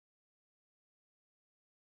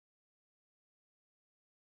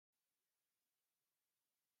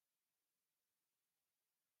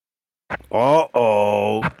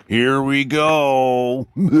Uh-oh, here we go.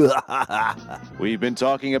 We've been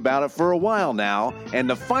talking about it for a while now, and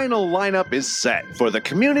the final lineup is set for the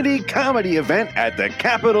community comedy event at the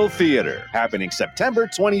Capitol Theater, happening September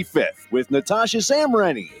 25th with Natasha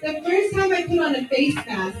Samreni. The first time I put on a face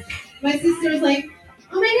mask, my sister was like,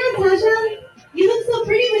 "Oh my God, Tasha, you look so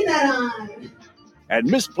pretty with that on." And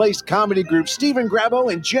misplaced comedy group Stephen Grabo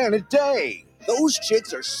and Janet Day. Those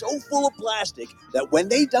chicks are so full of plastic that when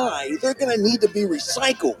they die, they're going to need to be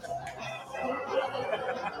recycled.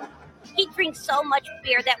 He drinks so much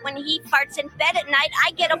beer that when he farts in bed at night,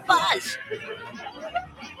 I get a buzz.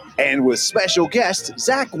 And with special guests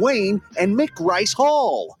Zach Wayne and Mick Rice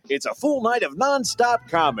Hall. It's a full night of nonstop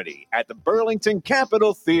comedy at the Burlington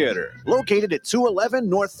Capitol Theater, located at 211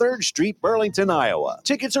 North 3rd Street, Burlington, Iowa.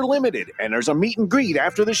 Tickets are limited, and there's a meet and greet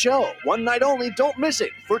after the show. One night only, don't miss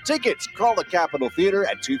it. For tickets, call the Capitol Theater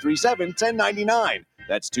at 237-1099.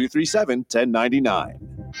 That's 237-1099.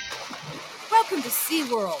 Welcome to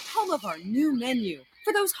SeaWorld, home of our new menu.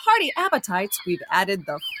 For those hearty appetites, we've added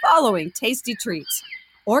the following tasty treats: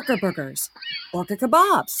 Orca burgers, Orca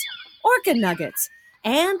kebabs, Orca nuggets,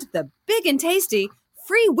 and the big and tasty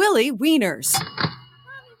Free Willy wieners. Mommy, I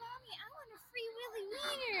want a Free Willy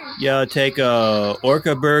wiener. Yeah, take a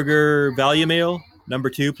Orca burger value meal, number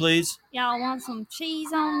 2, please. Y'all want some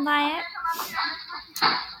cheese on that?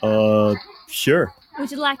 Sure.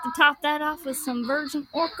 Would you like to top that off with some virgin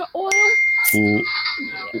orca oil?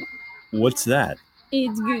 What's that?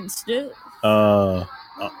 It's good stuff.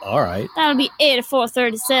 All right. That'll be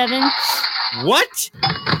 $84.37. What?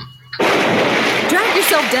 Drag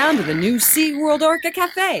yourself down to the new SeaWorld Orca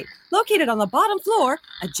Cafe, located on the bottom floor,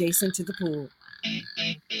 adjacent to the pool.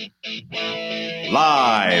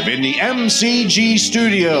 Live in the MCG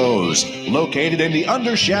Studios, located in the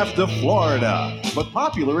undershaft of Florida, but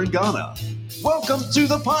popular in Ghana. Welcome to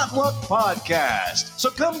the Potluck Podcast.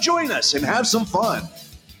 So come join us and have some fun.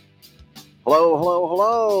 Hello, hello,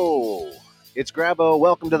 hello. It's Grabo.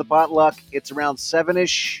 Welcome to the Potluck. It's around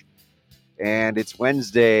 7-ish, and it's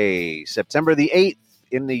Wednesday, September the 8th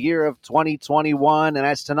in the year of 2021. And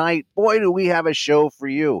as tonight, boy, do we have a show for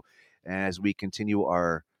you as we continue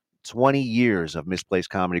our 20 years of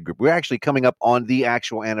Misplaced Comedy Group. We're actually coming up on the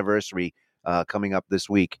actual anniversary coming up this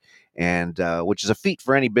week, and which is a feat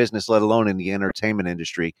for any business, let alone in the entertainment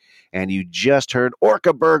industry. And you just heard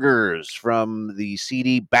Orca Burgers from the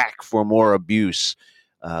CD Back for More Abuse,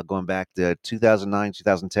 going back to 2009,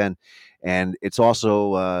 2010. And it's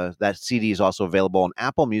also, that CD is also available on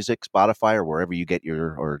Apple Music, Spotify, or wherever you get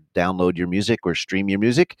or download your music or stream your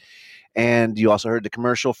music. And you also heard the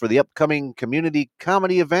commercial for the upcoming community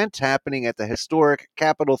comedy event happening at the historic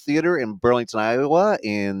Capitol Theater in Burlington, Iowa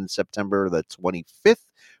in September the 25th,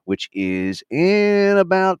 which is in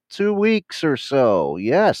about 2 weeks or so.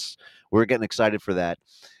 Yes, we're getting excited for that.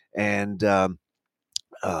 And so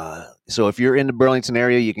if you're in the Burlington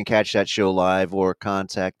area, you can catch that show live or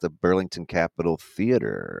contact the Burlington Capitol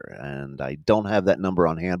Theater. And I don't have that number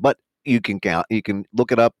on hand, but you can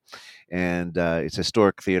look it up, and it's a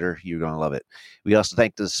historic theater. You're going to love it. We also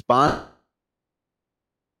thank the sponsor,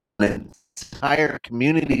 the entire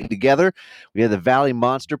community together. We have the Valley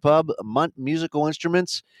Monster Pub, Munt Musical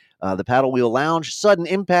Instruments, the Paddle Wheel Lounge, Sudden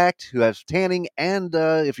Impact, who has tanning, and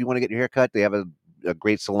if you want to get your hair cut, they have a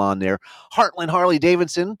great salon there. Heartland Harley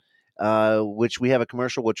Davidson, which we have a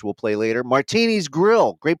commercial which we'll play later. Martini's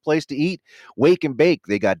Grill, great place to eat. Wake and Bake,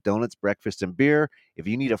 they got donuts, breakfast, and beer. If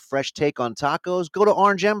you need a fresh take on tacos, go to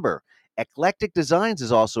Orange Ember. Eclectic Designs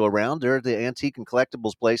is also around. They're at the antique and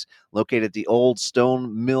collectibles place located at the Old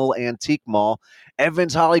Stone Mill Antique Mall.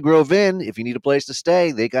 Evans Holly Grove Inn, if you need a place to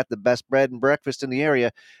stay, they got the best bread and breakfast in the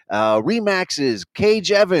area. Remax's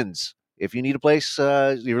Cage Evans, if you need a place,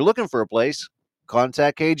 you're looking for a place,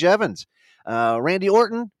 contact Cage Evans. Randy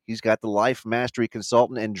Orton, he's got the Life Mastery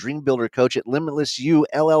Consultant and Dream Builder Coach at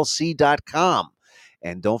LimitlessULLC.com.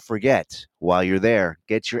 And don't forget, while you're there,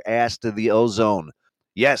 get your ass to the Ozone.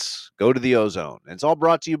 Yes, go to the Ozone. And it's all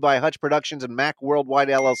brought to you by Hutch Productions and Mac Worldwide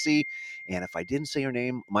LLC. And if I didn't say your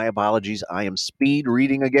name, my apologies. I am speed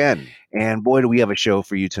reading again. And boy, do we have a show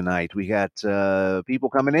for you tonight. We got people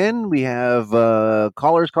coming in. We have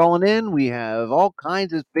callers calling in. We have all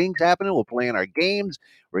kinds of things happening. We're playing our games.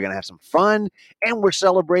 We're going to have some fun. And we're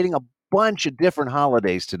celebrating a bunch of different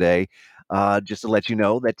holidays today. Just to let you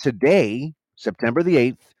know that today, September the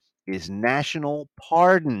 8th, is National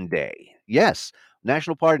Pardon Day. Yes,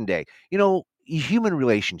 National Pardon Day. You know, human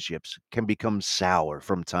relationships can become sour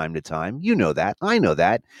from time to time. You know that. I know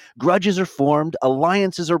that. Grudges are formed.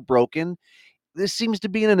 Alliances are broken. This seems to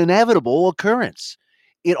be an inevitable occurrence.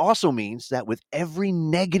 It also means that with every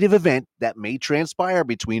negative event that may transpire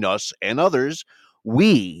between us and others,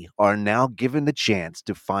 we are now given the chance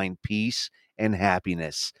to find peace and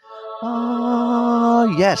happiness.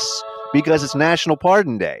 Yes, because it's National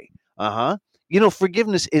Pardon Day.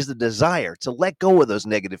 Forgiveness is the desire to let go of those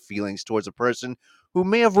negative feelings towards a person who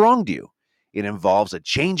may have wronged you. It involves a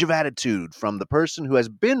change of attitude from the person who has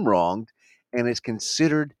been wronged and is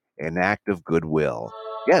considered an act of goodwill.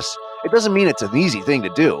 Yes, it doesn't mean it's an easy thing to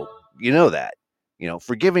do. You know that.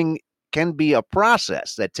 Forgiving can be a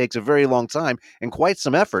process that takes a very long time and quite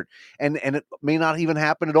some effort, and it may not even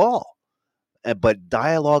happen at all. But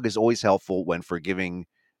dialogue is always helpful when forgiving,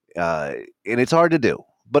 and it's hard to do.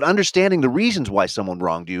 But understanding the reasons why someone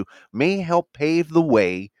wronged you may help pave the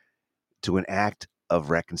way to an act of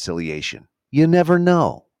reconciliation. You never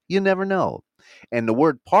know. You never know. And the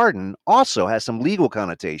word pardon also has some legal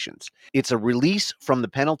connotations. It's a release from the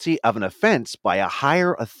penalty of an offense by a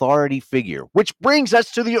higher authority figure, which brings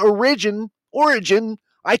us to the origin.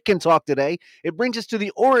 I can talk today. It brings us to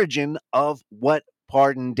the origin of what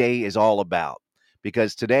Pardon Day is all about.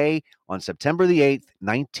 Because today, on September the 8th,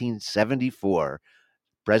 1974,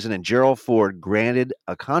 President Gerald Ford granted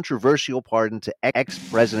a controversial pardon to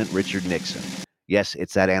ex-President Richard Nixon. Yes,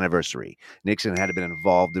 it's that anniversary. Nixon had been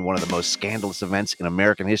involved in one of the most scandalous events in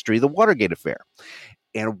American history, the Watergate affair.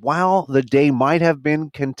 And while the day might have been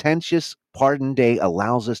contentious, Pardon Day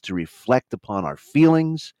allows us to reflect upon our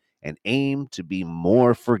feelings and aim to be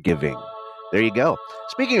more forgiving. There you go.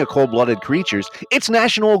 Speaking of cold-blooded creatures, it's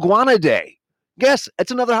National Iguana Day. Yes,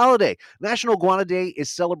 it's another holiday. National Iguana Day is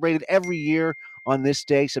celebrated every year on this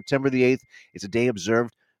day, September the 8th. It's a day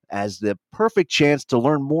observed as the perfect chance to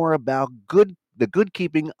learn more about the good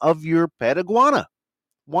keeping of your pet iguana.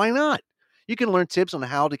 Why not? You can learn tips on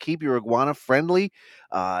how to keep your iguana friendly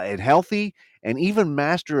and healthy, and even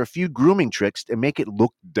master a few grooming tricks and make it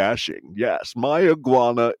look dashing. Yes, my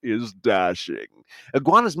iguana is dashing.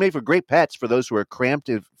 Iguanas made for great pets for those who are cramped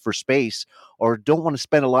for space or don't want to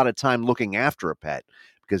spend a lot of time looking after a pet,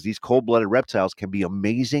 because these cold-blooded reptiles can be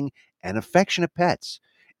amazing and affectionate pets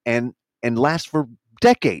and last for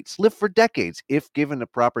decades, live for decades if given the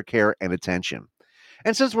proper care and attention.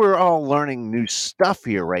 And since we're all learning new stuff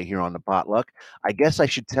right here on the potluck, I guess I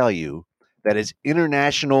should tell you that it's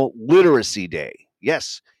International Literacy Day.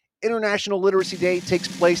 Yes, International Literacy Day takes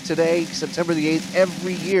place today, September the 8th,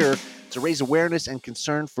 every year to raise awareness and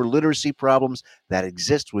concern for literacy problems that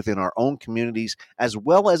exist within our own communities as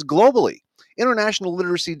well as globally. International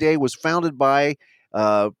Literacy Day was founded by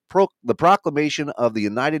the proclamation of the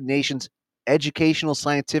United Nations Educational,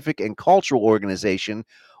 Scientific, and Cultural Organization,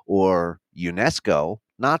 or UNESCO,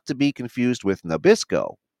 not to be confused with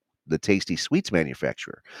Nabisco, the tasty sweets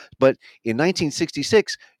manufacturer. But in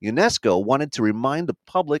 1966, UNESCO wanted to remind the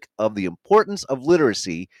public of the importance of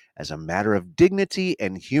literacy as a matter of dignity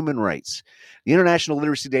and human rights. The International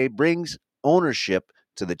Literacy Day brings ownership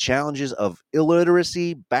to the challenges of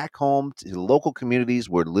illiteracy back home to local communities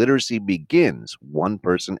where literacy begins one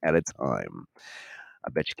person at a time. I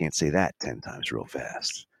bet you can't say that 10 times real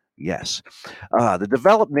fast. Yes. The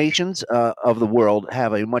developed nations of the world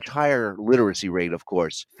have a much higher literacy rate, of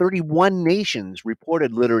course. 31 nations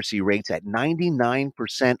reported literacy rates at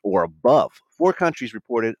 99% or above. 4 countries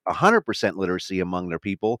reported 100% literacy among their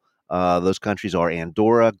people. Those countries are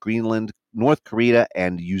Andorra, Greenland, North Korea,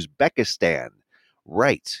 and Uzbekistan.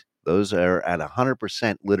 Right. Those are at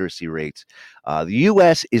 100% literacy rates. The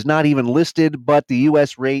U.S. is not even listed, but the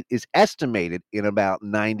U.S. rate is estimated in about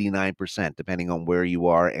 99%, depending on where you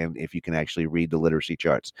are and if you can actually read the literacy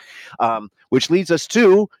charts. Which leads us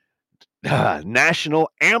to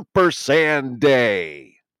National Ampersand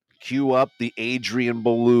Day. Cue up the Adrian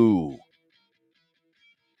Ballou.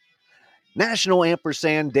 National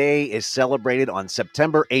Ampersand Day is celebrated on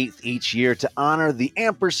September 8th each year to honor the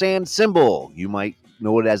ampersand symbol. You might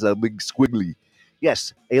know it as a big squiggly.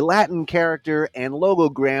 Yes, a Latin character and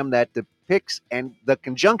logogram that depicts the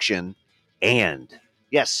conjunction and.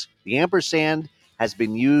 Yes, the ampersand has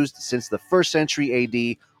been used since the 1st century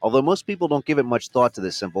AD, although most people don't give it much thought to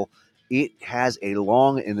this symbol. It has a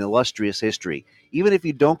long and illustrious history. Even if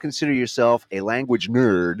you don't consider yourself a language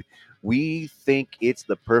nerd, we think it's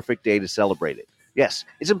the perfect day to celebrate it. Yes,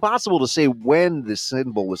 it's impossible to say when the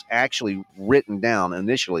symbol was actually written down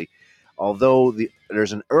initially, although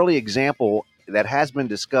there's an early example that has been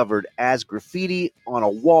discovered as graffiti on a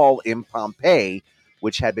wall in Pompeii,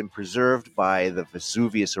 which had been preserved by the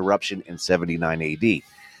Vesuvius eruption in 79 AD.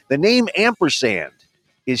 The name ampersand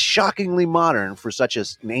is shockingly modern for such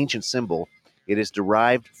an ancient symbol. It is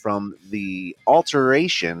derived from the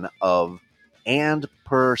alteration of and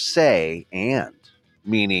per se, and,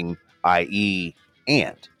 meaning, i.e.,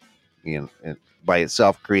 and. It by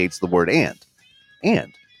itself creates the word and,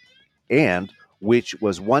 which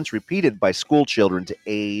was once repeated by school children to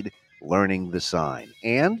aid learning the sign.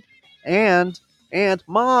 And,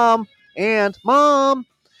 mom, and mom.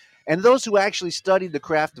 And those who actually studied the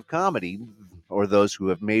craft of comedy, or those who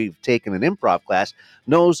have maybe taken an improv class,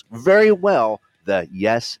 knows very well the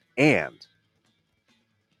yes and.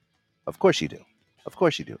 Of course you do. Of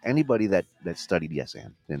course you do. Anybody that studied yes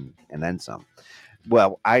and then some.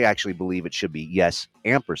 Well, I actually believe it should be yes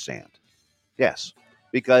ampersand. Yes,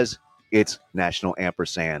 because it's National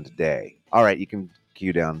Ampersand Day. All right, you can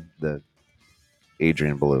cue down the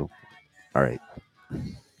Adrian Ballou. All right.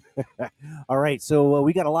 All right, so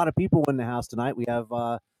we got a lot of people in the house tonight. We have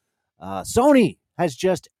Sony has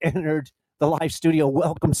just entered the live studio.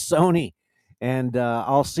 Welcome, Sony. And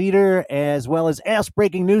All Cedar, as well as Ass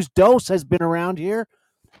Breaking News. Dose has been around here.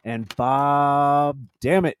 And Bob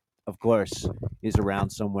Dammit, of course, is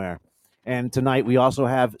around somewhere. And tonight we also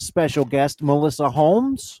have special guest Melissa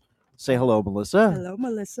Holmes. Say hello, Melissa. Hello,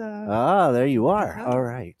 Melissa. Ah, there you are. Hi. All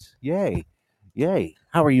right. Yay.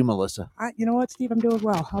 How are you, Melissa? You know what, Steve? I'm doing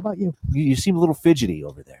well. How about you? You seem a little fidgety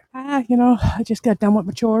over there. I just got done with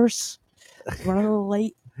my chores. Running a little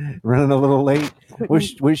late. Running a little late.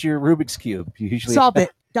 Where's your Rubik's Cube? You usually Solved it.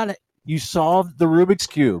 Done it. You solved the Rubik's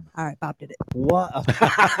Cube. All right, Bob did it. What?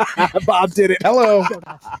 Bob did it. Hello.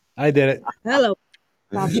 I did it. Hello.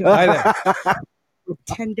 Bob showed Hi off. there.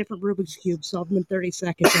 10 different Rubik's Cubes, solved them in 30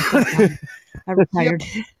 seconds. I retired.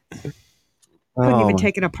 Couldn't even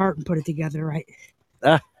take it apart and put it together right.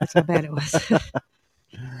 That's how bad it was. Thank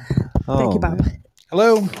you, Bob. Man.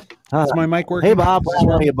 Hello. Is my mic working? Hey, Bob. How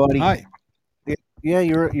are you, buddy? Hi. Yeah,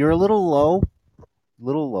 you're a little low.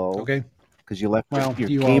 Okay. Because you left your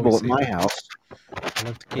you cable always at say my that. house. I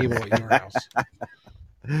left the cable at your house.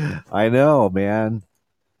 I know, man.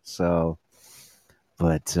 So,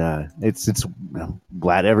 but it's I'm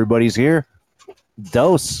glad everybody's here.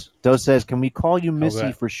 Dose says, "Can we call you Missy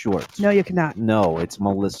Okay. for short?" No, you cannot. No, it's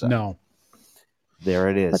Melissa. No. There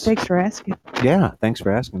it is. But thanks for asking. Yeah, thanks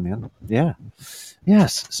for asking, man. Yeah.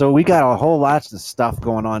 Yes. So we got a whole lot of stuff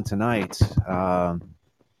going on tonight.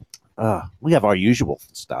 We have our usual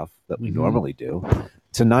stuff that we normally do.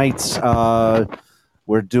 Tonight's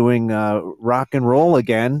we're doing rock and roll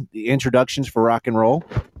again, the introductions for rock and roll.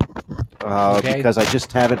 Because I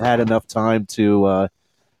just haven't had enough time to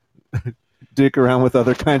dick around with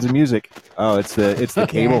other kinds of music. Oh, it's the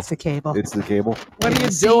cable. Yeah, it's the cable. It's the cable. What are you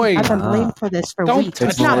doing? I've been blamed for this for Don't weeks. touch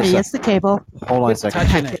It's not me. Melissa. It's the cable. Hold on a Quit second.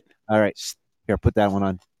 touching it. All right. Here, put that one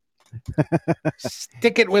on.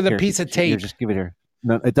 Stick it with a Here, piece of Here, tape. just give it here.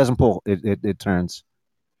 No, it doesn't pull. It turns.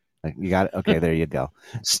 You got it. Okay, there you go.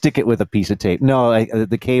 Stick it with a piece of tape. No,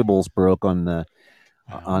 the cables broke on the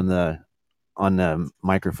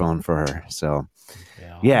microphone for her. So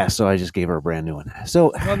yeah, so I just gave her a brand new one.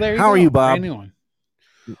 So Well, there how are go. you, Bob? Brand new one.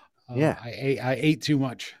 Yeah. I ate too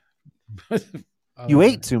much. You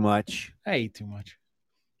ate too much. I ate too much.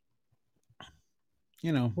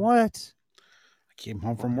 You know, What? I came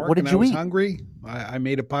home from work What did and you I was eat? hungry. I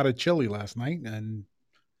made a pot of chili last night and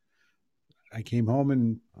I came home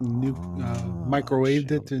and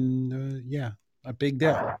microwaved it and yeah, a big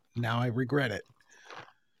deal. Now I regret it.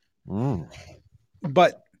 Mm.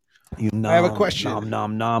 But You I have a question.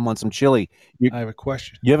 nom on some chili. I have a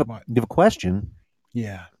question. You have What? a question?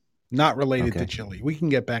 Yeah, not related to Okay. chili. We can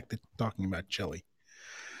get back to talking about chili.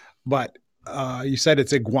 But you said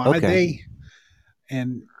it's iguana Okay. day,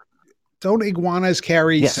 and don't iguanas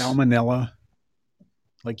carry Yes. salmonella?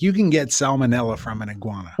 Like you can get salmonella from an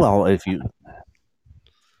iguana. Well, if you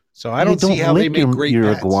So I don't see how they make great your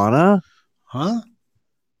pets. iguana. Huh?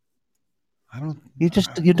 I don't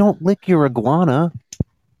You don't lick your iguana.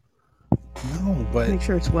 know, but Make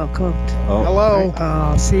sure it's well cooked. Oh, hello.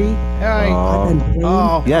 Oh, see? Hi. Oh. I've been blamed.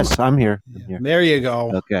 Oh, yes, I'm here. I'm here. there you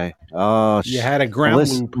go. Okay. Oh, You had a ground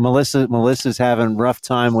loop. Melissa's having a rough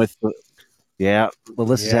time with.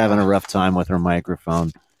 Melissa's Yeah. having a rough time with her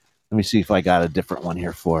microphone. Let me see if I got a different one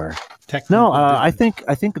here for her. Technical No, I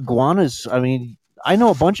difference. think iguanas. I mean, I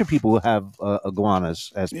know a bunch of people who have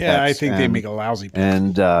iguanas as Yeah, I pets, think they and- make a lousy pet.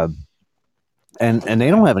 and they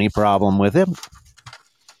don't have any problem with it.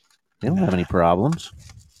 They don't have any problems.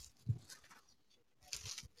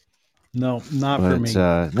 No, not for But me.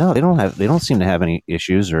 no, they don't seem to have any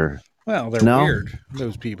issues or. Well, they're no. weird.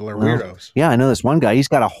 Those people are No. weirdos. Yeah, I know this one guy. He's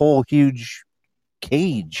got a whole huge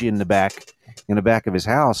cage in the back of his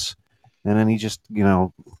house, and then he just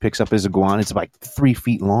picks up his iguana. It's like 3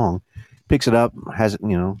 feet long. Picks it up, has it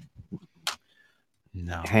No.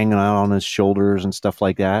 hanging out on his shoulders and stuff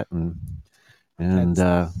like that, and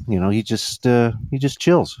he just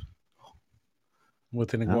chills.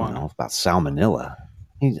 with an I don't iguana. know about salmonella.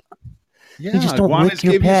 Yeah, you just don't iguanas lick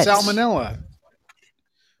your give pets. you salmonella.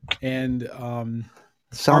 And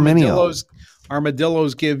Salmonello.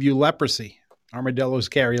 armadillos give you leprosy. Armadillos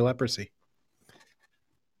carry leprosy,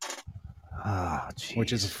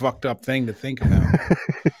 which is a fucked up thing to think about.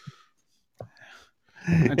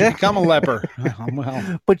 And to become a leper.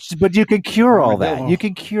 Well, but you can cure all that. Armadillo. You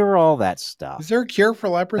can cure all that stuff. is there a cure for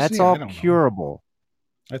leprosy? That's I all don't know. curable.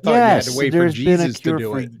 I thought you had to wait for there's been a Jesus cure to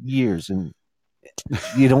do for it. years, and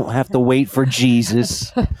you don't have to wait for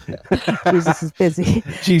Jesus. Jesus is busy.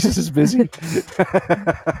 Jesus is busy.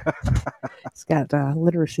 He's got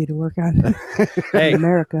literacy to work on. Hey. In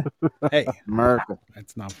America. Hey, America.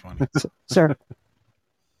 that's not funny. Sir.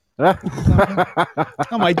 Oh,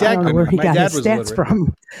 my I dad don't know couldn't. where he My got dad his was stats literate.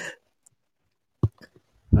 from.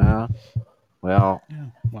 Well, Yeah,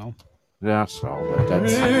 well, that's all. But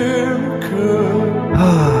that's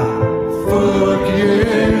Fuck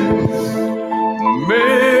yes,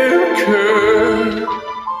 America.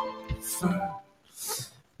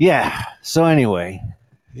 yeah. So anyway,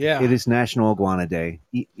 yeah. it is National Iguana Day.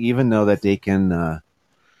 Even though that they can,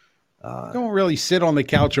 Don't really sit on the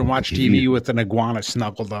couch and watch TV with an iguana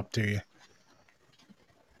snuggled up to you.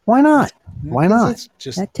 why not? Why Because not? It's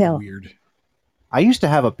just That tail. weird. I used to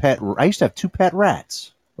have a pet. I used to have 2 pet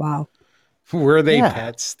rats. Wow. Were they Yeah.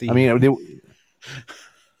 pets? Steve? I mean, There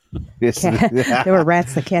were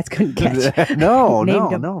rats the cats couldn't catch. no.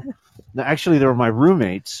 Named 'em. No, actually, they were my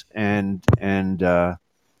roommates, and well,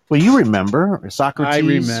 you remember Socrates? I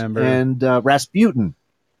remember. And Rasputin.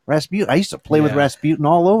 I used to play with Yeah. Rasputin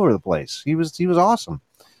all over the place. He was awesome,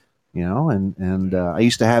 and I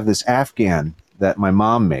used to have this Afghan that my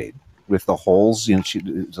mom made with the holes. It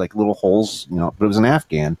was like little holes, but it was an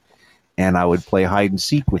Afghan, and I would play hide and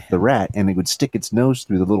seek with the rat, and it would stick its nose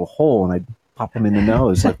through the little hole, and I'd pop him in the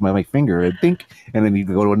nose like my finger, and think, and then he'd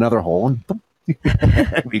go to another hole, and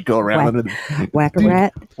we'd go around. Whack a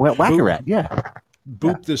rat. Well, whack a rat, yeah.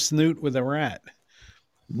 Boop the snoot with a rat.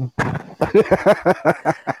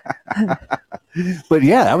 But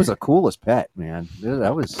yeah, that was the coolest pet, man.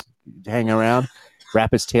 That was hang around,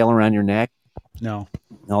 wrap his tail around your neck. No.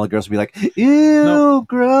 And all the girls would be like, "Ew,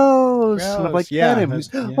 gross!" And I'm like, Yeah, "Pet him. that's-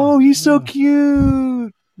 yeah. Oh, he's so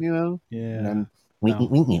cute." Yeah. And then, No.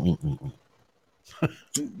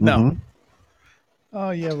 No. Mhm.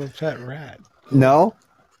 Oh, you have a pet rat. No.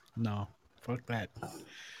 No. Fuck that.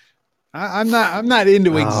 I'm not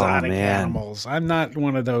into Oh, exotic man. animals. I'm not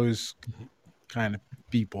one of those kind of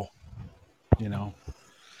people. I don't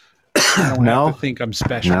No? have to think I'm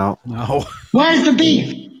special. No. Where's the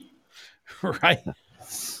beef? Right.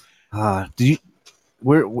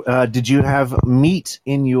 Did you have meat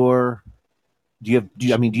in your? Do you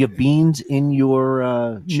have beans in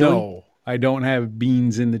your chili? No, I don't have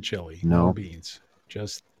beans in the chili. No. beans.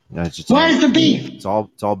 Just It's just Where's the beef? It's all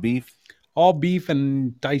beef. all beef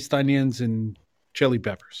and diced onions and chili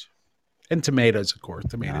peppers. And tomatoes, of course.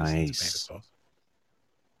 Tomatoes and tomato Nice. sauce.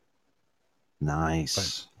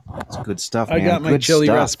 Nice. That's good stuff. I man. got my Good chili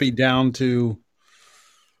stuff. recipe down to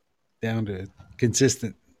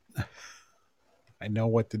consistent. I know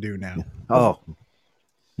what to do now. Oh,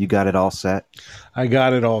 you got it all set. I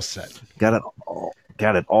got it all set. Got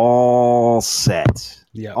it all set.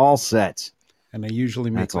 Yeah. All set. And I usually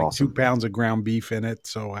make That's like awesome. 2 pounds of ground beef in it,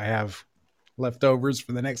 so I have leftovers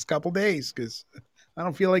for the next couple days because I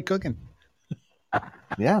don't feel like cooking.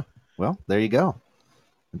 Yeah. Well, there you go.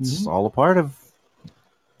 It's Mm-hmm. all a part of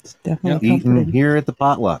It's definitely eating comforting. here at the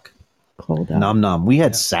potluck. Cold out. Nom nom. We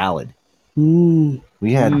had salad. Mm.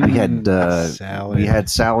 We had salad. We had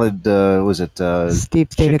salad. Was it Steve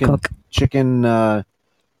stayed to chicken? cook. Chicken.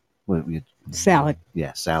 What we had, Salad.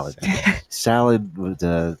 yeah, salad. Salad with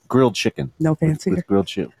grilled chicken. No fancy. With grilled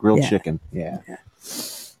Yeah. chicken. Yeah.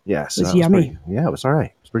 Yeah. So It was that yummy. pretty- yeah, it was all right.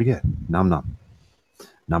 It was pretty good. Nom nom.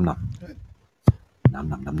 Nom nom. Nom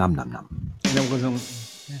nom nom nom nom nom. And it wasn't.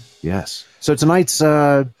 Yes. So tonight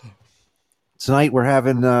we're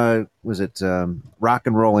having rock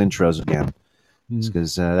and roll intros again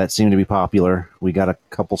because that seemed to be popular. We got a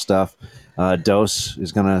couple stuff. Dose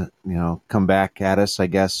is gonna come back at us, I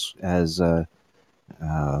guess, as the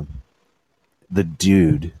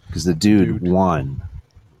dude, because the dude won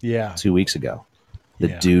Yeah. 2 weeks ago. The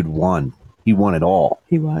Yeah. dude won. He won it all.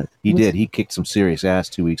 He was. He did. He kicked some serious ass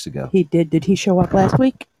 2 weeks ago. He did. Did he show up last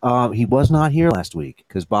week? He was not here last week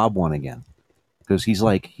because Bob won again. Because he's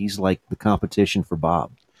like the competition for Bob.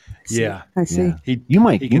 Yeah. I see. Yeah. He, You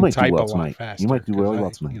might he do can well type a lot tonight. faster You might do 'cause well I,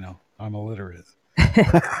 tonight. I'm illiterate.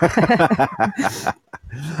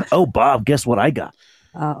 Oh, Bob, guess what I got?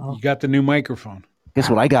 Uh-oh. You got the new microphone. Guess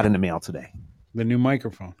what I got in the mail today? The new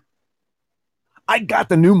microphone. I got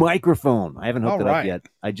the new microphone. I haven't hooked All it up right. yet.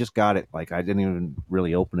 I just got it. Like I didn't even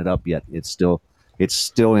really open it up yet. It's still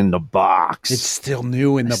in the box. It's still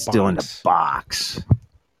new in the It's box. still in the box.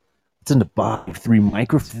 It's in the box. 3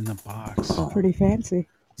 microphones. in the box. Pretty fancy.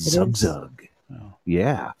 It Zug is. zug.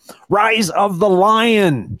 Yeah. Rise of the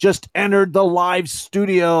Lion just entered the live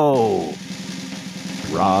studio.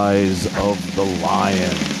 Rise of the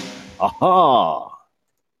Lion. Aha.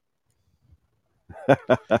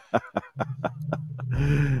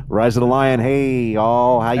 Rise of the Lion. Hey,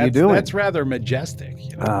 y'all. How you doing? That's rather majestic.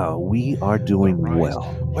 You know? We are doing Rise. well.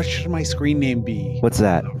 What should my screen name be? What's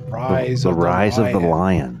that? Rise The of the Rise of the Lion.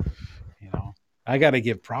 Lion. You know, I got to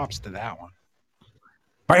give props to that one.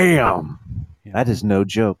 Bam. That is no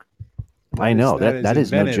joke. I know that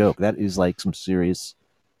is no inventive. joke. That is like some serious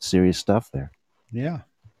stuff there. Yeah.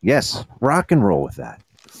 Yes, rock and roll with that.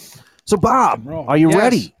 So, Bob, roll. are you Yes.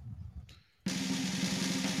 ready?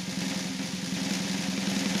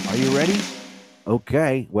 Are you ready?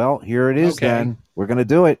 Okay. Well, here it is Okay. then. We're going to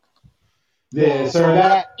do it. This or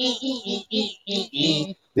that. This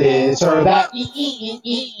or that. This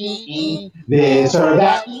or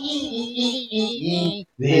that.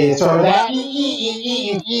 This or that.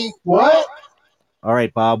 What? All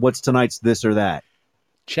right, Bob, what's tonight's this or that?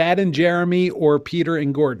 Chad and Jeremy or Peter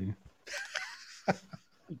and Gordon?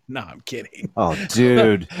 No, I'm kidding. Oh,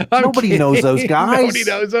 dude. I'm Nobody knows kidding. those guys. Nobody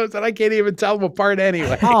knows those, and I can't even tell them apart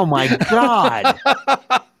anyway. Oh my God.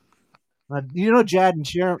 You know Jad and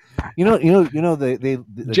Jeremy. You know the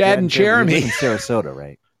Jad and Jeremy. they live in Sarasota,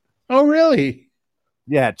 right? Oh, really?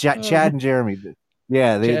 Yeah, Chad and Jeremy.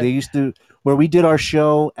 Yeah, Chad- they used to where we did our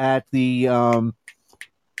show at the that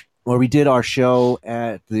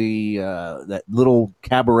little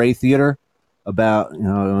cabaret theater about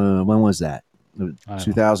when was that? Golden Apple?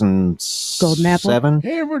 2007?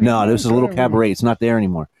 No, this is a little cabaret. It's not there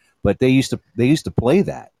anymore. But they used to play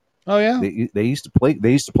that. Oh yeah. They used to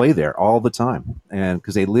play there all the time, and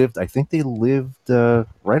because they lived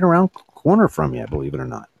right around corner from you, believe it or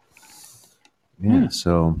not. Yeah.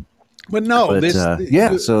 So, But no,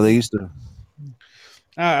 so they used to.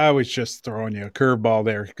 I was just throwing you a curveball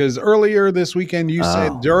there because earlier this weekend you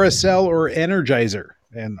said Duracell or Energizer,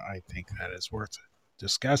 and I think that is worth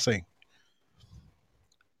discussing.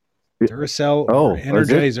 Duracell or is it?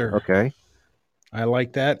 Energizer. Okay. I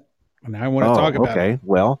like that, and I want to talk about it.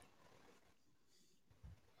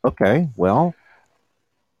 Okay. Because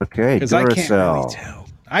I can't really Duracell. tell.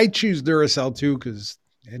 I choose Duracell too because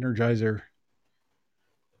Energizer.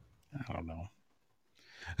 I don't know.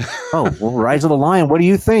 Rise of the Lion. What do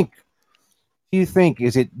you think? Is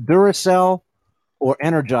it Duracell or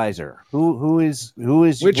Energizer?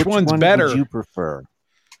 Which one's one better? Would you prefer?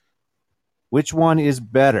 Which one is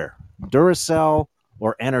better, Duracell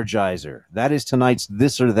or Energizer? That is tonight's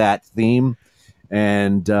this or that theme.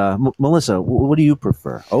 And Melissa, what do you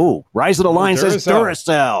prefer? Oh, Rise of the Lion says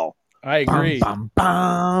Duracell. I agree. Bum, bum,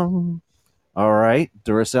 bum. All right,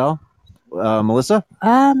 Duracell. Melissa?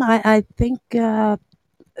 I think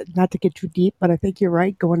not to get too deep, but I think you're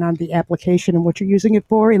right. Going on the application and what you're using it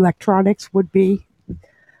for, electronics would be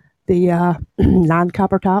the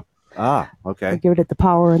non-copper top. Okay. Give it the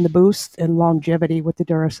power and the boost and longevity with the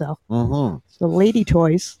Duracell. Mm-hmm. So lady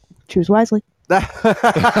toys, choose wisely.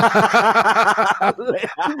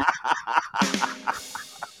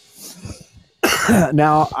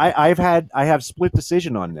 Now I have split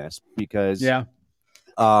decision on this because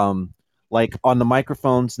like on the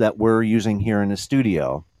microphones that we're using here in the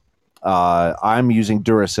studio, I'm using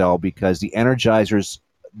Duracell because the Energizers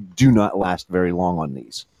do not last very long on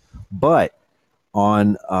these, but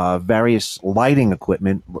on various lighting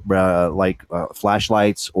equipment like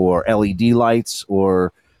flashlights or LED lights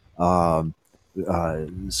or some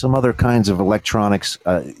other kinds of electronics,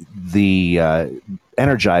 the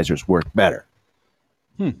Energizers work better.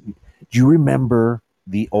 Do you remember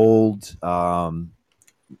the old? Was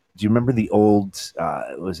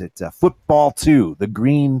it Football 2? The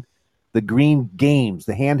green games,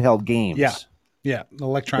 the handheld games. Yeah,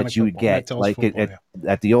 electronic that you would football, get Mattel's like football,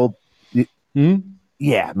 at the old.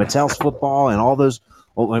 Yeah, Mattel's football and all those.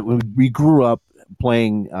 Well, we grew up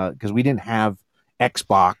playing because we didn't have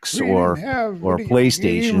Xbox or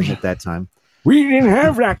PlayStation at that time. We didn't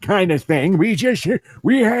have that kind of thing. We had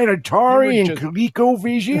Atari and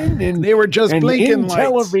ColecoVision, and they were just and blinking lights.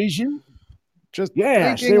 Intellivision. Just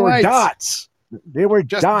they were lights. dots. They were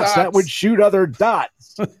Just dots that would shoot other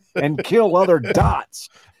dots and kill other dots.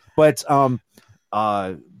 But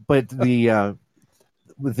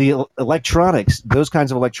the electronics, those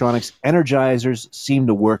kinds of electronics, Energizers seem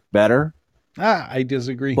to work better. I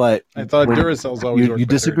disagree. But I thought Duracell's always worked you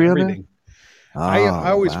better disagree in on that? everything. I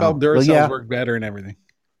always felt Duracells Well, yeah. worked better and everything.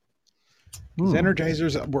 Because Hmm.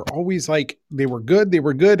 Energizers were always like, they were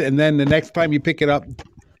good, and then the next time you pick it up,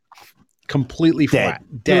 completely flat.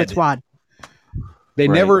 Do Dead. its wad. They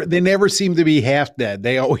Right. never seem to be half dead.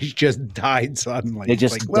 They always just died suddenly. They It's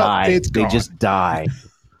just like, well, die. it's They gone. just die.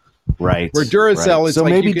 Right. Where Duracell right. is so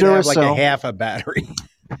like maybe you could have like a Duracell. half a battery.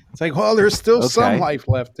 It's like, well, there's still some Okay. life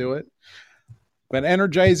left to it. But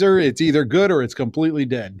Energizer, it's either good or it's completely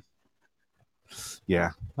dead.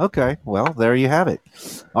 Yeah. Okay. Well, there you have it.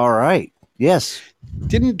 All right. Yes,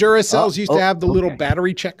 Didn't Duracells used to have the little okay.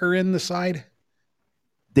 battery checker in the side?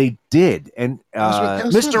 they did. And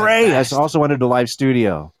Those were Mr. the A has best. also entered the live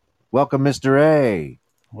studio. Welcome, Mr. A.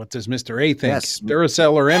 What does Mr. A think? Yes.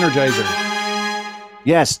 Duracell or Energizer?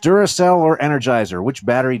 Yes, Duracell or Energizer. Which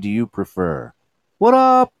battery do you prefer? What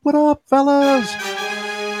up? What up, fellas?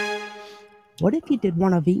 What if you did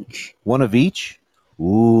one of each? One of each? Ooh.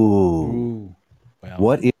 Ooh. Well,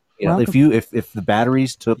 What if Welcome. if the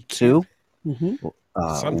batteries took two? Mm-hmm.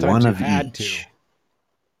 sometimes One you of had each. to.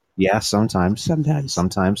 Yeah, sometimes.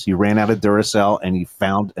 Sometimes you ran out of Duracell and you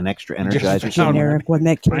found an extra You just Energizer found somewhere Generic one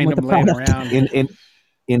that came Find with the them laying product. around.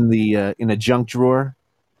 in a junk drawer.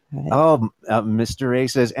 Right. Oh, Mr. A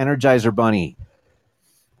says Energizer Bunny.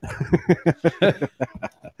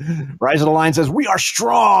 Rise of the Lion says we are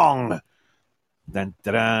strong. Dun,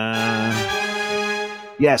 dun, dun.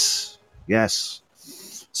 Yes.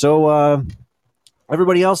 So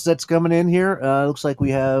everybody else that's coming in here, looks like we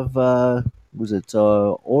have Oriyama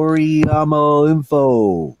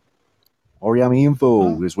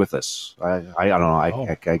Info is with us. I don't know. I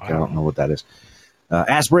don't know what that is.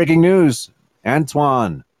 Ask breaking news,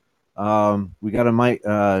 Antoine. We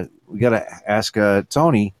gotta ask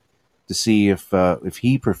Tony to see if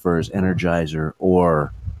he prefers Energizer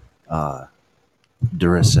or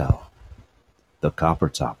Duracell, the copper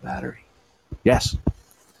top battery. Yes.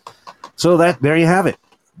 So there you have it.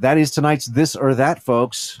 That is tonight's This or That,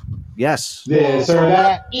 folks. Yes. This or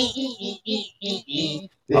that. This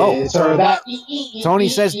or that. Tony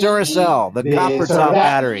says Duracell, the This copper or top that.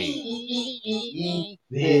 battery.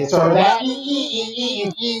 This or that.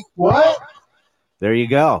 What? There you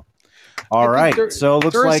go. All I right. think So it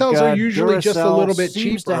looks like Duracells are usually just a Duracell little bit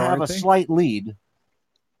seems cheaper, to have aren't a they? slight lead.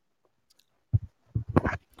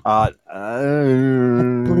 I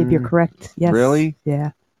believe you're correct. Yes. Really?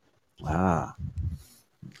 Yeah.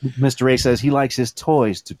 Mr. Ray says he likes his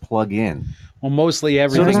toys to plug in. Well, mostly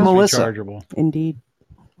does everything's Melissa. rechargeable. Indeed.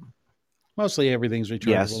 Mostly everything's rechargeable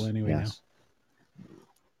Yes. anyway Yes.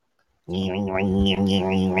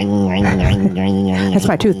 That's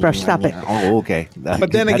my toothbrush. Stop it. Oh, okay.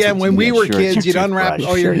 But then again, when we were kids, you'd unwrap all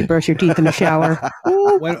Sure, your you brush your teeth in the shower.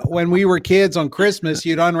 when we were kids on Christmas,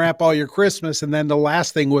 you'd unwrap all your Christmas, and then the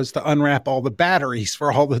last thing was to unwrap all the batteries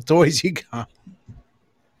for all the toys you got.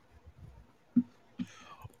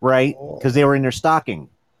 Right? Because they were in their stocking.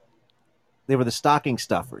 They were the stocking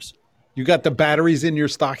stuffers. You got the batteries in your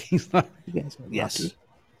stockings. You guys were Yes. lucky.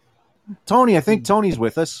 Tony, I think Tony's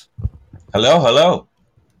with us. Hello.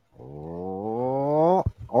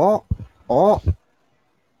 Oh.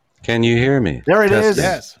 Can you hear me? There it Test is. it.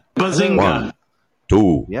 Yes. Bazinga. 1,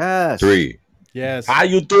 2, Yes. 3. Yes. How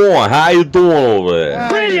you doing? Over there?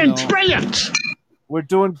 Brilliant. We're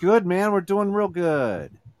doing good, man. We're doing real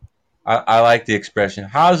good. I like the expression.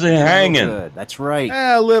 How's it hanging? Real good. That's right.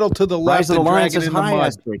 A little to the Rise left of the and Lion drag it says in the hi, mud.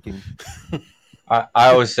 ass breaking. I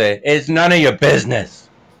always say, it's none of your business.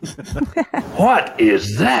 What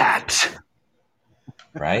is that?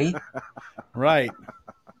 Right? Right.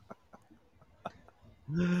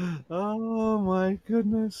 Oh my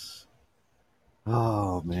goodness.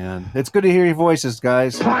 Oh man. It's good to hear your voices,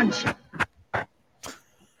 guys.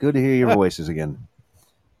 Good to hear your voices again.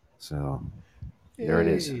 So there it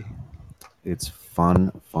is. Yay. It's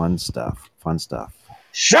fun stuff. Fun stuff.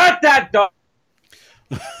 Shut that dog.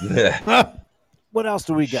 What else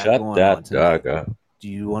do we got Shut going on that tonight? dog up. Do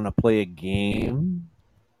you want to play a game?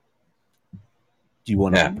 Do you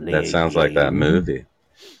want to Yeah, play that a sounds like that game? movie.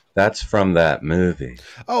 That's from that movie.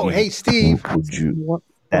 Oh, hey, Steve. Would you What?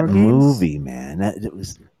 that War games? movie, man? That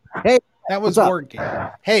was Hey, That was what's up? board game.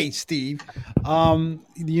 Hey, Steve.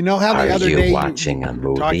 You know how the Are other you day watching a you were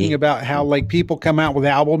movie? talking about how like people come out with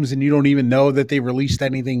albums and you don't even know that they released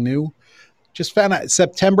anything new? Just found out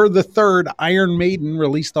September the 3rd, Iron Maiden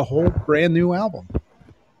released a whole brand new album.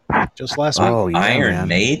 Just last week. Oh, yeah, Iron man.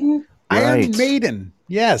 Maiden? Iron right. Maiden.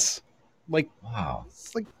 Yes. Like Wow.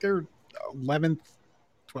 it's like their 11th,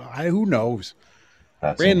 12th, who knows?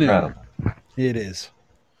 That's Brand new. incredible. It is.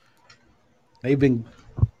 They've been.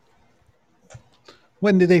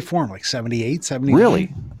 When did they form? Like 78, 79?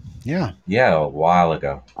 Really? Yeah. Yeah, a while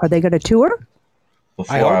ago. Are they going to tour?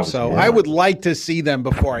 before I hope was so. born. I would like to see them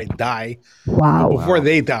before I die. Wow. Before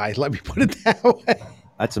they die. Let me put it that way.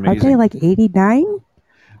 That's Aren't they like 89?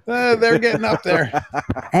 They're getting up there.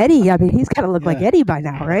 Eddie, I mean, he's got to look like Eddie by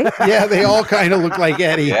now, right? Yeah, they all kind of look like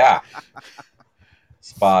Eddie. Yeah.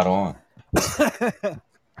 Spot on.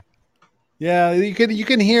 Yeah, you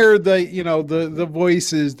can hear the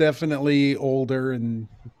voice is definitely older and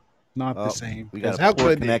not the same. We got Because a how poor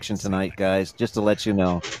could connection tonight, guys. Just to let you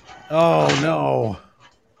know. Oh no.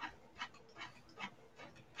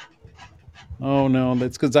 Oh no,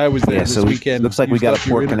 that's because I was there Yeah, this so weekend. looks like we Used got up a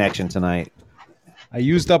your poor internet. connection tonight. I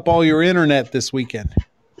used up all your internet this weekend.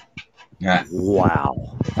 Yeah.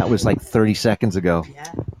 Wow, that was like 30 seconds ago.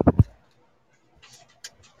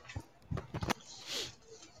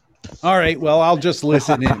 All right, well, I'll just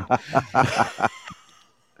listen in.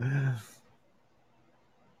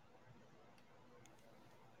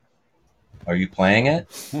 Are you playing it?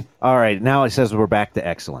 All right, now it says we're back to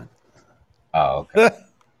excellent. Oh, okay.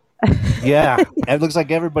 Yeah, it looks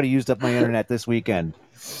like everybody used up my internet this weekend.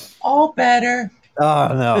 All better. Oh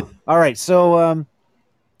no! All right, so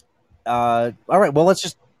all right. Well, let's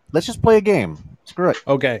just play a game. Screw it.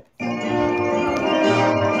 Okay.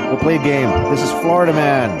 We'll play a game. This is Florida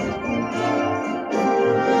Man.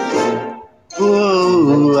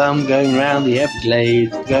 Ooh, I'm going round the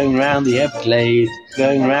Everglades, going round the Everglades,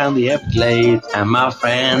 going round the Everglades, and my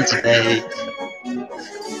friend today.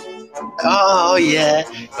 Oh yeah,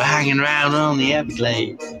 we're hanging around on the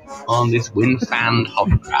Everglades on this wind-fanned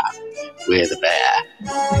hovercraft with a bear.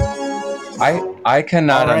 I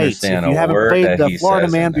cannot All right, understand if you a haven't word played that the he Florida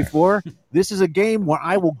says in Man there. before, this is a game where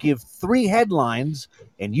I will give 3 headlines,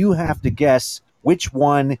 and you have to guess which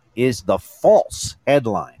one is the false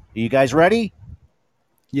headline. Are you guys ready?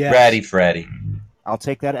 Yes. Ready, Freddy. I'll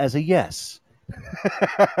take that as a yes.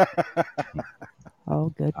 Oh,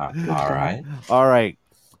 good. All right. All right.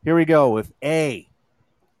 Here we go with A.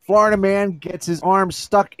 Florida man gets his arm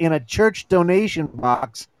stuck in a church donation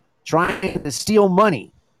box trying to steal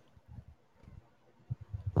money.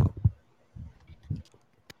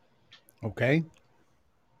 Okay.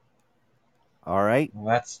 All right. Well,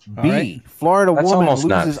 that's B. all right. Florida That's woman almost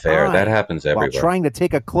not loses fair. eye That happens while everywhere. trying to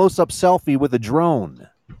take a close-up selfie with a drone.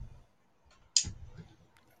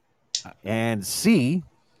 And C.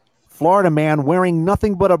 Florida man wearing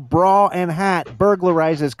nothing but a bra and hat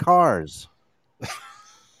burglarizes cars.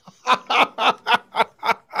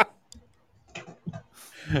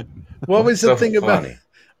 What was the So thing about funny.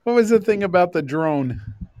 what was the thing about the drone?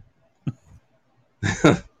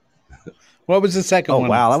 What was the second Oh, one?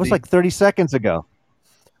 wow. That was Steve? like 30 seconds ago.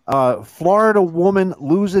 Florida woman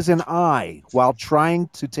loses an eye while trying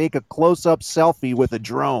to take a close-up selfie with a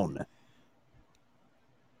drone.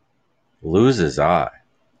 Loses eye.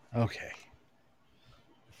 Okay.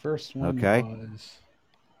 First one Okay. was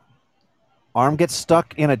Arm gets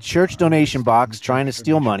stuck in a church donation box trying to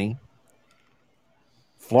steal money.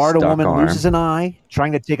 Florida Stuck woman arm. loses an eye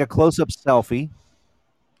trying to take a close-up selfie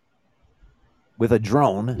with a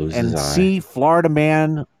drone. Loses And eye. C, Florida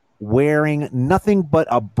man wearing nothing but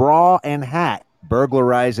a bra and hat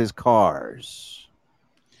burglarizes cars.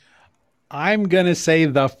 I'm gonna say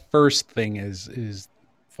the first thing is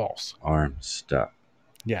false. Arm stuck.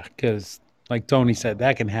 Yeah, because like Tony said,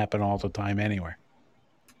 that can happen all the time anywhere.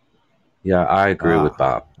 Yeah, I agree with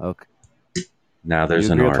Bob. Okay. Now there's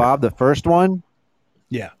You an agree with article. Bob, the first one?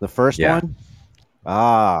 Yeah. The first Yeah. one?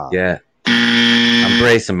 Ah. Yeah. I'm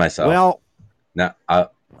bracing myself. Well, now I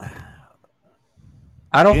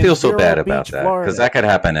don't in feel so Vero bad about Beach, that Florida. because that could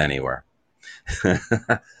happen anywhere.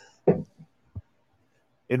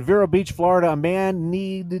 in Vero Beach, Florida, a man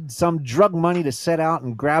needed some drug money to set out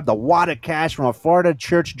and grab the wad of cash from a Florida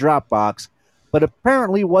church drop box, but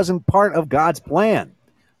apparently wasn't part of God's plan.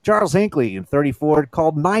 Charles Hinckley, 34,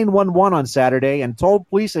 called 911 on Saturday and told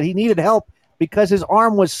police that he needed help because his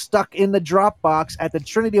arm was stuck in the drop box at the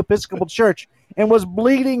Trinity Episcopal Church and was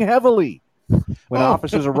bleeding heavily. When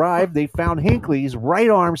officers arrived, they found Hinckley's right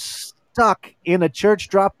arm stuck in a church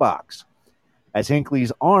drop box. As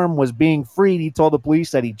Hinckley's arm was being freed, he told the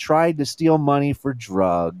police that he tried to steal money for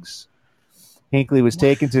drugs. Hinckley was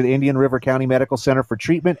taken to the Indian River County Medical Center for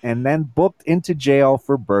treatment and then booked into jail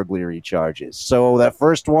for burglary charges. So that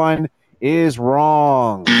first one is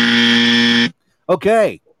wrong.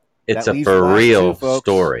 Okay. It's That a leaves for the last real two, folks.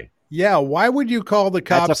 story. Yeah, why would you call the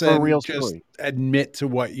That's a cops for and real just story. admit to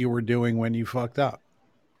what you were doing when you fucked up?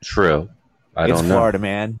 True. I It's don't know. Florida,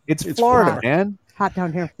 man. It's It's Florida, Florida. man. Hot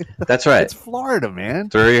down here. That's right. It's Florida, man.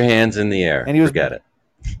 Throw your hands in the air. And he was- Forget it.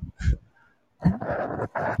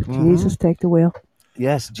 Jesus, take the wheel.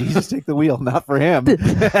 Yes, Jesus take the wheel, not for him. He's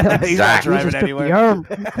not Exactly. driving Jesus took anywhere. the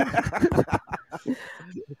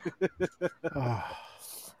arm.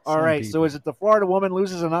 All right, so is it the Florida woman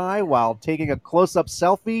loses an eye while taking a close-up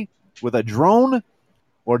selfie with a drone,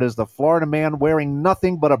 or does the Florida man wearing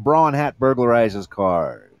nothing but a bra and hat burglarizes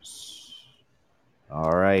cars?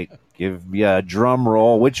 All right, give me a drum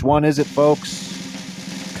roll. Which one is it, folks?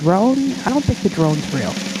 Drone? I don't think the drone's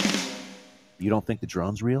real. You don't think the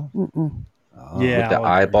drone's real? Mm-mm. Oh. With the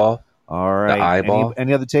eyeball. All right. The eyeball.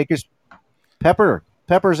 Any other takers?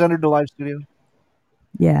 Pepper's entered the live studio.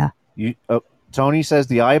 Yeah. You, Tony says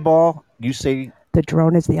the eyeball. You say The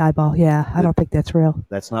drone is the eyeball. Yeah, I don't think that's real.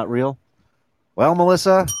 that's not real. Well,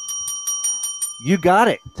 Melissa, you got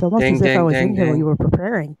it. It's almost Ding, as if I ding, was ding, in here while ding. you were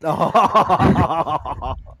preparing.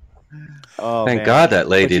 Oh, Thank man. God that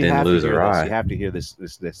lady But you didn't have to lose hear her this. eye. You have to hear this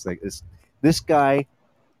thing. This guy.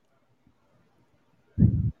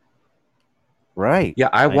 Right. Yeah,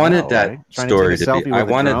 I wanted know, that right? Trying story to to take a be. selfie I with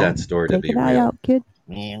a wanted drone. that story to Take be an eye real. out, kid.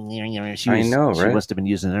 She I know, She right? must have been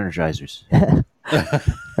using energizers.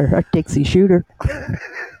 Or a Dixie shooter.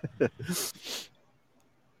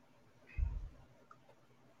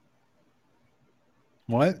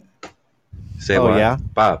 What? Say Oh, what? yeah?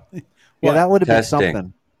 Bob. Yeah, that would have been Testing.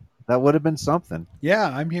 something. That would have been something. Yeah,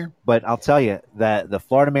 I'm here. But I'll tell you that the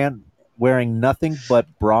Florida man wearing nothing but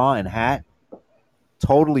bra and hat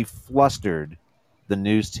totally flustered the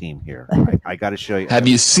news team here. I got to show you. Have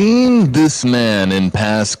you seen this man in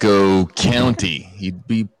Pasco County? He'd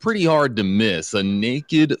be pretty hard to miss. A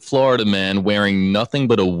naked Florida man wearing nothing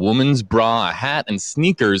but a woman's bra, a hat, and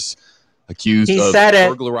sneakers, accused He of said it.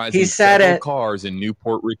 burglarizing He said several it. cars in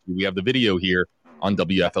Newport Richey. We have the video here on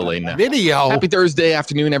WFLA Now. Video. Happy Thursday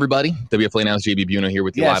afternoon, everybody. WFLA Now's JB Buno here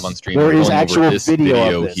with you Yes, live on stream. there We're is going over actual this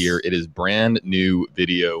video of this. here. It is brand new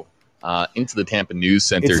video into the Tampa News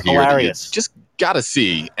Center It's here. hilarious. It's just got to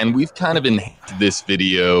see. And we've kind of enhanced this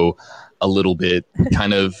video a little bit,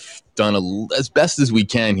 kind of done as best as we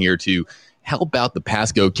can here to help out the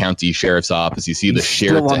Pasco County Sheriff's Office. You see the He's Share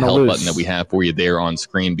still to on the Help loose. button that we have for you there on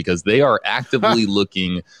screen because they are actively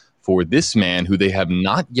looking for this man who they have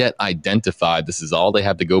not yet identified. This is all they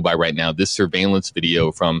have to go by right now. This surveillance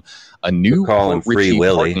video from a new call him Port Free Richey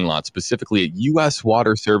Willy. parking lot, specifically at U.S.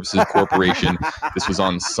 Water Services Corporation. This was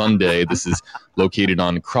on Sunday. This is located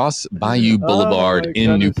on Cross Bayou Boulevard my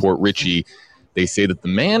in goodness. Newport Richey. They say that the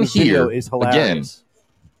man This video here, is again, hilarious.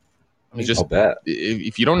 just I'll bet.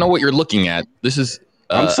 if you don't know what you're looking at, this is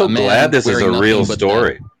I'm so a man glad this is wearing a real nothing but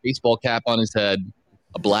story. that baseball cap on his head,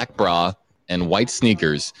 a black bra, and white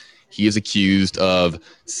sneakers. He is accused of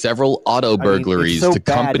several auto burglaries so to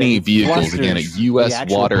bad company that he vehicles, again, at flusters the U.S.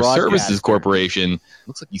 actual Water Services broadcaster. Corporation.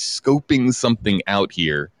 Looks like he's scoping something out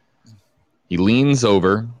here. He leans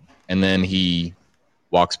over, and then he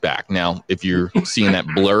walks back. Now, if you're seeing that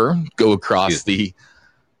blur go across the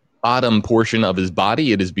bottom portion of his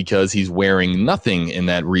body, it is because he's wearing nothing in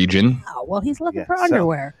that region. Oh, well, he's looking Yeah, for so-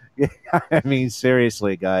 underwear. I mean,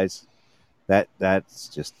 seriously, guys, that's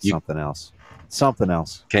just something else. Something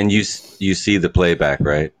else. Can you see the playback,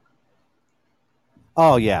 right?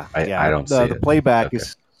 Oh yeah, I don't the, see the it. playback Okay.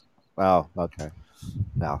 is. Oh, okay.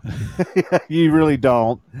 No, you really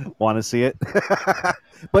don't want to see it,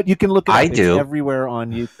 but you can look it up. I It's do. everywhere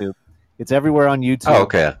on YouTube. It's everywhere on YouTube. Oh,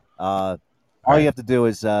 okay. All you have to do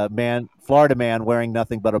is Florida man wearing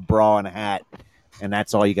nothing but a bra and a hat, and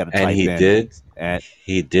that's all you got to type And he in. did. And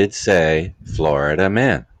He did say Florida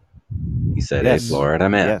man. He said Yes. a Florida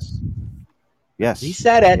man. yes, yes, He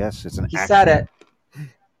said it. Yes, it's an. He actual- said it.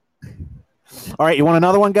 All right, you want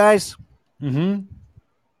another one, guys? Mm-hmm.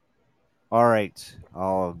 All right,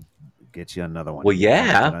 I'll get you another one. Well,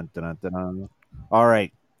 yeah. Dun, dun, dun, dun. All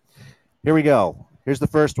right, here we go. Here's the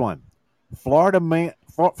first one. Florida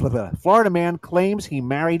man claims he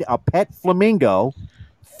married a pet flamingo.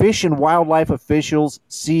 Fish and wildlife officials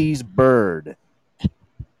seize bird.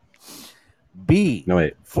 B. No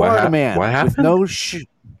wait. Florida what man What with happened? no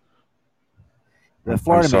The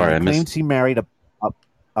Florida sorry, I man missed- claims he married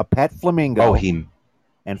a pet flamingo. Oh, he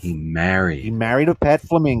He married a pet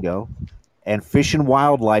flamingo, and Fish and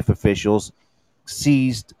Wildlife officials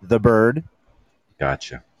seized the bird.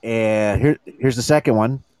 Gotcha. And here's the second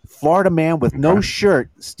one. Florida man with no shirt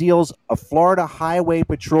steals a Florida Highway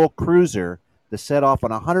Patrol cruiser to set off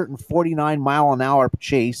an 149-mile-an-hour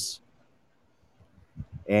chase.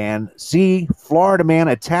 And C, Florida man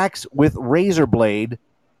attacks with razor blade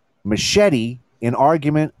machete in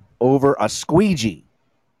argument over a squeegee.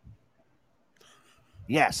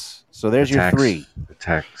 Yes. So there's your three.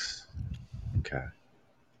 Attacks. Okay.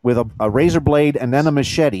 With a razor blade and then a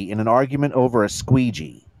machete in an argument over a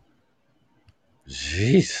squeegee.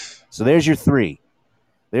 Jeez. So there's your three.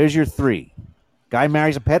 There's your 3. Guy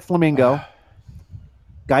marries a pet flamingo.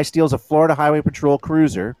 Guy steals a Florida Highway Patrol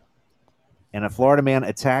cruiser. And a Florida man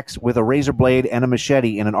attacks with a razor blade and a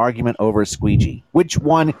machete in an argument over a squeegee. Which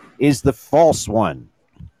one is the false one?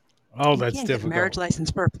 Oh, You that's can't get a difficult. marriage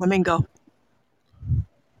license for a flamingo.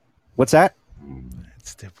 What's that?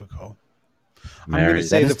 It's difficult. I'm Married. going to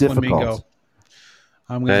say That the is difficult. flamingo.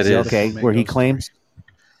 I'm going That to say is. the Okay, flamingo where he story. claims.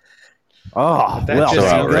 Oh, That well, just So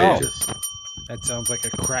there you go. outrageous. That sounds like a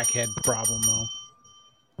crackhead problem, though.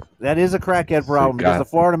 That is a crackhead problem because God. the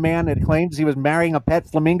Florida man that claims he was marrying a pet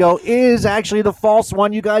flamingo is actually the false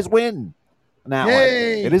one. You guys win. Now,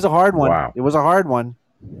 Yay! it is a hard one. Wow. It was a hard one.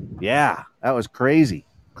 Yeah, that was crazy.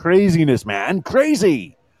 Craziness, man.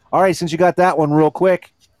 Crazy. All right, since you got that one real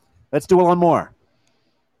quick, let's do one more.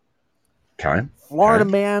 Okay. Florida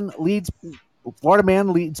Okay. man leads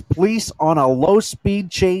police on a low-speed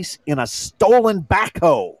chase in a stolen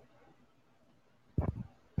backhoe.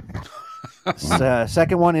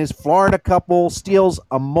 Second one is Florida couple steals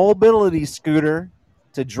a mobility scooter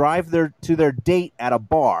to drive to their date at a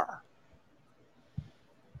bar.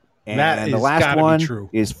 And That the is last gotta be one true.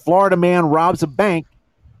 is Florida man robs a bank.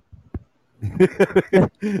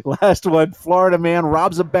 Last one, Florida man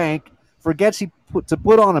robs a bank, forgets to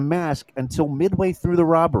put on a mask until midway through the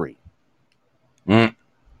robbery. That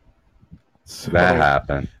So-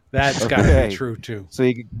 happened. That's got to Okay. be true, too. So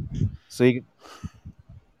you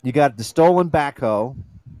got the stolen backhoe.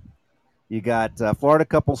 You got Florida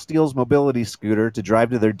couple steals mobility scooter to drive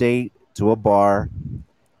to their date to a bar,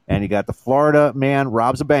 and you got the Florida man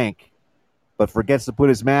robs a bank, but forgets to put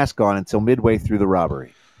his mask on until midway through the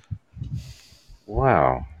robbery.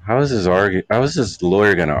 Wow. How is this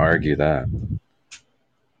lawyer going to argue that?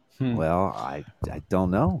 Well, I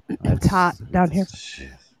don't know. It's hot down here.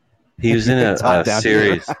 He was in It's hot a down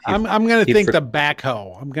series. here. I'm going to he think for- the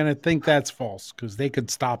backhoe. I'm going to think that's false because they could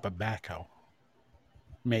stop a backhoe.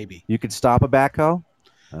 Maybe. You could stop a backhoe?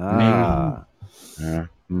 Ah. Yeah.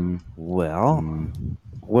 Well,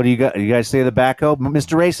 what do you got? You guys say the backhoe?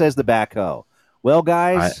 Mr. Ray says the backhoe. Well,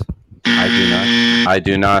 guys. I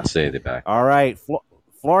do not say the back. All right.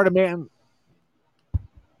 Florida man.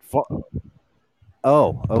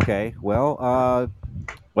 Oh, okay. Well,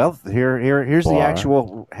 here's the Bar.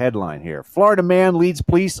 actual headline here. Florida man leads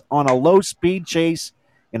police on a low-speed chase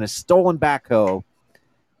in a stolen backhoe.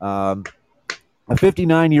 A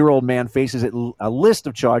 59-year-old man faces a list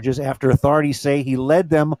of charges after authorities say he led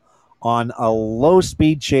them on a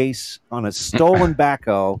low-speed chase on a stolen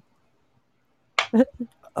backhoe.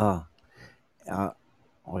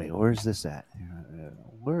 Wait, where's this at?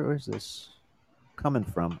 Where's this coming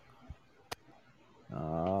from?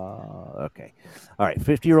 Okay. All right.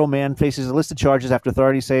 50-year-old man faces a list of charges after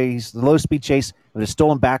authorities say he's the low-speed chase with a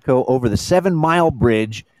stolen backhoe over the 7-mile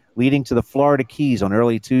bridge leading to the Florida Keys on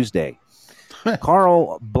early Tuesday.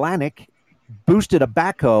 Carl Blanick boosted a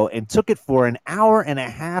backhoe and took it for an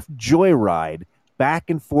hour-and-a-half joyride back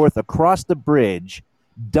and forth across the bridge,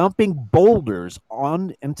 dumping boulders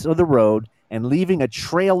on into the road and leaving a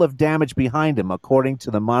trail of damage behind him, according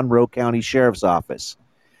to the Monroe County Sheriff's Office.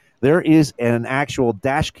 There is an actual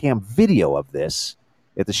dash cam video of this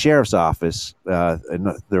at the Sheriff's Office, in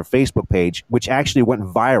their Facebook page, which actually went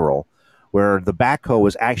viral, where the backhoe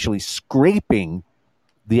was actually scraping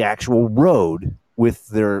the actual road with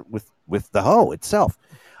the hoe itself.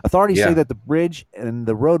 Authorities say that the bridge and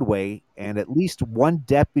the roadway and at least one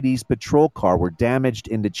deputy's patrol car were damaged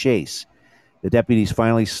in the chase. The deputies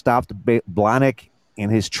finally stopped Blahnik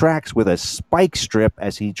in his tracks with a spike strip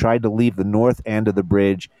as he tried to leave the north end of the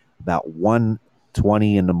bridge about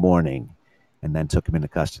 1:20 in the morning, and then took him into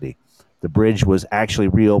custody. The bridge was actually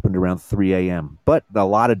reopened around 3 a.m., but a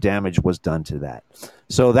lot of damage was done to that.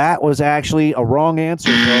 So that was actually a wrong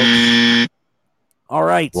answer, folks. All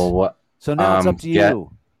right. Well, what? So now it's up to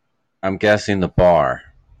you. I'm guessing the bar.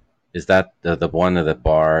 Is that the one of the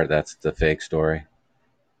bar? That's the fake story.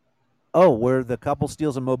 Oh, where the couple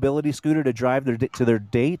steals a mobility scooter to drive to their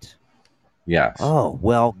date? Yes. Oh,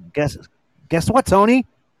 well, guess what, Tony?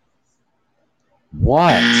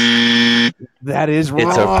 What? That is wrong.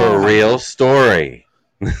 It's a for real story.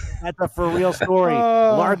 That's a for real story.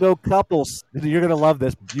 Largo couples. You're gonna love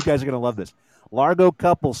this. You guys are gonna love this. Largo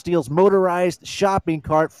couple steals motorized shopping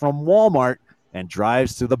cart from Walmart and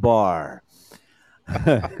drives to the bar.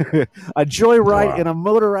 A joyride in a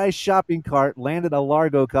motorized shopping cart landed a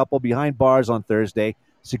Largo couple behind bars on Thursday.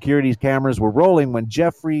 Security cameras were rolling when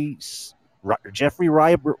Jeffrey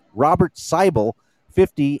Robert Seibel,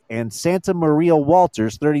 50, and Santa Maria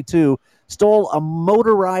Walters, 32, stole a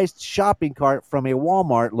motorized shopping cart from a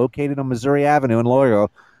Walmart located on Missouri Avenue in Largo,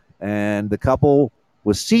 and the couple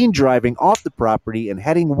was seen driving off the property and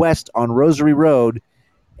heading west on Rosary Road.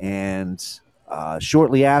 And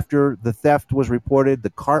shortly after the theft was reported, the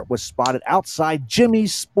cart was spotted outside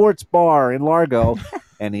Jimmy's Sports Bar in Largo,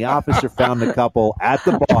 and the officer found the couple at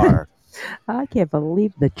the bar. I can't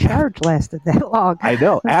believe the charge lasted that long. I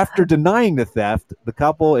know. After denying the theft, the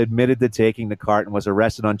couple admitted to taking the cart and was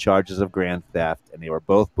arrested on charges of grand theft, and they were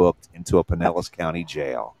both booked into a Pinellas County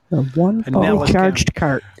jail. The one Pinellas fully charged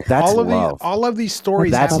cart. That's all of love. all of these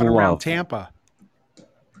stories That's happen around love. Tampa.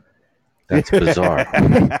 That's bizarre.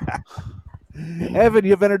 Evan,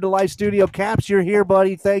 you've entered the live studio. Caps, you're here,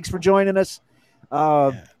 buddy. Thanks for joining us.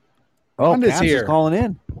 Oh, Rhonda's Caps here. is calling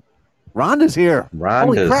in. Rhonda's here. Holy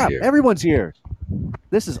Rhonda's crap! here. Everyone's here.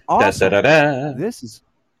 This is awesome. Da-da-da-da. This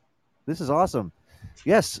is awesome.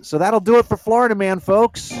 Yes, so that'll do it for Florida Man,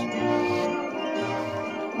 folks.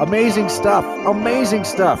 Amazing stuff. Amazing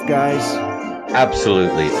stuff, guys.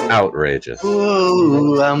 Absolutely outrageous.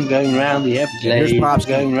 Ooh, I'm going round the Everglades. Here's Popsky.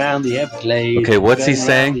 Going round the Everglades. Okay, what's he Going round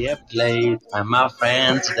saying? The Everglades. I'm my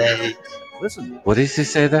friend today. Listen. What does he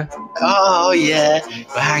say there? Oh yeah,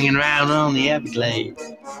 we're hanging around on the Everglades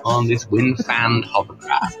on this wind-fanned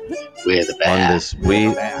hovercraft with a bear. On this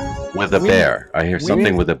with a bear. I hear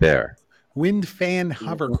something with a bear. Wind fan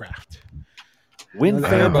hovercraft. Wind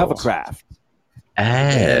fan Airboats. hovercraft.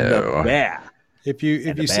 And a Oh. bear. If you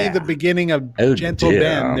And a see bear. the beginning of Oh, Gentle dear.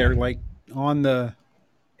 Ben, they're like on the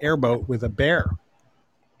airboat with a bear.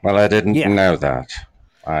 Well, I didn't Yeah. know that.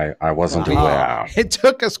 I wasn't aware. It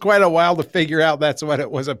took us quite a while to figure out that's what it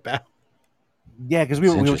was about. Yeah, because we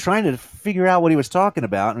were trying to figure out what he was talking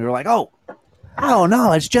about, and we were like, "Oh,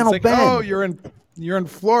 no, it's Gentle It's like, Ben." oh, you're in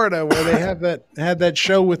Florida where they had that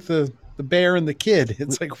show with the bear and the kid.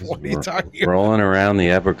 It's like, what are you talking about? Rolling around the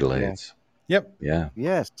Everglades. Yep. Yeah.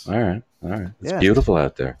 Yes. All right. It's Yeah. beautiful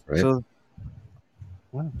out there, right? So,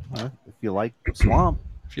 well, if you like swamp,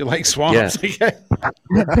 If you like swamps,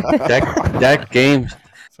 that game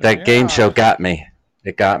game show got me.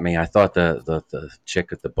 It got me. I thought the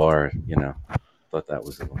chick at the bar, thought that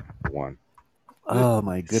was the one. oh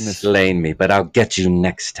my goodness, Slain me, but I'll get you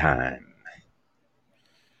next time.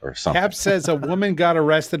 Or something. Cap says a woman got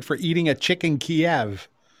arrested for eating a chicken Kiev.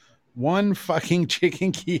 One fucking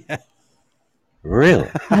chicken Kiev. Really?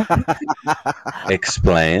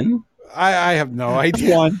 Explain. I have no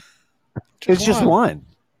idea. It's just one.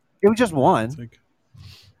 It was just one.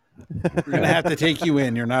 We're gonna have to take you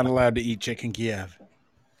in. You're not allowed to eat chicken Kiev.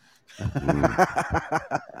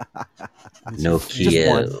 No Just Kiev.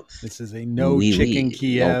 one. This is a no Oui, chicken oui.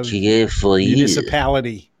 Kiev No Kiev for you.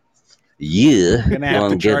 municipality. Yeah. Gonna have to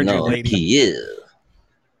Won't charge get you, no lady. Kiev.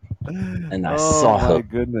 And I Oh, saw my her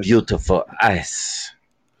goodness. beautiful eyes.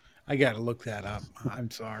 I gotta look that up. I'm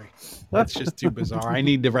sorry. That's just too bizarre. I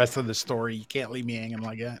need the rest of the story. You can't leave me hanging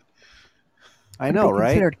like that. I know, Would be right?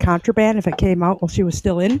 Considered contraband if it came out while she was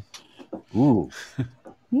still in. Ooh,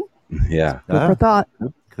 Yeah. Food for thought.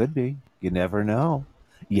 could be. You never know.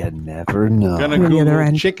 You never know. Gonna On the other Google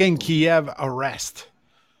end. chicken Kiev arrest.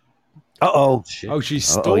 Uh-oh. Oh, she Uh-oh,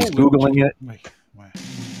 stole he's Googling it. Wait.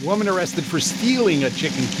 Woman arrested for stealing a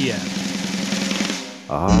chicken Kiev.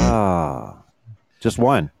 Ah, just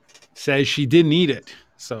one. Says she didn't eat it,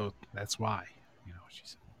 so that's why. She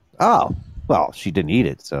said. Oh, well, she didn't eat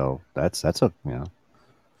it, so that's a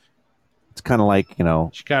it's kind of like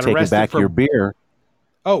got taking arrested back for- your beer.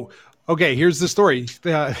 Oh, okay. Here's the story.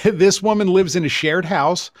 This woman lives in a shared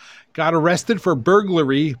house, got arrested for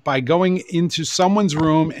burglary by going into someone's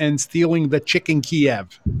room and stealing the chicken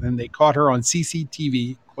Kiev. And they caught her on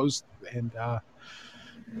CCTV,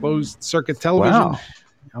 closed circuit television Wow.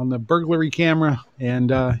 on the burglary camera.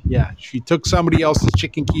 And she took somebody else's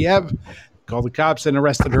chicken Kiev, called the cops, and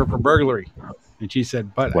arrested her for burglary. And she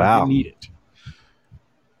said, "But I Wow. didn't eat it."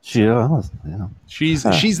 She's She's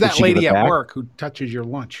Huh. she's Did that she give lady it at back? work who touches your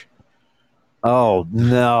lunch. Oh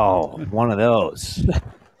no, one of those.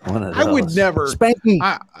 One of those. I would never. Spanky.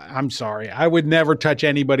 I'm sorry. I would never touch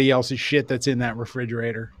anybody else's shit that's in that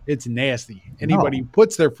refrigerator. It's nasty. Anybody who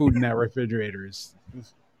puts their food in that refrigerator is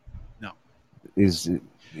no. is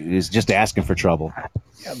just asking for trouble.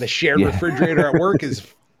 Yeah, the shared Yeah. refrigerator at work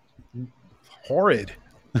is horrid.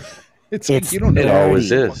 It's like It's you don't know It what always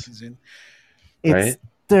the fuck is. in. It's Right?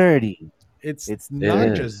 dirty. It's not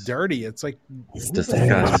is. just dirty. It's like It's who the fuck is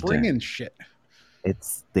disgusting. bringing shit.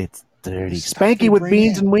 It's dirty. Stuff they Spanky with bring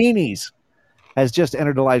beans in. and weenies has just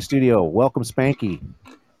entered the live studio. Welcome, Spanky.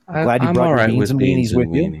 Glad you I'm brought all your right beans with and beans weenies with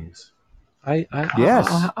and you. weenies.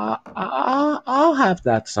 Yes. I'll have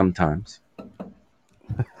that sometimes.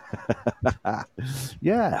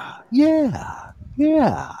 Yeah.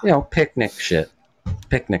 Picnic shit.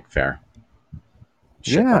 Picnic fare.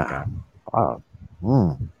 Shit like that.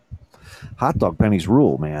 Hot dog pennies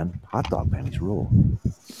rule, man. Hot dog pennies rule.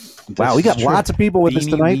 Wow, we got lots of people with us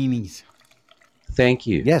tonight. Weenies. Thank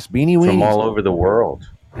you. Yes, Beanie Weenies. From all over the world.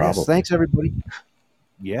 Probably. Yes, thanks, everybody.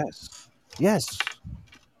 Yes. Yes.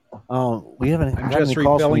 We haven't I'm got just any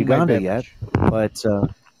calls from refilling my Uganda yet. But,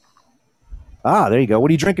 there you go. What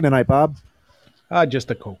are you drinking tonight, Bob?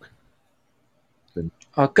 Just a Coke.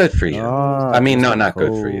 Oh, good for you. I mean, no, not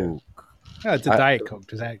good for you. Yeah, it's a Diet Coke.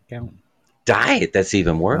 Does that count? Diet? That's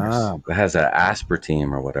even worse. It has an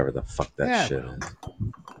aspartame or whatever the fuck that shit is.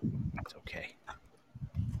 It's okay.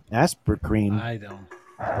 Aspartame. I don't.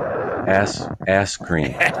 Ass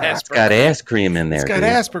cream. It's got ass cream in there. It's got dude.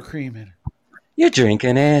 aspartame in it. You're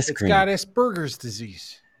drinking ass It's cream. got Asperger's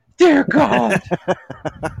disease. Dear God.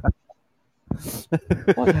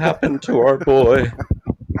 What happened to our boy?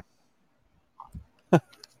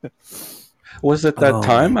 Was it that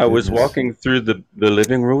time I was walking through the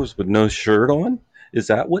living rooms with no shirt on? Is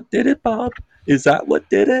that what did it, Bob? Is that what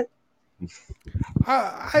did it?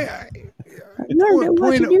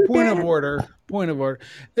 Point of order.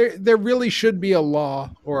 There really should be a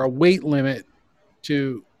law or a weight limit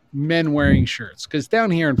to men wearing shirts. Because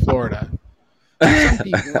down here in Florida, some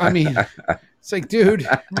people, I mean, it's like, dude,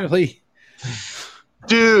 really?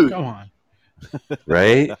 Dude. Come on.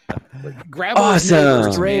 Right? Grab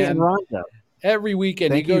Awesome. Ray and Rhonda. Every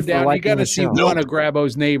weekend Thank you go you for down, you liking got to the see show. one of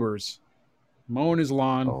Grabo's neighbors mowing his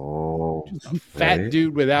lawn. Oh, a fat right.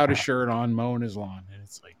 dude without a shirt on mowing his lawn. And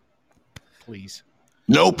it's like, please.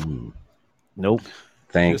 Nope. Nope.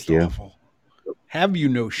 Thank Just you. awful. Have you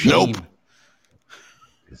no shame?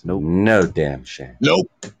 Nope. No damn shame.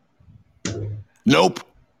 Nope. Nope.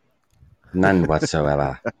 None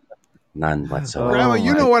whatsoever. None whatsoever. Grandma,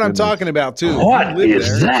 you know what I'm talking about too. What You live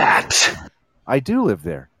is there. that? I do live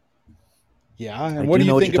there. Yeah, and I what do do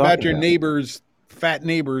know you what think you're about talking your about. neighbors, fat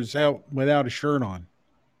neighbors, out without a shirt on?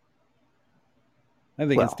 I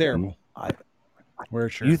think it's Well, terrible. Wear a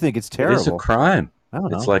shirt. You think it's terrible? It's a crime. I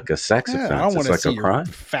don't know. It's like a sex Yeah, I offense. don't want It's to like see a your crime.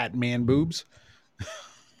 fat man boobs.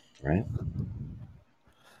 Right?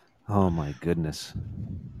 Oh my goodness.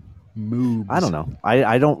 Moobs. I don't know.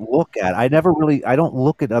 I don't look at. I don't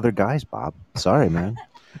look at other guys, Bob. Sorry, man.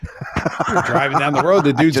 You're driving down the road,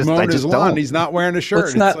 the dude's I mowing his just lawn. don't. He's not wearing a shirt. Well,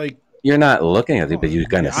 it's It's not- like You're not looking at it, but you're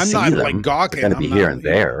going to I'm see not, them. like, gawking. It's going to be I'm here not, and you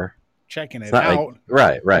know, there. checking It's it not out.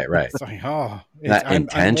 like right. It's like, oh, Not I'm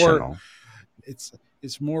intentional. more,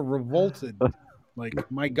 it's more revolted. Like,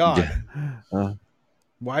 my God,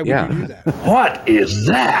 why would yeah. you do that? What is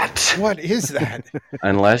that? What is that?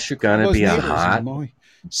 Unless you're going to Those be a neighbors, hot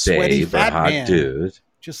sweaty babe or fat hot man. dude.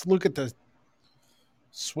 Just look at the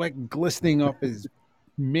sweat glistening off his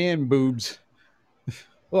man boobs.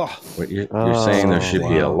 Ugh. What you're saying there should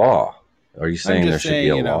be a law. Are you saying there just should saying, be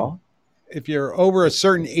a you know, law? If you're over a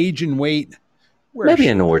certain age and weight, wear a Maybe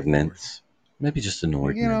shirt. an ordinance. Maybe just an You know,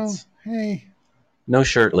 ordinance. hey, No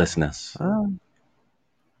shirtlessness.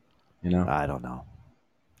 You know? I don't know.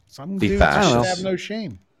 some Be dudes fascist. just have no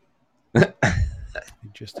shame. They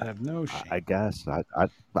just have no shame. I guess.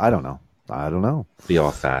 I don't know. I don't know. Be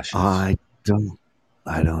all fascist. I don't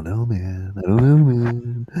know, man. I don't know,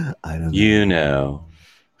 man. I don't know. You know.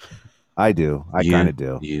 I do. I You- kind of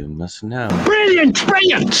do. You must know. Brilliant,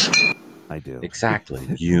 brilliant. I do. Exactly.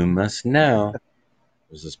 You must know.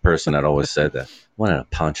 There's this person that always said that. Wanted to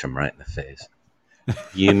punch him right in the face.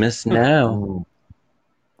 You must know.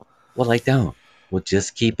 Well, I don't. Well,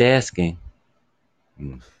 just keep asking.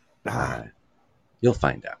 All right. You'll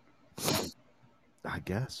find out. I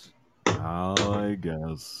guess. I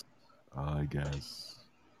guess.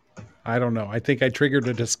 I don't know. I think I triggered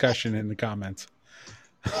a discussion in the comments.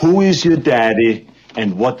 Who is your daddy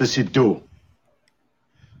and what does he do?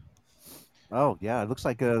 Oh yeah, it looks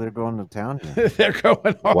like they're going to town here. They're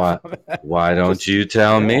going off. Why? on that. Why don't you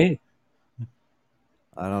tell me?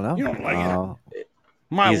 I don't know. You don't like it.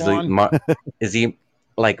 My He's lawn. is he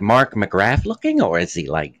like Mark McGrath looking, or is he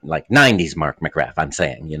like 90s Mark McGrath? I'm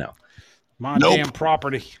saying, you know. My damn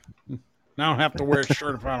property. I don't have to wear a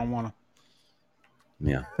shirt if I don't want to.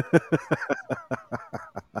 Yeah.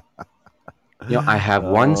 You know, I have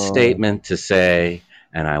one statement to say,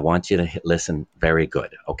 and I want you to listen very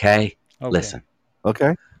good, okay? Listen.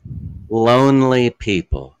 Okay. Lonely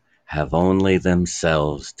people have only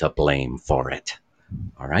themselves to blame for it.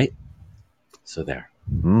 All right? So there.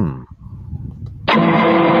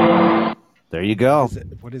 There you go.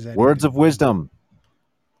 What is that? Words of wisdom.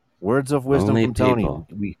 Words of wisdom Only from Tony. people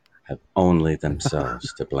have only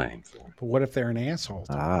themselves to blame for it. But what if they're an asshole?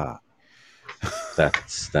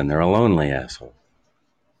 Then they're a lonely asshole.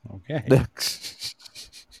 Okay.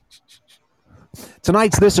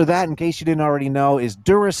 Tonight's This or That, in case you didn't already know, is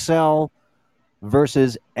Duracell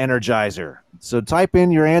versus Energizer. So type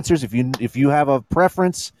in your answers if you have a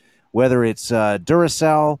preference, whether it's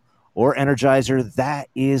Duracell or Energizer. That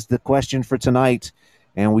is the question for tonight,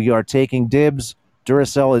 and we are taking dibs.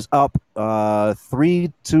 Duracell is up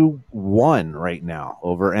 3-1 right now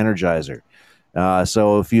over Energizer.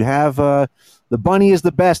 So if you have the bunny is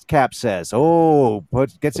the best, Cap says. Oh,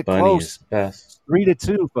 gets it bunny close. is best.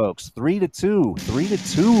 3-2, folks. 3-2.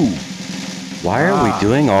 3-2. Why are we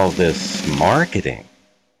doing all this marketing?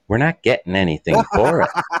 We're not getting anything for it.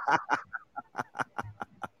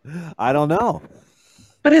 I don't know.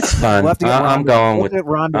 But it's fun. We'll have to get I'm Rhonda- going we'll with get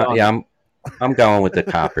Rhonda on. yeah. I'm going with the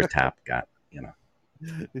copper top guy.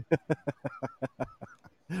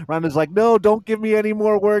 Rhonda's like, no, don't give me any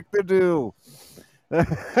more work to do.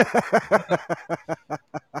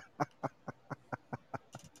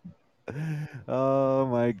 Oh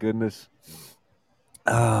my goodness.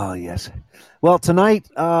 Oh yes. Well, tonight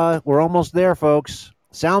we're almost there, folks.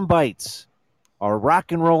 Sound bites, our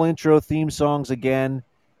rock and roll intro theme songs again,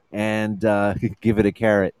 and give it a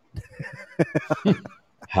carrot.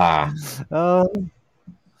 Ha.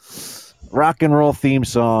 Rock and roll theme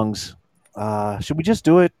songs. Should we just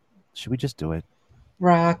do it?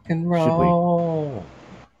 Rock and roll.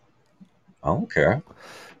 I don't care.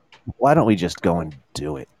 Why don't we just go and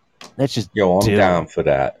do it? Let's just I'm do down it. for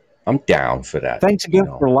that. I'm down for that. Thanks again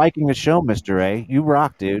for liking the show, Mr. A. You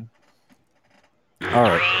rock, dude. All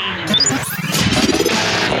right.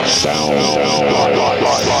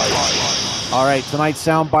 All right, tonight's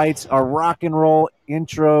sound bites are rock and roll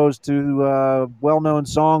intros to well-known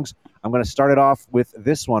songs. I'm going to start it off with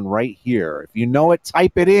this one right here. If you know it,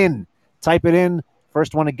 type it in. Type it in.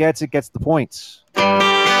 First one that gets it gets the points.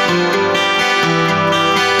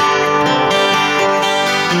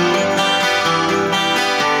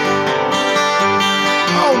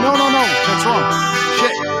 Oh, no. That's wrong.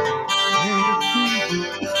 Shit.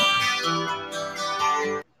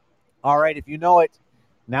 All right, if you know it,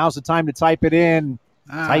 now's the time to type it in.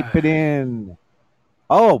 Type it in.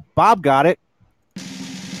 Oh, Bob got it.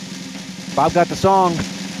 Bob got the song.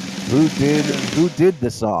 Who did the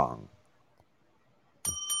song?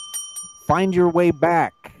 Find Your Way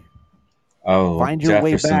Back. Oh, Find Your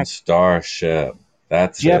Way Jefferson Back. Starship.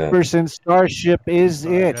 That's Jefferson Starship is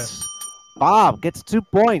it. Bob gets 2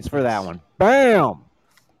 points for that one. Bam!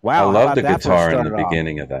 Wow. I how love about the that for a guitar in the starter off?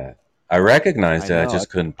 beginning of that. I recognized it. I know. just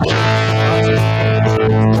couldn't play it.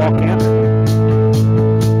 Paul Camp.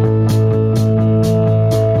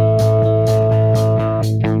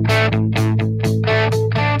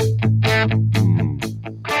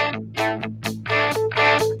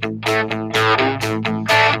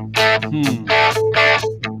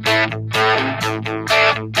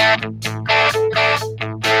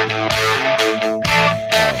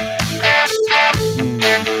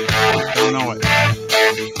 Don't know it.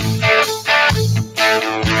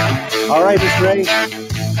 All right, Mr.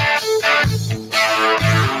 Ray.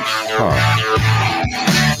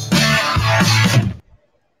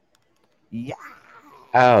 Yeah.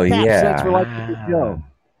 Oh, Thanks yeah. for liking the show.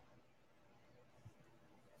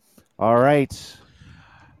 All right.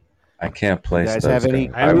 I can't place guys those have any-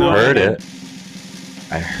 guys. I have I've no heard idea. it.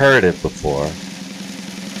 I heard it before.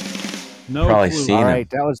 No Probably clue. seen All it. right,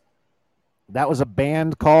 that was a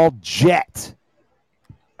band called Jet.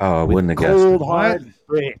 Oh, I with wouldn't have guessed Cold it. Hard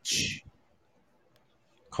Bitch.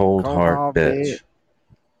 Cold Heart Hard Bitch.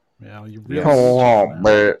 Yeah, you Yes. really Cold Heart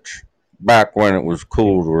Bitch. Back when it was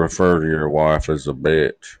cool to refer to your wife as a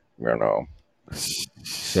bitch, you know.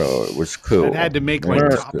 So it was cool. It had to make It like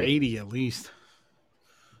was top good. 80 at least.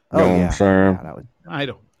 You know what I'm saying? Yeah, that was, I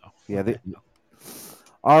don't know. yeah.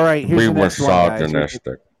 All right, here's Be the next one, guys.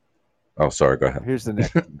 misogynistic. Oh, sorry. Go ahead. Here's the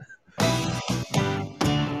next one.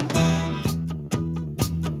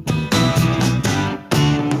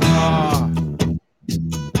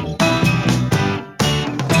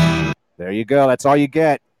 There you go. That's all you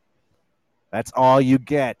get. That's all you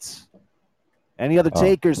get. Any other Oh.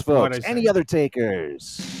 takers, What folks? I said. Any other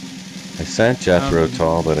takers? I sent Jethro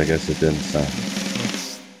Tull, but I guess it didn't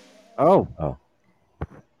send. Oh. Oh.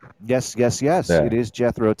 Yes. Yeah. It is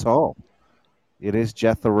Jethro Tull. It is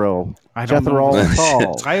Jethro. I don't Jethro know the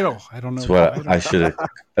Tull. title. I don't know. That's the what title. I should have.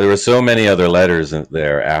 There were so many other letters in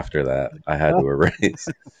there after that. I had to erase.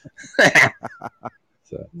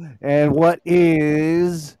 So, And what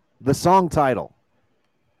is the song title?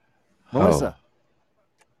 Melissa.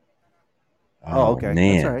 Oh, okay.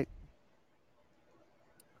 man. That's all right.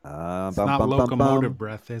 It's not locomotive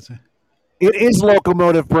breath, is it? It is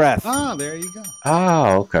Locomotive Breath. Ah, there you go.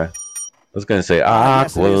 Oh, okay. I was going to say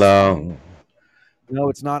yes, it is. Aqualung. No,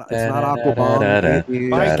 it's not. It's not Aquabomb. It is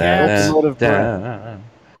Bye, Caps. Locomotive Breath.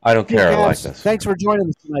 I don't care. I like Cavs, this. thanks for joining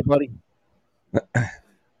us tonight, buddy.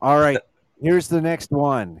 All right. Here's the next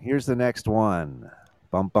one.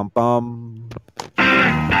 Bum, bum, bum.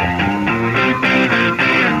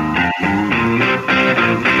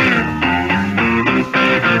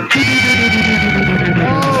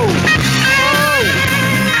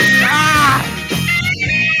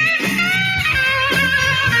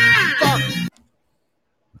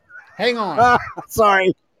 Hang on.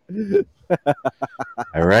 Sorry.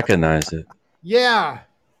 I recognize it. Yeah.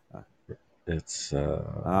 It's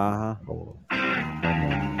I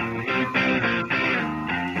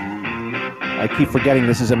keep forgetting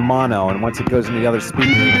this is in mono, and once it goes in the other speaker,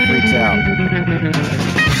 it freaks out.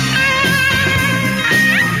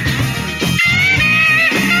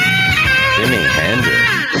 Jimi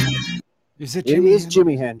Hendrix. Is it It Jimi is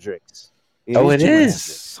Jimi Hendrix. It Jimi is.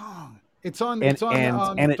 Hendrix. It's on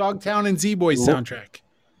And Dogtown and Z-Boys soundtrack.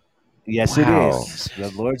 Yes, Wow. it is.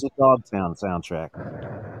 The Lords of Dogtown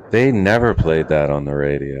soundtrack. They never played that on the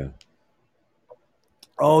radio.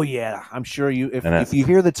 Oh yeah, I'm sure you. And If you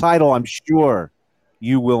hear the title, I'm sure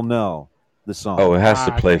you will know the song. Oh, it has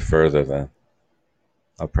to play further then.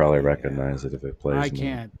 I'll probably recognize it if it plays. I more.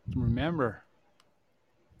 can't remember.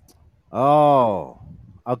 Oh,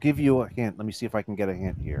 I'll give you a hint. Let me see if I can get a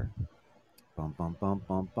hint here. Bum bum bum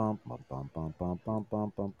bum bum bum bum bum bum bum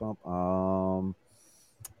bum bum bum.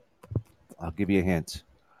 I'll give you a hint.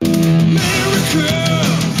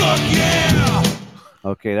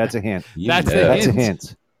 Okay, that's a hint. That's a That's a hint.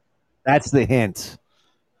 hint. That's the hint.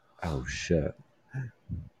 Oh shit.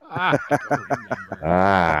 I don't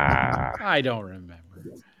remember. I don't remember.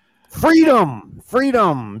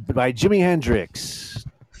 Freedom by Jimi Hendrix.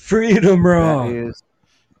 Freedom Rock. That is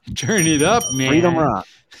Turn it up, man. Freedom Rock.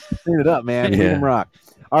 Turn it up, man. Yeah. Freedom Rock.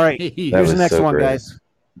 All right, That here's the was next so one, great. guys.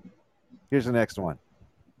 Here's the next one.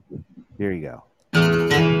 Here you go.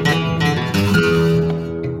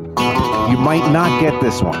 You might not get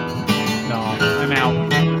this one. No, I'm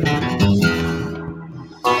out.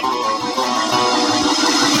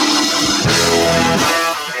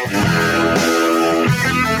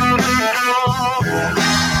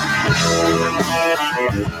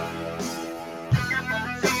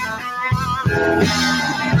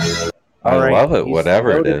 I All right, love it. he's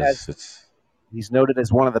Whatever it noted is. as- He's noted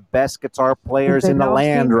as one of the best guitar players in the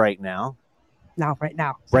land right now. No, right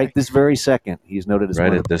now. Right this very second. He's noted as Right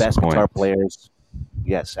one at of the this best guitar point. players.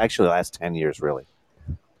 Yes, actually the last 10 years, really.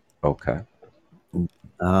 Okay.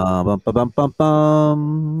 Bum, bum, bum, bum,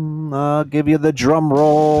 bum. I'll give you the drum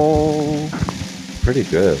roll. Pretty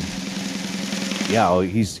good. Yeah, oh,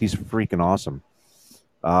 he's freaking awesome.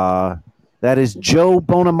 That is Joe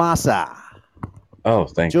Bonamassa. Oh,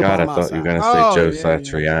 thank Joe God. I thought you were going to say Oh, Joe yeah,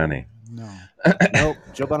 Satriani. No. Nope,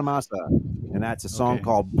 Joe Bonamassa. And that's a song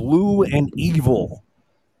called Blue and Evil.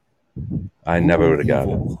 I never would have got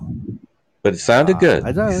it. But it sounded good.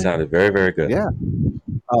 I know. It sounded very, very good. Yeah.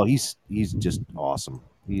 Oh, he's just awesome.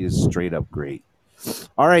 He is straight up great.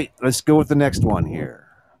 All right, let's go with the next one here.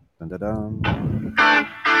 Dun, dun, dun.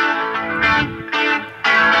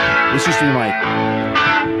 This used to be my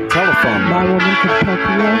telephone. My woman could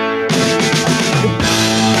Tokyo.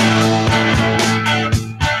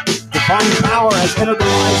 Divine Power has entered the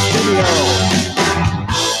live studio.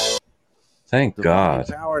 Thank God.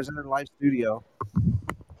 Divine Power has entered the live studio.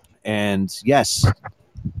 And yes,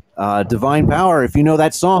 Divine Power, if you know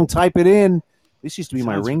that song, type it in. This used to be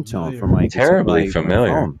my Sounds ringtone familiar. for my Terribly my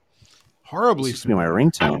familiar. phone. Horribly This used to be my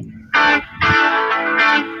ringtone.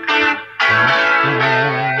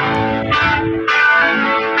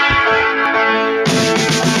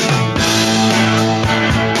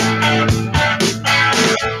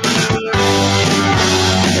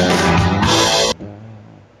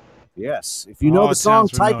 Yes. If you know Oh, the it song,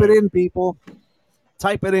 sounds type it familiar. in, people.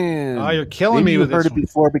 Type it in. Oh, you're killing Maybe me you with heard this it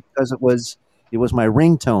before because it was my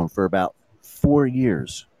ringtone for about 4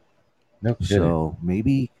 years. No kidding. So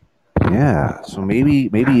maybe, yeah. So maybe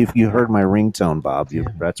if you heard my ringtone, Bob,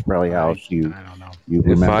 that's probably how you I don't know. you If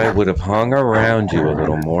remember. I would have hung around you a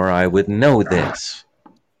little more, I would know this.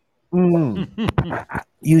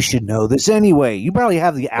 You should know this anyway. You probably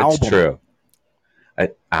have the album. It's true.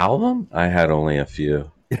 Album? I had only a few.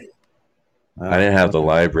 I didn't have the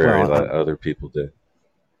library Well, that other people did.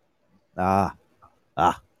 Ah.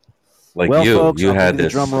 Like Well, you, folks, you I'll had give you the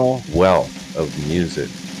this drum roll. wealth of music.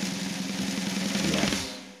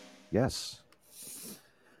 Yes.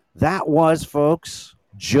 That was, folks,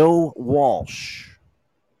 Joe Walsh.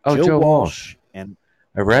 Oh, Joe Walsh. And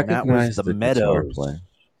I that was recognize the the guitar Meadows. playing.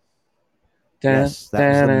 Yes,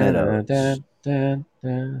 that was the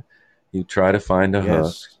Meadows. You try to find a hook.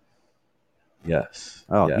 Yes. Yes.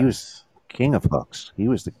 Oh, yes. he was king of hooks. He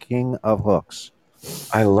was the king of hooks.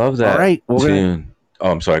 I love that All right, well, tune.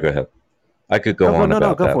 Oh, I'm sorry. Go ahead. I could go on No,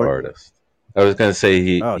 about go that for it. artist. I was going to say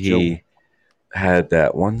he Joe. had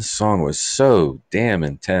that one song was so damn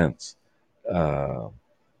intense. I'll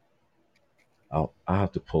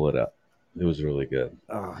have to pull it up. It was really good.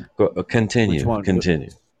 Continue. Which one? Continue.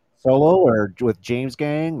 Solo or with James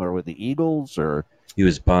Gang or with the Eagles or He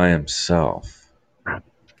was by himself.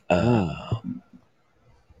 The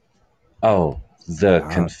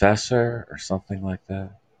Confessor or something like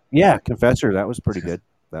that. Yeah, Confessor. That was pretty good.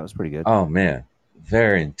 Oh man,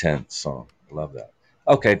 very intense song. Love that.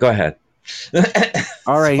 Okay, go ahead.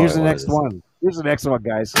 All right, here's the Sorry, what next is it? one. Here's the next one,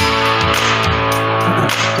 guys.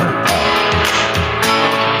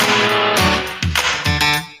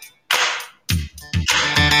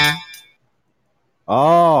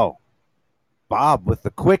 Oh, Bob with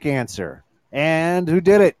the quick answer. And who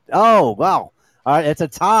did it? Oh, wow. All right, it's a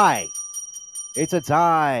tie. It's a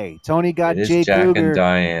tie. Tony got It is Jay Jack Cougar. and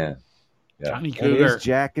Diane. Yeah. Johnny It Cougar. is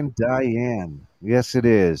Jack and Diane. Yes, it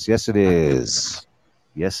is. Yes, it is.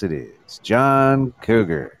 Yes, it is. John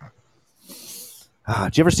Cougar.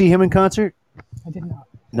 Did you ever see him in concert? I did not.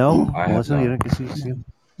 No? I have Melissa, you not. didn't see him?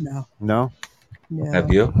 No. No? No.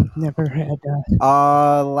 Have you? Never had.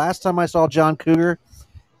 Last time I saw John Cougar,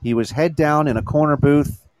 he was head down in a corner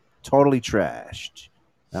booth, totally trashed.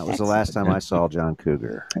 That was the last time I saw John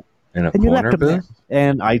Cougar. In a And you left corner him there. booth?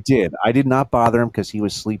 And I did. I did not bother him because he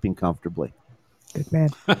was sleeping comfortably. Good man.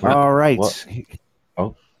 All right. What?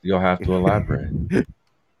 Oh, you'll have to elaborate.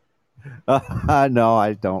 No,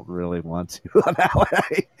 I don't really want to. On that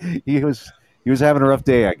one. He was having a rough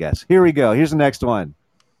day, I guess. Here we go. Here's the next one.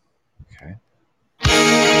 Okay.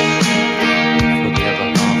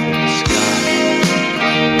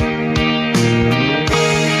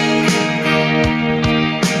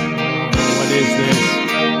 What is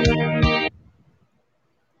this?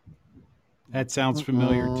 That sounds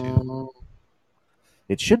familiar too.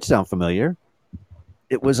 It should sound familiar.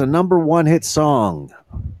 It was a #1 hit song.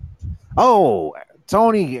 Oh,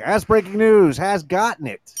 Tony, has breaking news, has gotten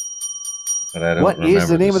it. But I don't What is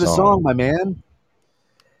the remember name of the song, my man?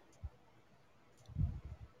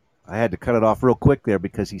 I had to cut it off real quick there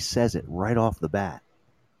because he says it right off the bat.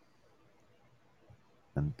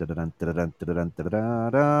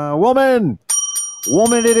 Woman!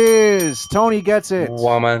 Woman it is. Tony gets it.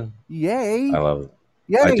 Woman. Yay. I love it.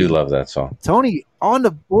 Yay. I do love that song. Tony on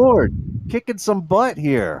the board, kicking some butt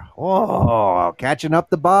here. Oh, catching up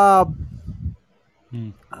to Bob.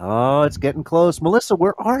 Oh, it's getting close. Melissa,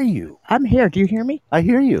 where are you? I'm here. Do you hear me? I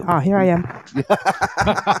hear you. Oh, here I am.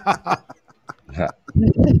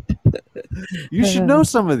 You should know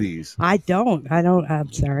some of these. I don't.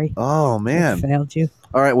 I'm sorry. Oh, man. I failed you.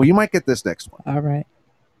 All right. Well, you might get this next one. All right.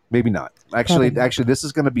 Maybe not. Actually, Probably. this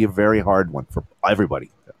is going to be a very hard one for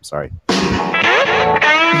everybody. I'm sorry.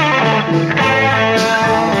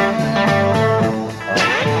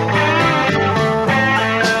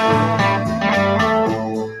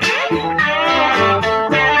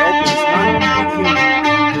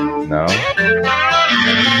 No.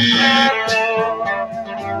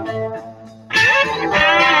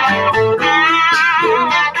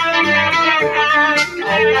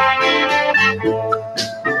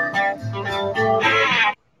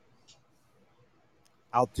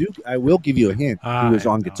 I will give you a hint. He was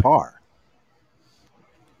on guitar.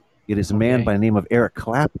 It is a man by the name of Eric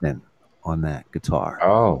Clapton on that guitar.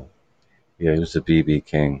 Oh. Yeah, he was the BB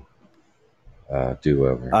King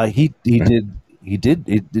do-over. He did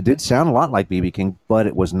it did sound a lot like BB King, but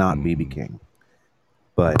it was not BB King.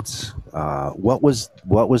 But what was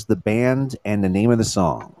the band and the name of the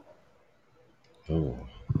song? Oh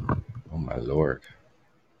my lord!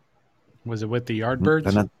 Was it with the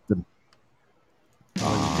Yardbirds?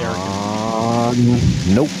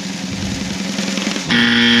 Nope.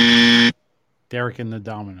 Derek and the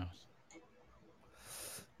Dominoes.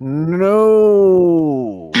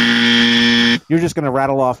 No. You're just going to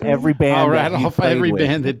rattle off every band. I'll that rattle he off played every with.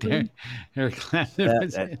 band that Eric Clapton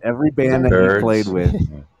was in. Every band that Birds. he played with.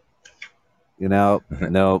 You know,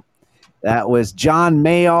 no. That was John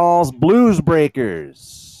Mayall's Blues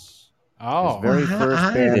Breakers. Oh. His very first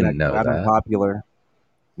I band didn't know got him that. popular.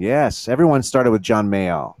 Yes, everyone started with John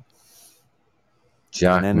Mayall.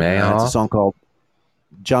 Jack And then, it's a Mayall. song called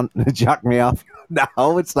Jack Mayall.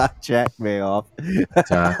 No, it's not Jack Mayall.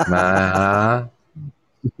 Jack Mayall.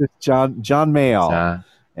 John Mayall. Jack.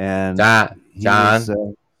 And Jack. he John. was,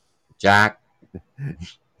 Jack.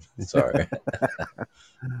 Sorry.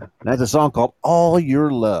 that's a song called All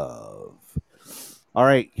Your Love. All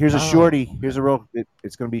right, here's a shorty. Here's a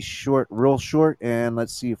it's going to be short, real short, and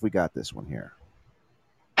let's see if we got this one here.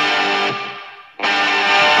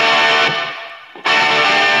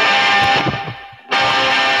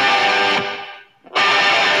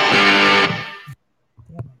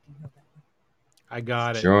 I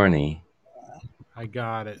got it. Journey. I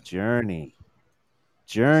got it. Journey.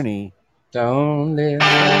 Don't live.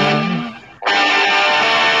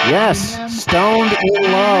 Yes, Stoned in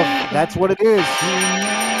Love. That's what it is.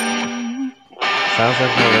 Sounds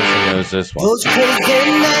like Melissa knows this one. Those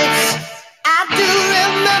crazy nights I do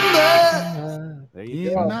remember. There you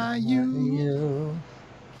go.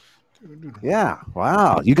 Yeah.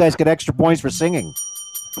 Wow. You guys get extra points for singing.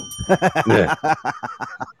 Yeah.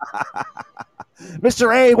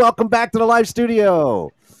 Mr. A, welcome back to the live studio.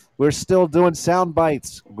 We're still doing sound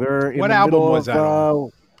bites. We're in What the album middle was of, that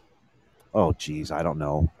on? Oh, geez, I don't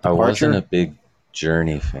know. I wasn't Departure? a big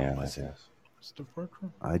Journey fan, I guess.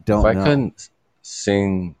 I don't If know. I couldn't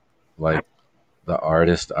sing like the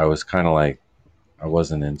artist, I was kind of like, I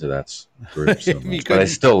wasn't into that group so If you much, but I couldn't-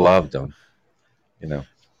 still loved them. You know.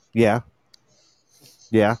 Yeah.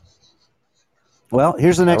 Yeah. Well,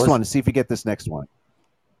 here's the next was- one. See if you get this next one.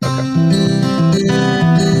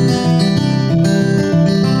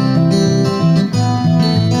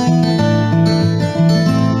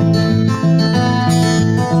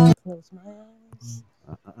 Close my eyes.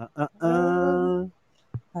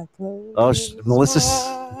 I close Melissa's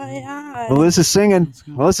my eyes.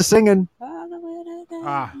 Melissa's singing.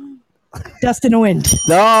 Ah, Dust in the Wind.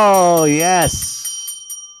 Oh, yes.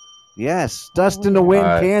 Yes. Dust in the Wind,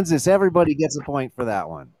 Uh, Kansas. Everybody gets a point for that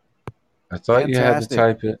one. I thought you had to Fantastic.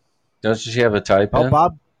 type it. Doesn't she have a type Oh, in?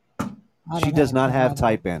 Bob? I She don't does have not to have have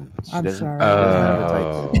type in. She I'm doesn't, sorry. she doesn't have a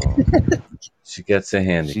type in. She gets a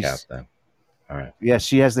handicap She's- then. All right. Yes,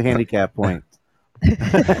 she has the handicap point.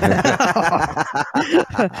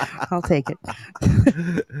 I'll take it.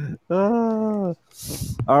 Oh.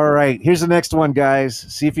 All right. Here's the next one, guys.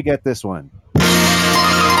 See if you get this one.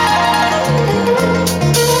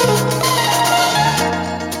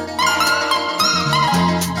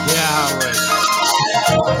 yeah,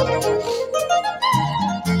 right.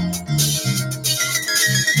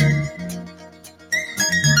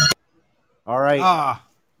 All right. Ah,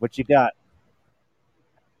 What you got?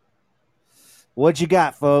 What you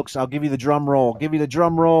got, folks? I'll give you the drum roll. Give you the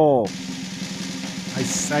drum roll. I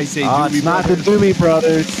say It's Doobie not the Brothers. Doobie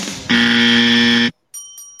Brothers.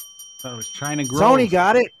 Thought I was trying to grow. Tony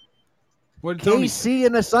got it. What did Tony say? KC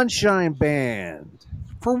and the Sunshine Band.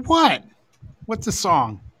 For what? What's the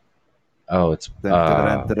song? Oh, it's Dun,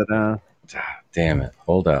 dun, dun, dun, dun. damn it.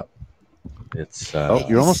 Hold up. It's Oh,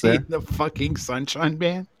 you're almost there. The fucking Sunshine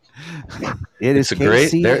Band. It is it's a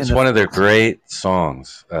great. KC It's and one of their great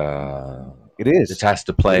songs. It is. It has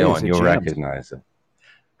to play It is, on. it You'll jams. recognize it.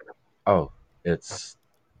 Oh, it's.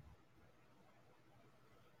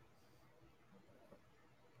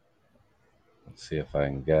 Let's see if I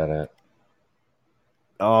can get it.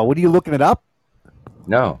 Oh, what are you looking it up?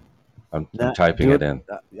 No, I'm Nah, typing do it in.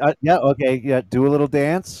 Yeah. Okay. Yeah. Do a little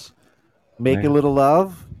dance. Make Yeah. a little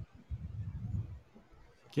love.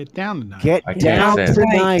 Get down tonight. Get I can't down say it.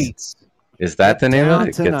 tonight. Is that the name down of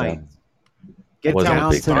it? tonight. Get Wasn't a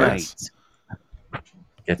down big part. tonight.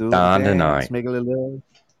 Get Do a down dance, tonight. Make a little.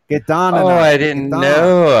 Get down Oh, tonight. I Get didn't down.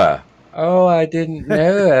 know. Oh, I didn't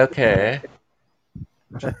know. Okay.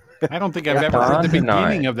 I don't think I've Get ever heard the down tonight.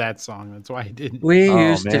 beginning of that song. That's why I didn't. We Oh,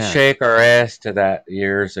 used to man. shake our ass to that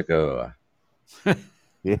years ago.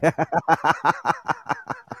 Yeah.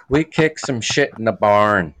 We kicked some shit in the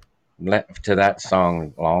barn to that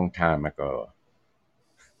song a long time ago.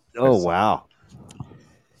 Oh wow.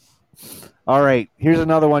 All right. Here's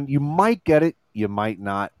another one. You might get it. You might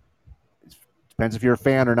not. Depends if you're a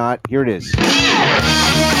fan or not. Here it is.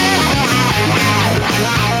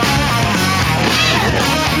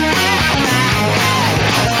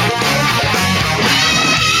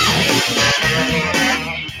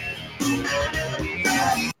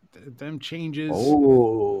 Them changes.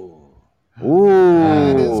 Oh.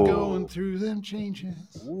 It is Ooh. going through them changes.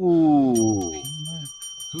 Ooh.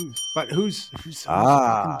 Who's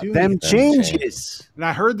Ah, fucking doing them it? changes. And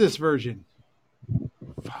I heard this version.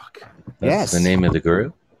 That's Yes. the name of the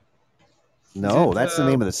group? No, Is it, that's the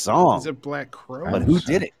name of the song. Is it Black Crows? But who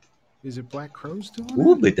did it? Is it Black Crows doing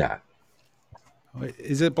Who did that? it?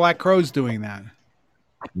 Is it Black Crows doing that?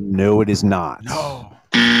 No, it is not. No.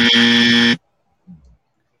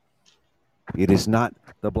 It is not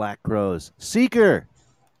the Black Crows. Seeker.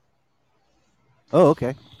 Oh,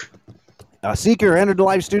 okay. Seeker entered the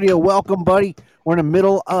live studio. Welcome, buddy. We're in the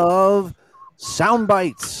middle of Sound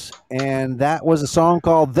Bites, and that was a song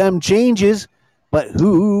called Them Changes, but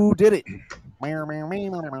who did it?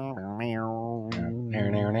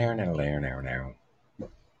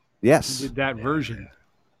 Yes. Who did that version?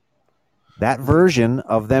 That version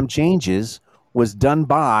of Them Changes was done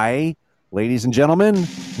by, ladies and gentlemen,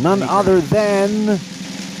 none other than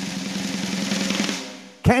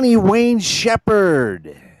Kenny Wayne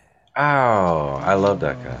Shepherd. Oh, I love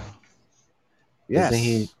that guy. Yes. Is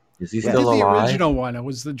he He still did the alive? original one. It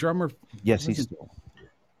was the drummer. Yes, he's still.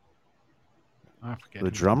 I forget. The who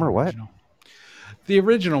did drummer, what? original. The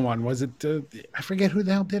original one, was it? I forget who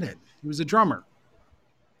the hell did it. He was a drummer.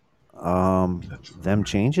 Them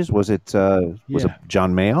Changes? Was it was it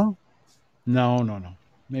John Mayo? No.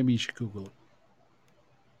 Maybe you should Google it.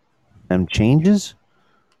 Them Changes?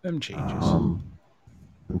 Them Changes.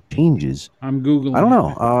 Them Changes. I'm Googling. I don't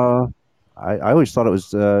know. I always thought it was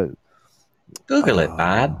Google it,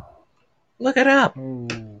 Bob. Look it up. Oh.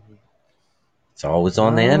 It's always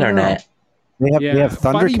on the internet. They have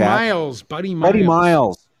Buddy Thundercat. Buddy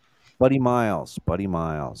Miles. Buddy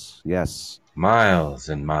Miles. Yes. Miles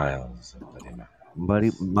and miles.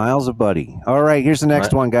 Miles of Buddy. All right, here's the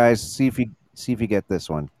next one, guys. See if you get this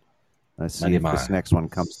one. Let's see Buddy if Miles. this next one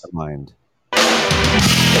comes to mind.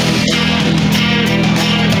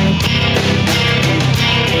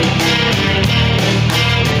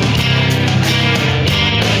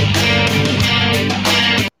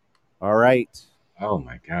 All right. Oh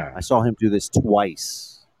my God. I saw him do this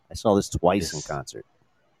twice. I saw this twice in concert.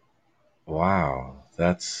 Wow.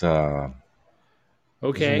 That's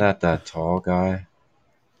Okay. Isn't that tall guy?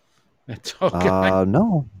 That tall guy.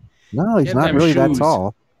 No, he's Get not them really that shoes.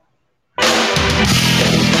 tall.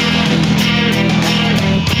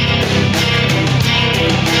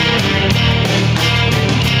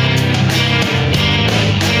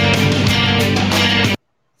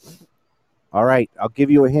 All right, I'll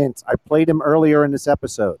give you a hint. I played him earlier in this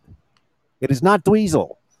episode. It is not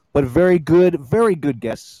Dweezil, but very good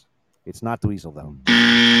guess. It's not Dweezil, though.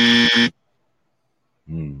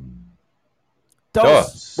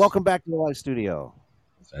 Dos, welcome back to the live studio.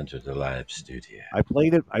 Let's enter the live studio. I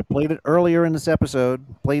played it earlier in this episode.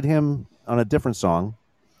 Played him on a different song.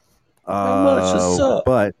 How much? What's up?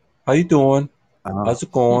 But how you doing? How's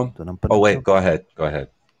it going? Oh wait, go ahead.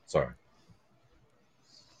 Sorry.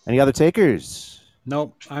 Any other takers?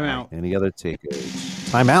 Nope, I'm out. Any other takers?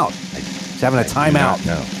 Time out. He's having a timeout.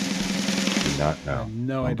 No. Do not know.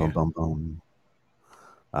 No idea.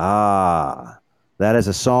 That is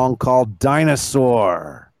a song called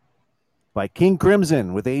Dinosaur by King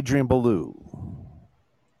Crimson with Adrian Belew.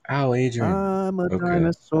 Oh, Adrian. I'm a Okay.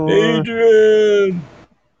 dinosaur. Adrian!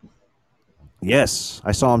 Yes,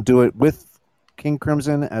 I saw him do it with King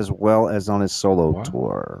Crimson as well as on his solo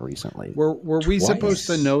tour recently. Were we supposed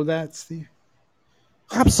to know that, Steve?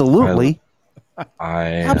 Absolutely.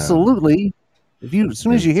 Absolutely. As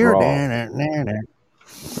soon as you hear it.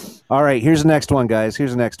 All right, here's the next one, guys.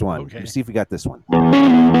 Here's the next one. Okay. Let's see if we got this one.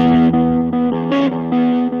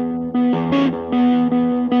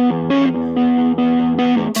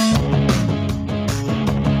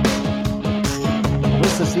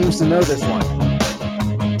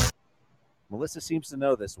 Melissa seems to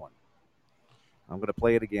know this one. I'm going to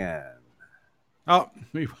play it again. Oh,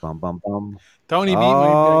 bum bum bum. Tony beat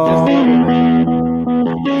Oh.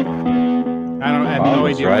 I have Bob no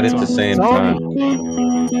was idea. right what at the song. same time.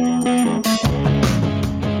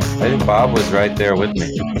 I think Bob was right there with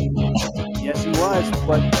me. Yes, he was.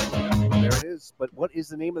 But there it is. But what is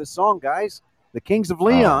the name of the song, guys? The Kings of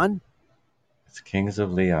Leon. It's Kings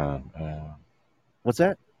of Leon. What's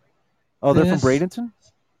that? Oh, they're from This- Bradenton?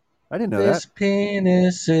 I didn't know This that.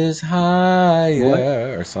 penis is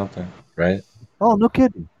higher or something, right? Oh, no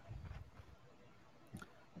kidding.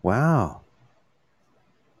 Wow.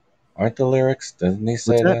 Aren't the lyrics? Doesn't he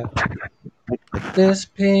say What's that? This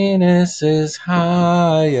penis is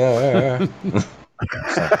higher.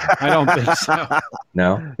 I don't think so.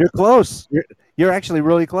 No? You're close. You're actually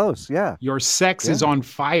really close. Yeah. Your sex is on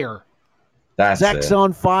fire. That's Sex it.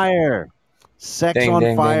 on Fire. Sex Ding, on ding,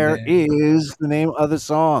 ding, Fire ding. is the name of the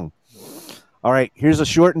song. All right, here's a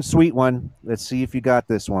short and sweet one. Let's see if you got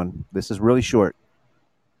this one. This is really short.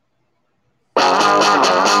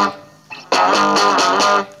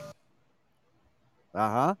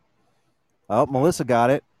 Uh-huh. Oh, Melissa got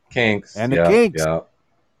it. Kinks. And the Yeah, Kinks. yeah.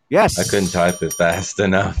 Yes. I couldn't type it fast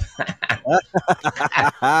enough.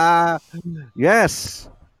 Yes.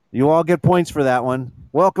 You all get points for that one.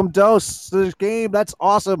 Welcome, Dose, to this game. That's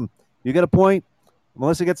awesome. You get a point.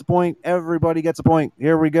 Melissa gets a point. Everybody gets a point.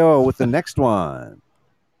 Here we go with the next one.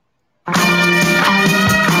 Oh,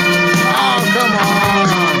 come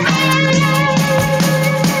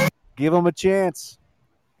on. Give them a chance.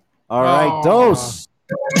 All right, Oh. Dose.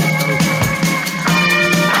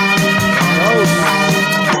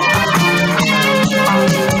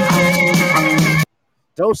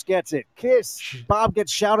 Dose gets it. Kiss. Bob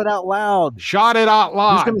gets shouted out loud. Shot it out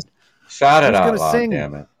loud. Shout it Who's out gonna loud, sing?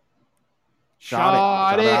 damn it.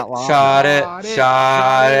 Shot it. out loud. Shot it.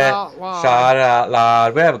 Shot it. out loud. Shot it out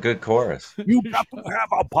loud. We have a good chorus. You got to have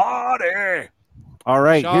a party. All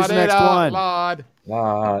right, here's Shot the it next out one.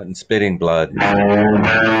 loud. And spitting blood.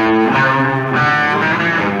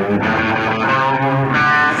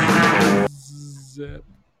 Zip.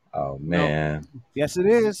 Oh man. Yes, it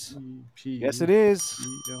is. Yes, it is.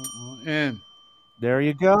 And There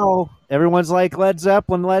you go. Everyone's like Led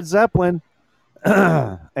Zeppelin, Led Zeppelin.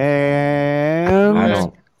 And I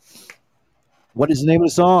don't. what is the name of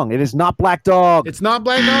the song? It is not Black Dog. it's not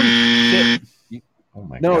Black Dog. Shit. Oh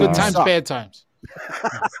my No, god. Good times, suck. bad times.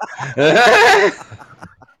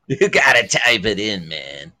 You gotta type it in,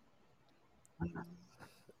 man.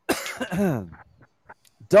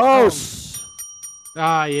 Dose.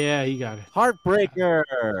 Yeah, he got it.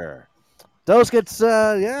 Heartbreaker. Dose gets,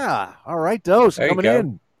 yeah. All right, Dose There you coming go.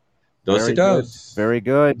 in. Dose Very it does. good. Very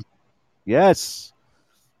good. Yes.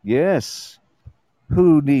 Yes.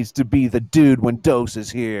 Who needs to be the dude when Dose is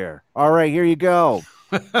here? All right, here you go.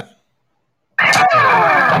 This is the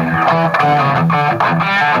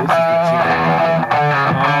jam.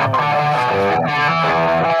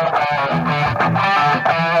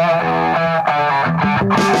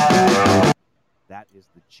 That is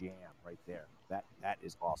the jam right there. That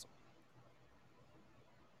is awesome.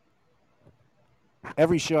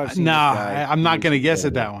 Every show I've seen. Nah, this guy, I'm not going to he's guess at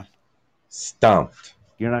incredible. that one. Stumped.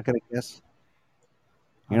 You're not going to guess?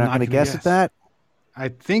 I'm You're not going to guess at that? I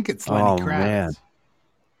think it's Lenny Oh, Kravitz. man.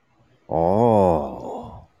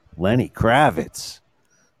 Oh, Lenny Kravitz.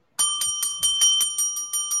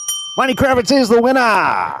 Lenny Kravitz is the winner.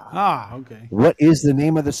 Ah, okay. What is the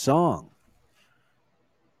name of the song?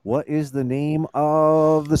 What is the name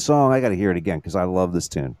of the song? I got to hear it again because I love this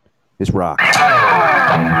tune. This rock.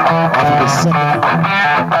 Off of his second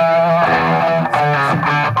album.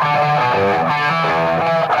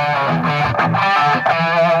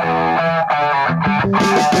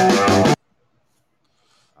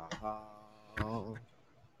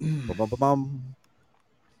 Bum-bum-bum-bum.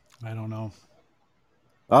 I don't know.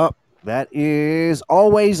 Oh, that is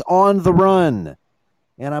Always on the Run.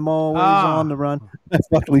 And I'm always on the run.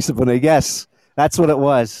 Fuck Lisa Bonet. Yes, that's what it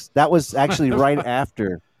was. That was actually right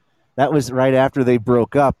after. That was right after they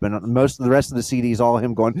broke up. And most of the rest of the CD is all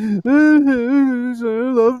him going, I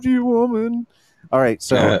loved you, woman. All right,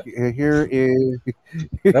 so here is.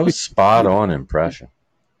 That was spot on impression.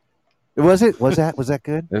 Was it? Was that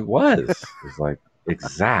good? It was. It was like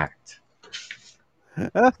exact.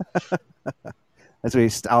 That's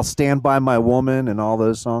what I'll Stand By My Woman and all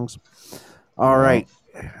those songs. All right.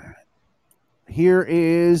 Here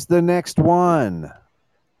is the next one.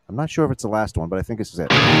 I'm not sure if it's the last one, but I think this is it.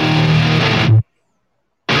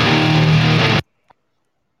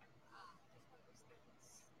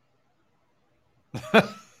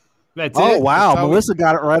 That's Oh, it. wow. That's all we- Melissa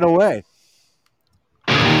got it right away.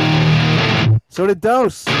 So did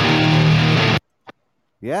Dose.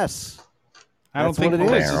 Yes. I don't That's think what it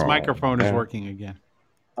is. Melissa's microphone is working again.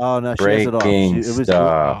 Oh, no, she has it off. Breaking It was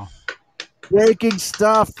stuff. breaking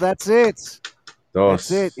stuff. That's it. Dose.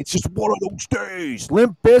 That's it. It's just one of those days.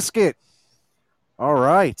 Limp Biscuit. All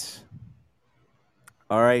right.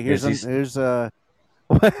 All right. Here's Is he- here's Is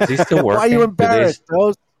he still Why are you working? Do they- embarrassed,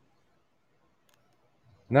 Dose?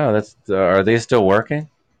 No, that's. Are they still working?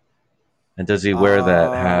 And does he wear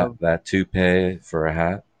that hat, that toupee for a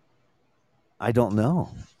hat? I don't know.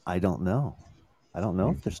 I don't know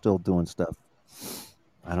if they're still doing stuff.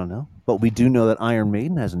 I don't know. But we do know that Iron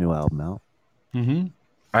Maiden has a new album out. Mm-hmm.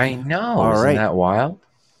 I know. All Isn't right. that wild?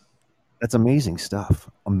 That's amazing stuff.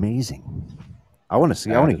 Amazing. I want to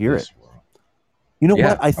see. I Out want to of hear this it. You know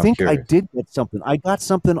Yeah, what? I I'm think I curious. did get something. I got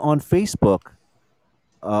something on Facebook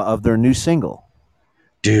of their new single.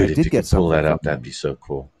 Dude, I if did you get could pull something that from up, that'd be so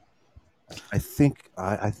cool. I think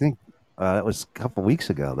that was a couple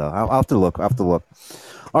weeks ago, though. I'll have to look. I'll have to look.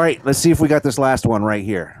 All right, let's see if we got this last one right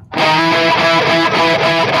here.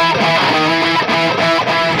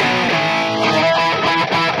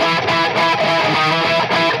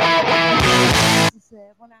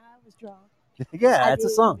 When I was drunk, Yeah, that's a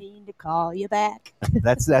song. mean to call you back.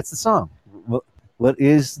 That's the song.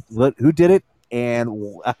 Who did it? And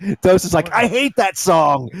Dose is like, I hate that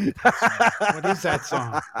song. What is that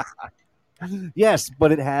song? Yes,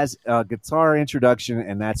 but it has a guitar introduction,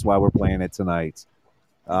 and that's why we're playing it tonight.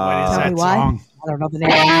 What is Tell that me why. song? I don't know the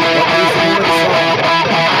name.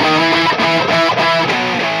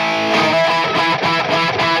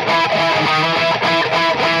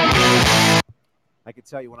 I could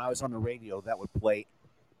tell you when I was on the radio, that would play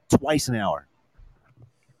twice an hour.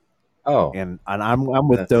 Oh, and I'm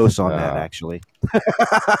with Dose on that actually.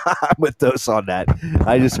 I'm with Dose on that.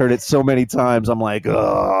 I just heard it so many times. I'm like,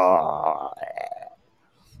 oh.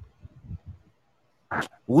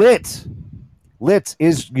 Lit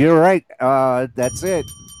is you're right. That's it.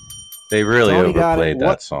 They really Tony got it. overplayed that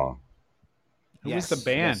What- song. Who was the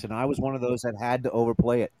band? Yes, and I was one of those that had to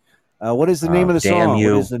overplay it. What is the name of the Damn song?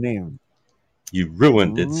 you. What is the name? You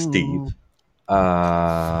ruined it, Steve.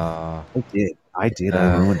 I did.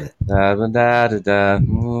 I ruined it.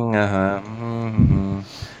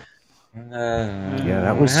 Yeah,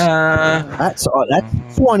 that was that's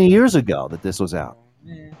 20 years ago that this was out.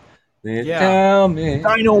 Tell me,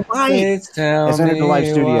 Dynamite. please tell It's entered the live me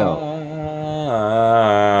studio.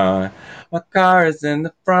 why my car is in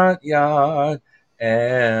the front yard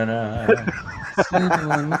and I'm sleeping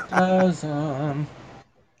with my clothes on.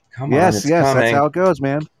 Come on, Yes, it's yes, coming. that's how it goes,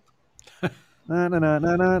 man. Na, na, na,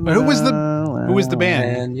 na, na, But who was the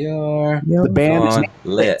band? And you're The band is on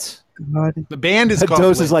lit. The band is The called.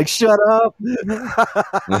 Dose Lit. is like, shut up.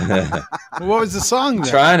 What was the song then?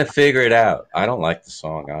 Trying to figure it out. I don't like the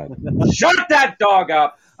song either. Shut that dog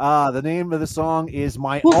up. The name of the song is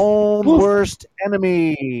My Own Worst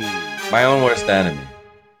Enemy. My own worst enemy.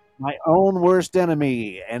 My Own Worst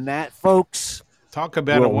Enemy. And that, folks, Talk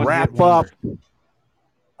about a will one-hit wrap wonder. up.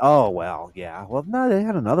 Oh, well, yeah. Well, no, they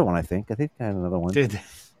had another one, I think. I think they had another one. Did they?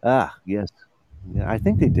 Yes. Yeah, I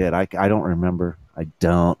think they did. I don't remember. I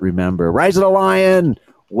don't remember. Rise of the Lion.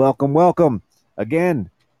 Welcome, welcome. Again,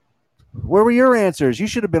 where were your answers? You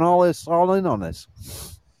should have been all in on this.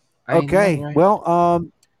 Okay. know, right?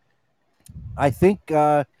 Well, I think,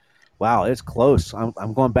 wow, it's close.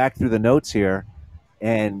 I'm going back through the notes here,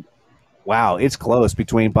 and wow, it's close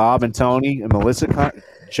between Bob and Tony and Melissa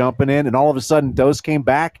jumping in, and all of a sudden Dose came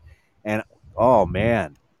back, and oh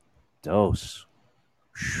man, Dose.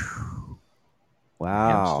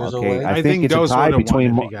 Wow. Hamsters Okay. away. I think it's Dose a tie would have won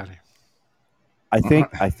between. if he got it.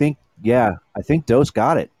 I think Dose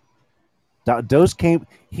got it. Dose came.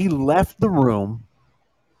 He left the room,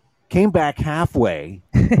 came back halfway,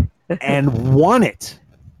 and won it.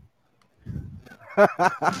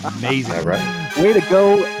 Amazing, right? Way to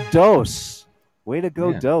go, Dose. Way to go,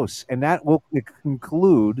 Yeah. Dose. And that will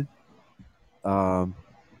conclude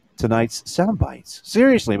tonight's sound bites.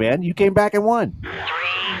 Seriously, man, you came back and won.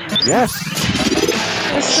 Yes.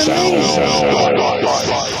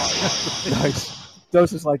 Nice.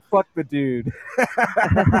 Dose is like, fuck the dude.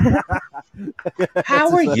 How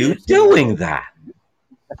are you doing that?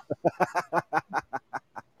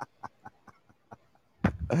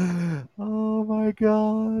 Oh my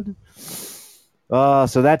god.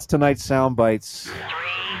 So that's tonight's sound bites.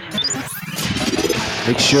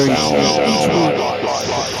 Make sure you tune in each week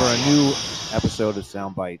for a new episode of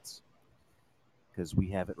Sound Bites, because we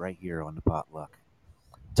have it right here on the potluck.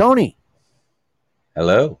 Tony,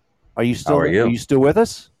 Hello. are you still? How are you? Are you still with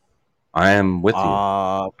us? I am with you.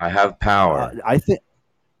 I have power. I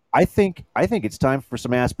think it's time for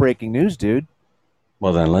some ass breaking news, dude.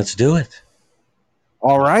 Well, then let's do it.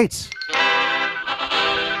 All right.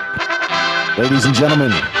 Ladies and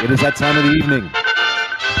gentlemen, it is that time of the evening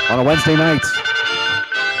on a Wednesday night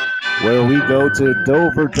where we go to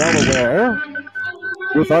Dover, Delaware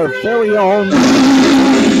with our very own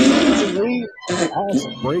ass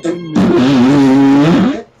breaking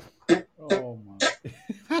news. Oh my.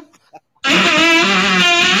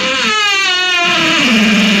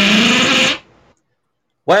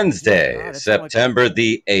 Wednesday, September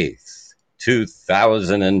the 8th,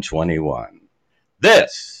 2021.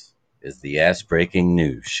 This is the Ass Breaking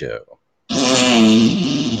News Show.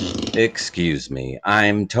 Excuse me,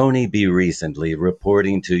 I'm Tony B. Recently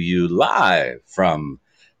reporting to you live from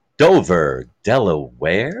Dover,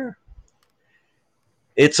 Delaware.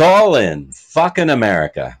 It's all in fucking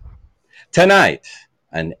America. Tonight,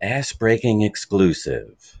 an ass-breaking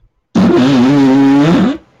exclusive.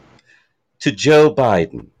 To Joe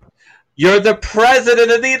Biden. You're the President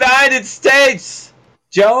of the United States,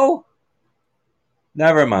 Joe.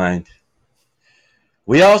 Never mind.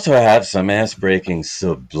 We also have some ass-breaking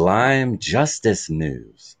sublime justice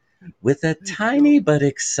news with a tiny but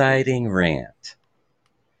exciting rant.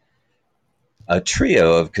 A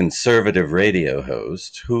trio of conservative radio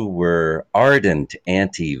hosts who were ardent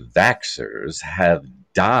anti-vaxxers have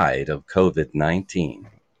died of COVID-19.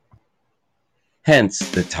 Hence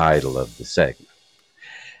the title of the segment.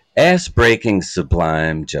 Ass-breaking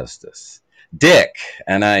sublime justice. Dick,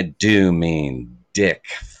 and I do mean Dick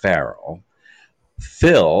Farrell,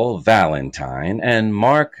 Phil Valentine, and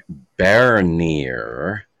Mark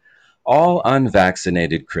Bernier, all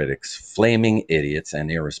unvaccinated critics, flaming idiots, and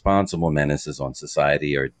irresponsible menaces on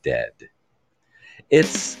society, are dead.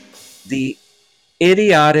 It's The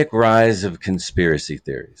idiotic rise of conspiracy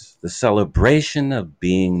theories, the celebration of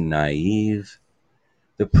being naive,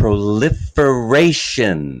 the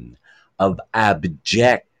proliferation of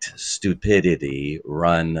abject stupidity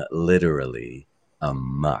run literally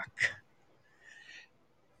amok.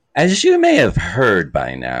 As you may have heard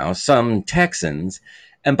by now, some Texans,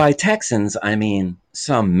 and by Texans I mean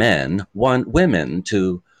some men, want women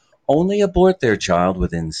to only abort their child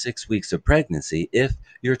within 6 weeks of pregnancy if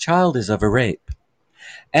your child is of a rape.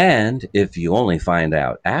 And if you only find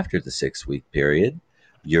out after the 6-week period,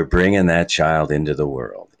 you're bringing that child into the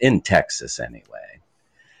world, in Texas anyway.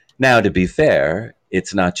 Now, to be fair,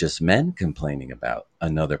 it's not just men complaining about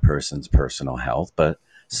another person's personal health, but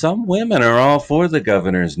some women are all for the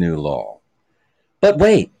governor's new law. But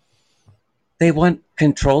wait, they want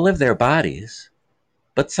control of their bodies,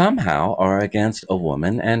 but somehow are against a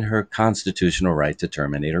woman and her constitutional right to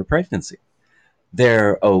terminate her pregnancy.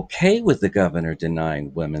 They're okay with the governor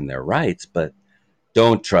denying women their rights, but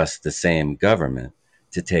don't trust the same government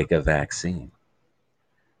to take a vaccine.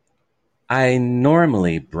 I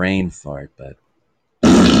normally brain fart, but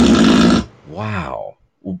wow.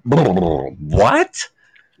 What?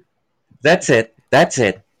 That's it.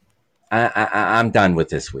 I'm done with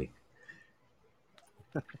this week.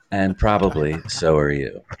 And probably so are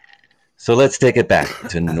you. So let's take it back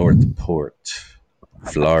to Northport,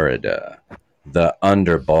 Florida. The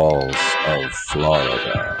underballs of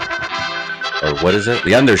Florida. Or what is it?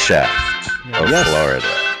 The undershaft of Florida.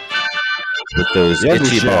 With those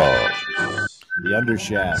itchy balls. The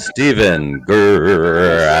undershaft. Stephen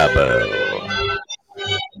Grabo.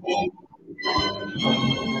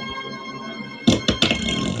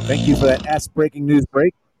 Thank you for that breaking news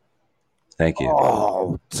break. Thank you.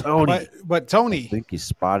 Oh, Tony. But Tony, I think you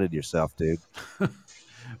spotted yourself, dude.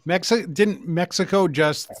 Didn't Mexico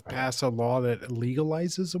just pass a law that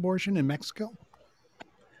legalizes abortion in Mexico?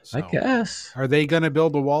 So, I guess. Are they going to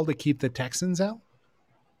build a wall to keep the Texans out?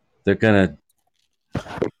 They're going to...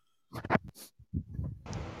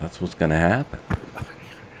 That's what's going to happen. I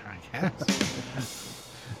guess.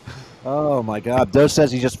 Oh, my God. Doe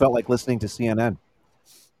says he just felt like listening to CNN.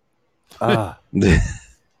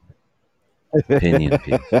 Opinion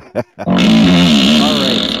piece. All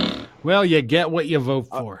right. Well, you get what you vote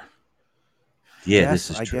for. Yeah, yes, this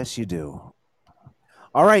is I true. guess you do.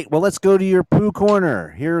 All right. Well, let's go to your Pooh Corner.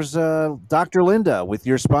 Here's Dr. Linda with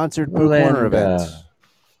your sponsored Pooh Corner event.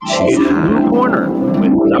 She's Pooh Corner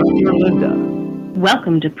with Dr. Linda.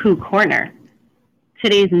 Welcome to Pooh Corner.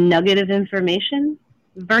 Today's nugget of information,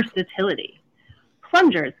 versatility.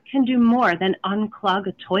 Plungers can do more than unclog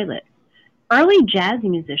a toilet. Early jazz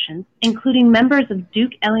musicians, including members of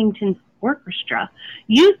Duke Ellington's orchestra,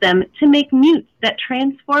 used them to make mutes that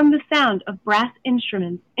transform the sound of brass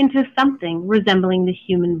instruments into something resembling the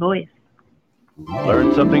human voice.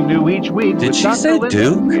 Learn something new each week. Did with she Dr. say Linda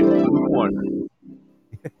Duke? in Pooh Corner.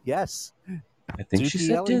 Yes. I think she Dookie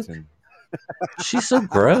said Ellington. Duke. She's so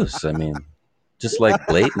gross. I mean, just like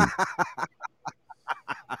blatant.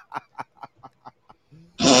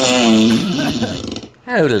 Oh,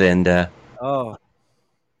 Linda. Oh.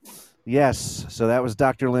 Yes. So that was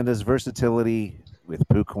Dr. Linda's versatility with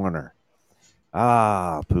Pooh Corner.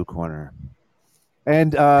 Pooh Corner.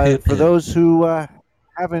 And for those who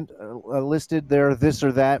haven't listed their this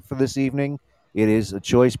or that for this evening, it is a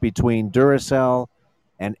choice between Duracell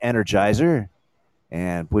and Energizer.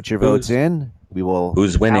 And put your votes in. We will.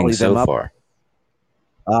 Who's winning tally them so up. far?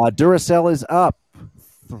 Duracell is up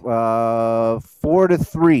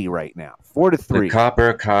 4-3 right now. 4-3. The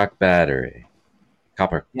copper cock battery.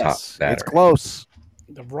 Copper Yes, cock battery. it's close.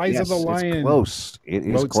 The Rise Yes, of the it's Lion. close. It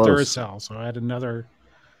is votes close. Duracell. So I had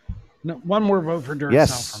one more vote for Duracell.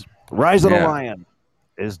 Yes, Rise of the Yeah. Lion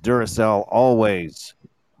is Duracell always.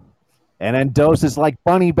 And then Dose is like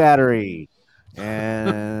Bunny Battery.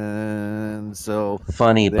 And so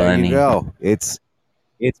Funny there bunny. you go. It's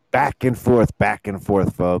back and forth,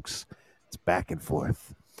 folks. It's back and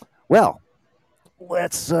forth. Well,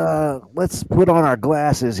 let's put on our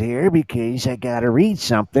glasses here because I gotta read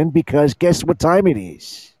something. Because guess what time it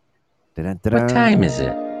is? Dun-dun-dun-dun. What time is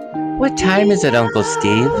it? What time is it, Uncle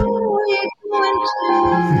Steve?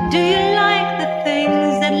 Do you like the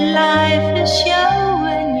things that life is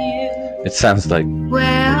showing you? It sounds like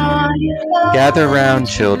Where are you? gather round,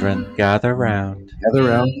 children. Gather round. Gather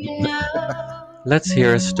round. Let's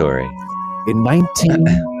hear a story. In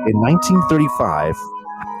 1935,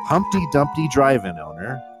 Humpty Dumpty drive-in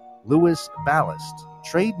owner Louis Ballast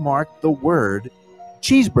trademarked the word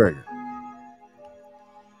cheeseburger.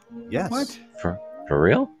 Yes. What? For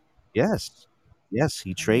real? Yes. Yes,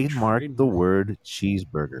 he trademarked the word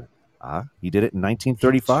cheeseburger. He did it in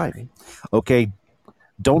 1935. Okay,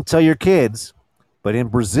 don't tell your kids, but in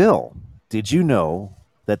Brazil, did you know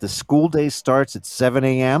that the school day starts at 7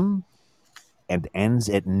 a.m. and ends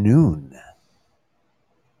at noon?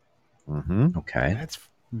 Mm-hmm. Okay. That's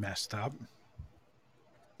messed up.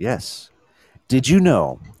 Yes. Did you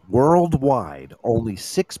know worldwide only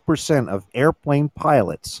 6% of airplane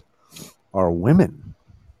pilots are women?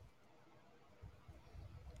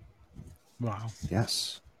 Wow.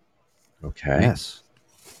 Yes. Okay. Yes.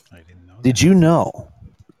 I didn't know. Did you know?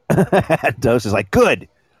 Dose is like, good.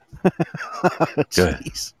 Good.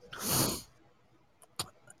 Jeez.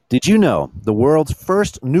 Did you know the world's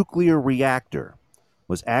first nuclear reactor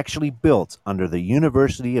was actually built under the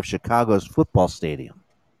University of Chicago's football stadium?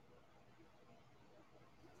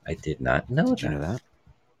 I did not know Did you know that?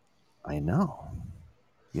 I know.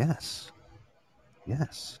 Yes.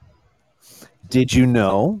 Yes. Did you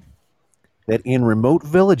know that in remote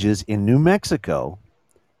villages in New Mexico,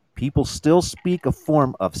 people still speak a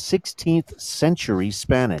form of 16th century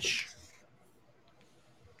Spanish?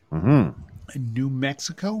 Mm-hmm. In New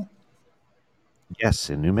Mexico? Yes,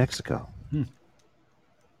 in New Mexico. Hmm.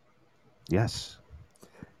 Yes.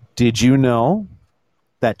 Did you know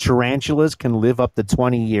that tarantulas can live up to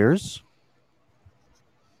 20 years?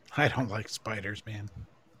 I don't like spiders, man.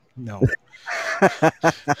 No.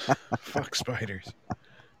 Fuck spiders.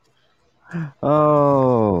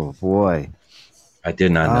 Oh, boy. I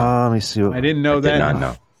did not know. Let me see. I didn't know that. Did not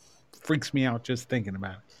know. Freaks me out just thinking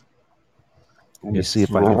about it. Let me see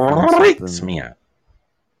if I can find Freaks something. me out.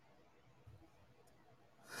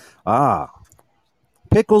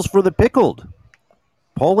 Pickles for the pickled.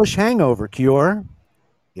 Polish hangover cure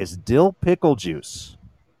is dill pickle juice.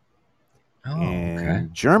 Oh, In okay.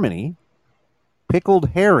 Germany, pickled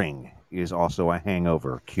herring is also a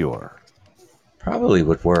hangover cure. Probably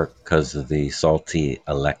would work because of the salty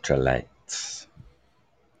electrolytes.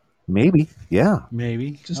 Maybe, yeah.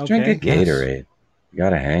 Maybe. Just drink a Yes. Gatorade. You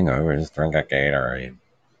got a hangover, just drink a Gatorade.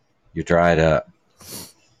 You dried up.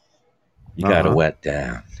 You got to Uh-huh. wet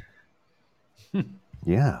down.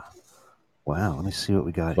 Yeah. Wow, let me see what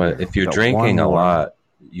we got But here. if you're Got drinking one a more. lot,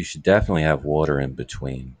 you should definitely have water in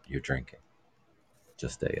between your drinking.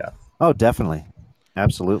 Just stay up. Oh, definitely.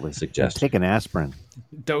 Absolutely. Suggestion. Take an aspirin.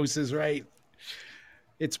 Dose is right.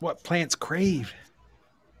 It's what plants crave.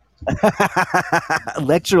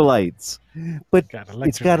 Electrolytes. But Got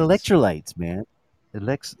it's got electrolytes. electrolytes, man.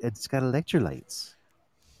 It's got electrolytes.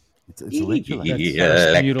 It's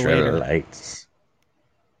electrolytes.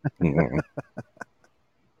 Electrolytes.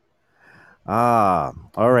 All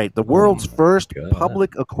right. The world's first God.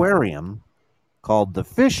 public aquarium, called the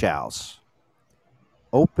Fish House,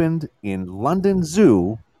 opened in London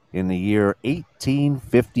Zoo in the year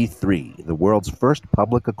 1853. The world's first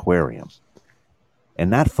public aquarium.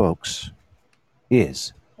 And that, folks,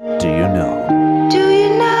 is Do You Know? Do you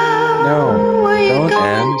know No, where you're don't going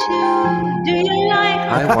end. to? Do you like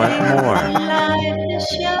I the want things more. that life is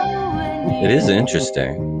showing It is you?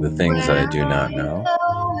 interesting, the things I do not know,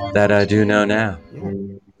 that I do know now.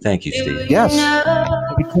 Thank you, Steve. Yes,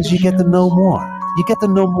 because you get to know more. You get to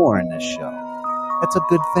know more in this show. That's a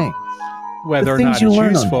good thing. Whether The or things not you it's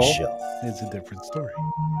learn on useful this show. is a different story.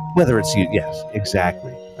 Whether it's yes,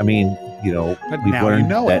 exactly. I mean, But we've now you learned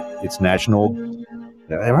know that it's National.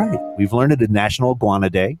 Right, we've learned it is National Iguana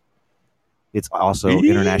Day. It's also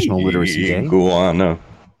International Literacy Day. Iguana.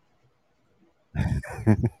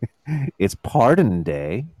 It's Pardon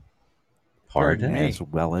Day. Pardon? As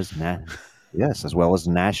well as as well as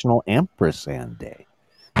National Ampersand Day.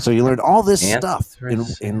 So you learned all this stuff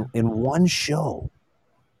in one show.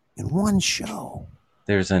 In one show.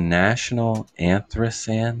 There's a National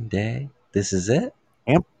Anthracene Day. This is it?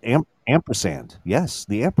 Ampersand. Yes,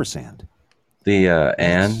 the ampersand. The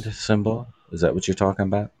and symbol. Is that what you're talking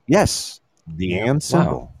about? Yes, the and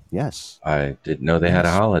symbol. Wow. Yes. I didn't know they had a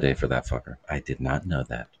Yes. holiday for that fucker. I did not know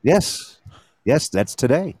that. Yes. Yes, that's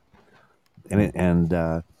today.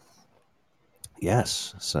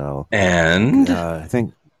 Yes. So I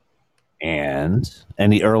think and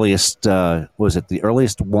the earliest the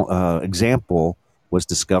earliest example was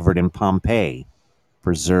discovered in Pompeii,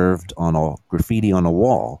 preserved on a graffiti on a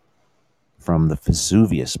wall from the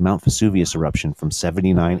Mount Vesuvius eruption from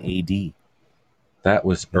 79 AD. That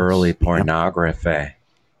was early pornography.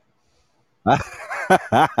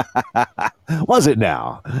 Was it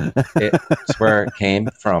now? It's where it came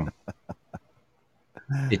from.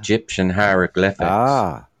 Egyptian hieroglyphics.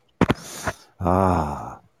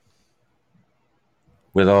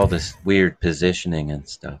 With all this weird positioning and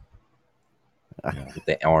stuff. With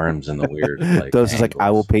the arms and the weird Those is like, I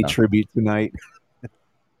will pay angles. tribute tonight.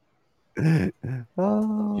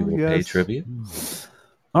 Oh, You will pay tribute.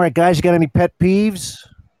 All right, guys, you got any pet peeves?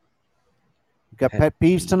 You got pet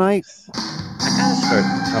peeves tonight? I gotta start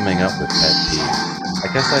coming up with pet peeves. I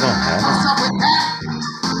guess I don't have What's it. up with that?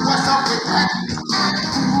 What's up with that?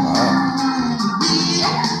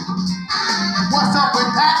 What's up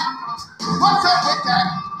with that? What's up with that?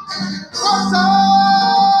 What's up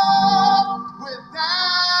with that?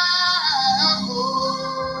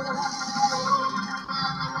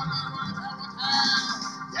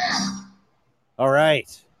 All right.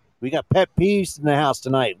 We got pet peeves in the house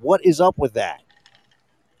tonight. What is up with that?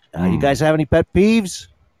 You guys have any pet peeves?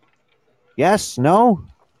 Yes? No?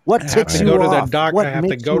 What I have ticks to you go to off? the doctor. What I have to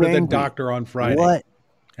makes go you to the angry? doctor on Friday. What?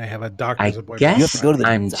 I have a I doctor's appointment. guess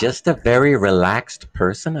I'm just a very relaxed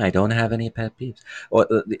person. I don't have any pet peeves. Well,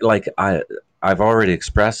 like I've already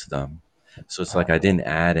expressed them, so it's like I didn't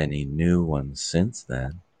add any new ones since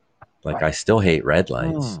then. Like I still hate red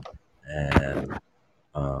lights and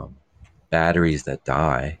batteries that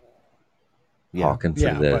die. Yeah. Hawking for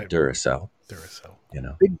Yeah, the but- Duracell. Duracell. You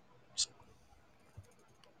know.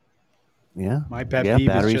 Yeah. My pet yeah, peeve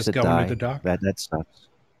is batteries just that going die. to the doctor. That sucks.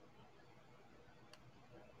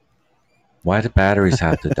 Why do batteries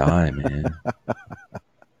have to die, man?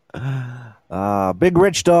 Big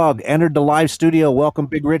Rich Dog entered the live studio. Welcome,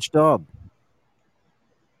 Big Rich Dog.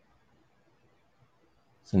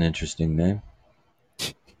 It's an interesting name.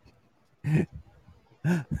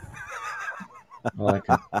 I like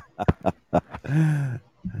it.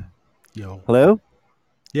 Yo. Hello?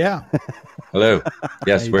 Yeah. Hello.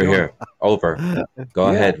 Yes, How you we're doing? here. Over. Go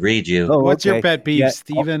Yeah. ahead. Read you. Oh, What's your okay. pet peeve, Yeah,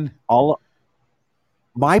 Steven?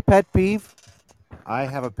 My pet peeve? I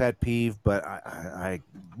have a pet peeve, but I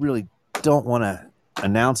really don't want to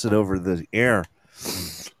announce it over the air.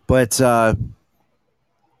 But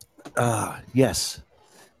yes.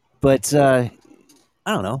 But I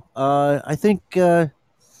don't know. I think I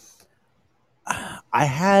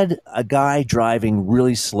had a guy driving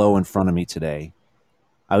really slow in front of me today.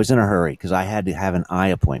 I was in a hurry because I had to have an eye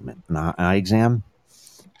appointment, an eye exam,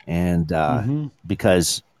 and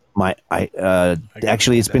because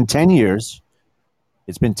actually it's been 10 years.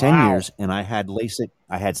 It's been 10 years, and I had LASIK.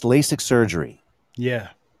 I had LASIK surgery. Yeah.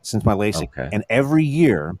 Since my LASIK, Okay. and every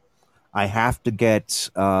year I have to get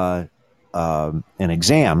an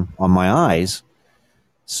exam on my eyes,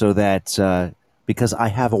 so that because I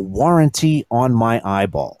have a warranty on my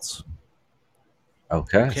eyeballs.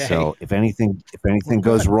 Okay. So if anything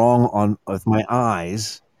goes wrong with my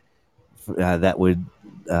eyes, that would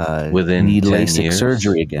Within need 10 LASIK years?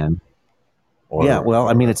 surgery again. Or-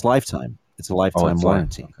 I mean it's lifetime. It's a lifetime it's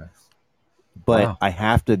warranty. okay. But Wow. I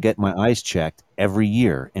have to get my eyes checked every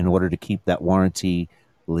year in order to keep that warranty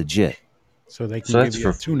legit. So they can So give that's you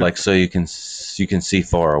a for tune-up. like so you can see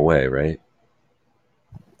far away, right?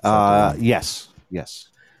 Yes.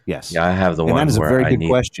 Yeah, I have the And one that is a where very I good need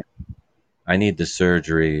question. I need the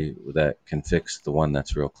surgery that can fix the one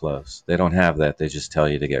that's real close. They don't have that. They just tell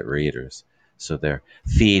you to get readers. So they're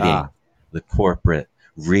feeding the corporate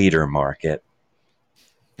reader market.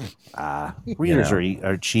 Readers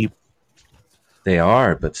are cheap. They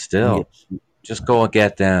are, but still, just go and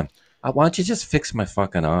get them. Why don't you just fix my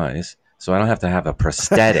fucking eyes so I don't have to have a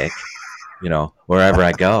prosthetic, wherever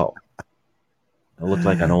I go? I look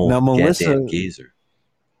like an old Now, goddamn geezer.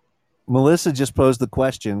 Melissa just posed the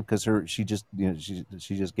question because she just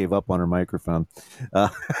gave up on her microphone.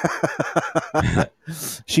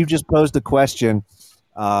 She just posed the question: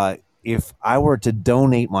 if I were to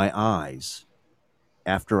donate my eyes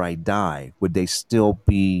after I die, would they still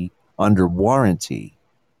be under warranty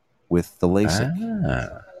with the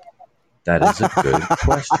LASIK? That is a good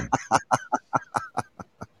question.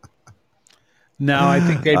 No, I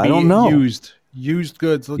think they'd I be don't know. used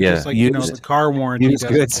goods, Yeah. just like the car warranty used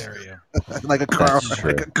doesn't goods. carry you. like a car. That's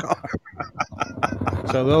true. Like a car.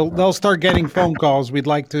 So they'll start getting phone calls. We'd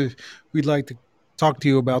like to talk to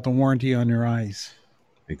you about the warranty on your eyes.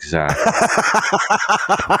 Exactly.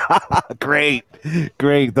 Great.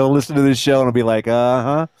 They'll listen to this show and be like,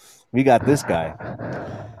 we got this guy.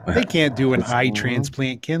 They can't do an eye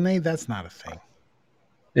transplant, can they? That's not a thing.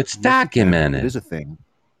 It's documented. It is a thing.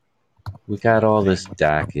 We got all this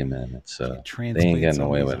documented, so they ain't Transplant getting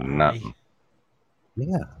away with somebody's nothing.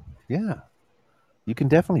 Yeah. You can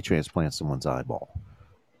definitely transplant someone's eyeball.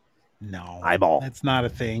 No. Eyeball. That's not a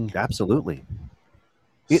thing. Absolutely.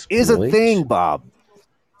 It is a Squeaks. thing, Bob.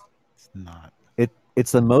 It's not.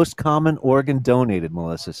 It's the most common organ donated,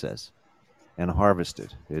 Melissa says, and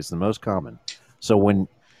harvested. It is the most common. So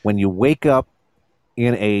when you wake up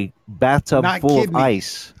in a bathtub Not full of kidney.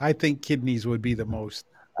 ice, I think kidneys would be the most.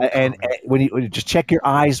 and when you just check your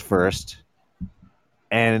eyes first,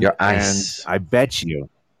 And Your ice. And I bet you,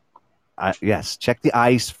 yes, check the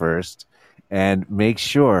ice first, and make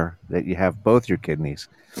sure that you have both your kidneys.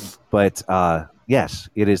 But yes,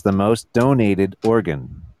 it is the most donated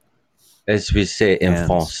organ. As we say in And-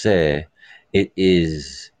 Francais, it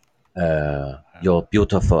is your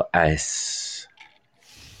beautiful ice.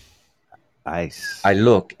 Ice. I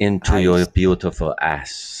look into Ice. your beautiful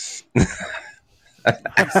ass.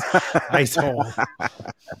 Ice hole.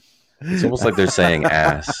 It's almost like they're saying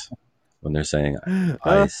ass when they're saying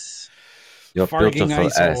ice. Your Farting beautiful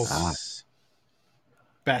ice holes. ass.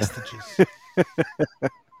 Bastages.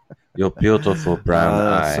 Your beautiful brown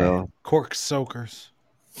eye. So, Cork soakers.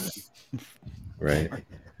 Right.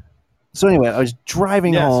 so anyway, I was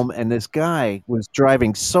driving Yes. home, and this guy was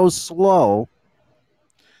driving so slow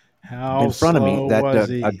How in front of me slow that was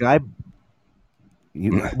he? a guy,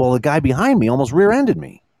 the guy behind me almost rear-ended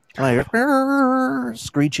me. And I heard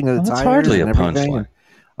screeching of the Well, that's tires hardly and a everything. punchline. And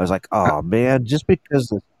I was like, "Oh man!" Just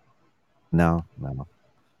because, no,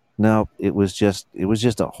 it was just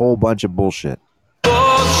a whole bunch of bullshit.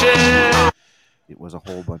 Bullshit. It was a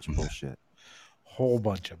whole bunch of bullshit, Whole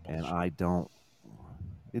bunch of bullshit. and I don't.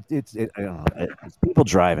 I don't know. It's people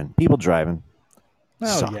driving. People driving. Oh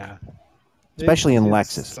suck. yeah. Especially in It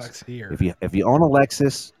Lexus. sucks here. If you own a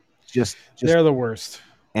Lexus, just They're the worst.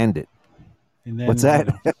 end it. And then, What's that?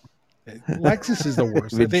 Lexus is the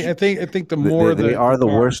worst. I They- think the more they are the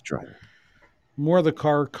car- worst driver. more the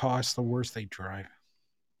car costs, the worse they drive.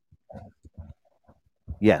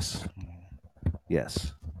 Yes.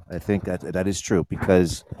 Yes. I think that is true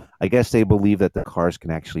because I guess they believe that the cars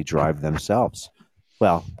can actually drive themselves.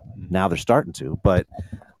 Well, now they're starting to, but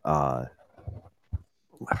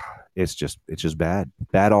it's just bad.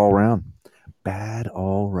 Bad all around. Bad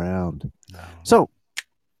all around. So,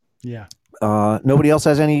 Yeah. nobody else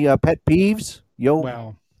has any pet peeves? Yo,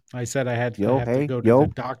 Well, I said I had Yo, to hey, go to yo, the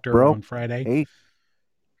doctor bro, on Friday. hey.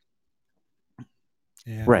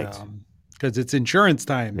 And, Right. Because it's insurance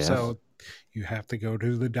time. Yes. So you have to go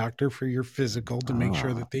to the doctor for your physical to make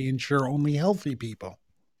sure that they insure only healthy people.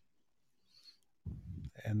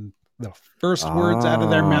 And the first words out of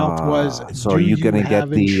their mouth was, so are "Do you going to get have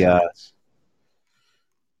the insurance?"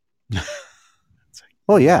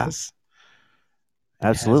 Oh yeah. Yes.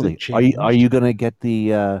 Absolutely. hasn't Are you going to get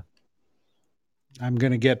the I'm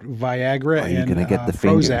going to get Viagra Are you and gonna get the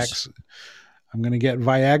fingers? Prozac. I'm going to get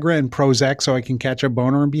Viagra and Prozac so I can catch a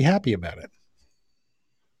boner and be happy about it.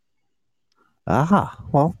 Aha.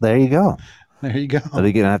 Well, there you go. There you go. Are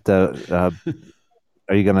you gonna have to?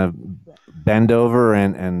 Are you gonna bend over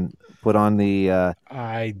and put on the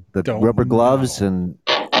don't rubber gloves and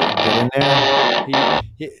get in there?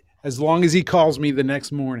 As long as he calls me the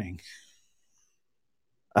next morning.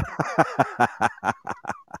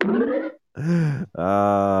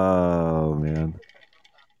 Oh man.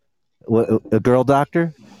 What, a girl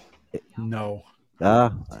doctor? No. Yeah.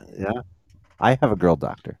 I have a girl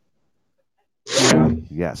doctor.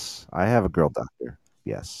 Yes, I have a girl doctor.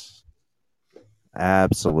 Yes.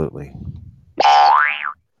 Absolutely.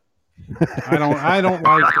 I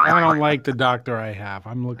don't like the doctor I have.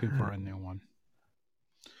 I'm looking for a new one.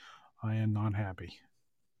 I am not happy.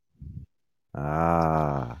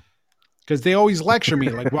 Because they always lecture me,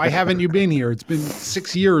 like, why haven't you been here? It's been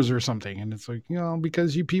 6 years or something. And it's like,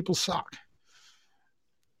 because you people suck.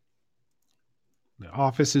 The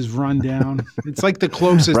office is run down. It's like the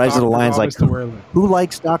closest Rise of the doctor Lions, like, office to where I live. who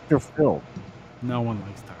likes Dr. Phil? No one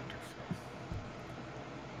likes Dr.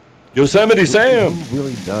 Yosemite Sam. Who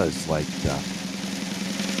really does like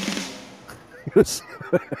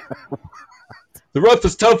The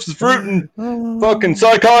roughest, toughest rootin' fucking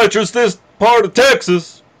psychiatrist this part of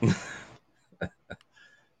Texas.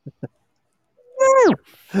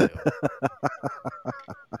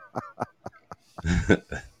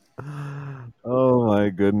 Oh my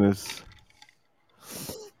goodness.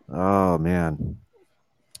 Oh man.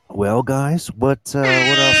 Well, guys, what else are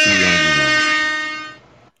you gonna do now?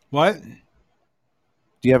 What?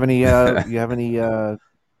 Do you have any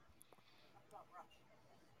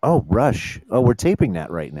Oh, Rush. Oh, we're taping that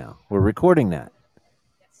right now. We're recording that.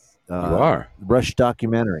 You are? Rush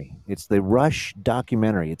documentary. It's the Rush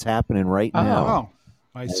documentary. It's happening right now. Oh,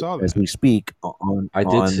 I saw as that. we speak on I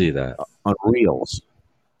did see that. on Reels.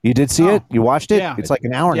 You did see it? You watched it? Yeah. It's like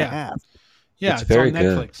an hour and Yeah. a half. Yeah, It's it's very on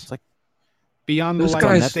good. Netflix. It's like Beyond the Those Light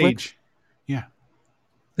guys- on Stage. Yeah.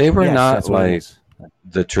 They were Yes, not that's what it like is.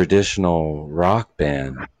 the traditional rock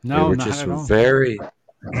band. No, they were not just at all.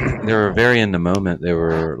 they were very in the moment. They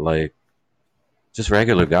were like just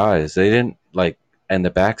regular guys. They didn't like, and the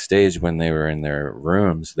backstage when they were in their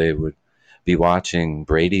rooms, they would be watching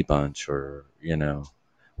Brady Bunch or,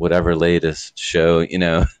 whatever latest show,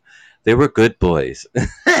 they were good boys.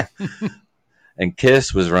 And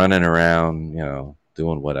Kiss was running around,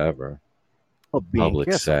 doing whatever. Well, being Public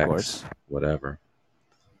Kiss, of sex, course. whatever.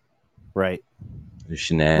 Right.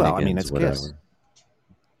 Shenanigans, Well, I mean, it's whatever. Kiss.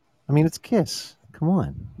 I mean, it's Kiss. Come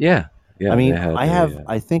on. Yeah. Yeah. I mean, they had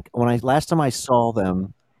I think last time I saw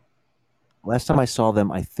them,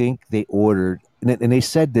 I think they ordered, and they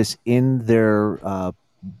said this in their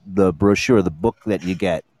the brochure, the book that you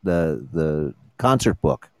get, the concert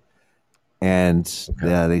book, and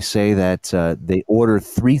they say that they order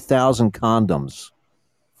 3,000 condoms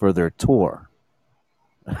for their tour.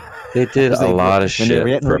 They did a lot of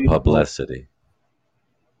shit for publicity.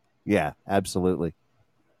 Yeah, absolutely.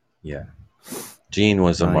 Yeah. Gene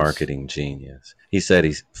was a Nice. marketing genius. He said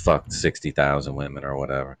he's fucked 60,000 women or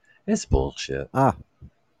whatever. It's bullshit.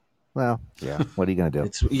 Well, yeah. What are you going to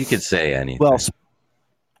do? You could say anything. Well,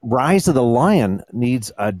 Rise of the Lion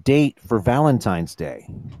needs a date for Valentine's Day,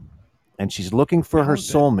 and she's looking for her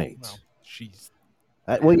soulmate.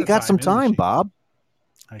 Well, you got some time, Bob.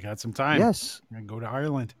 I got some time. Yes. I'm gonna go to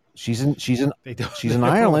Ireland. She's in They don't, she's they in don't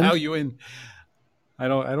Ireland. Allow you in. I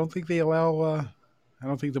don't think they allow. I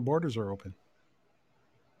don't think the borders are open.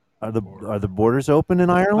 Are the borders open in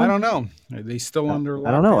Ireland? I don't know. Are they still under lockdown?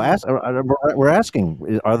 I don't know. We're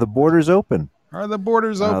asking. Are the borders open? Are the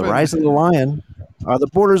borders open? Rise of the Lion. Are the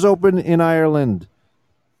borders open in Ireland?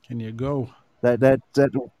 Can you go?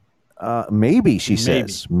 Maybe, she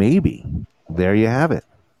says. Maybe. There you have it.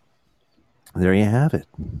 There you have it.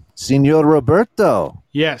 Signor Roberto.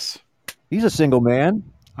 Yes. He's a single man.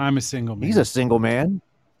 I'm a single man. He's a single man.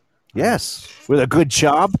 Yes. With a good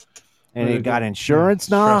job. And he got insurance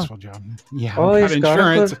now. Stressful job. Yeah. Oh, I've he's got got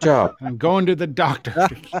a insurance. good job. I'm going to the doctor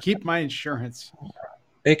to keep my insurance.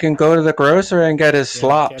 He can go to the grocery and get his Get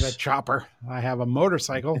slops. a chopper. I have a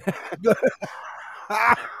motorcycle.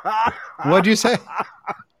 What'd you say?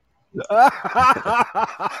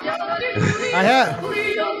 I have.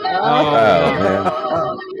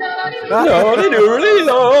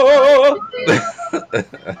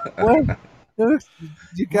 What?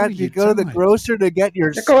 You go to the grocer to get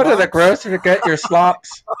your. You go to the grocery to get your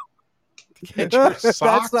slops. Get your That's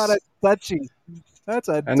socks. not a touchy. That's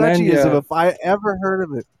a And then touchyism you- if I ever heard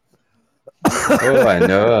of it. Oh, I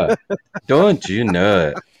know it. Don't you know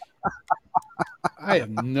it? I have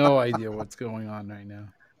no idea what's going on right now.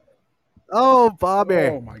 Oh, Bobby,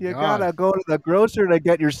 Oh, my you God. gotta go to the grocer to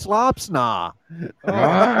get your slops now.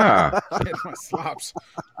 Ah. Get my slops.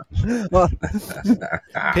 Well,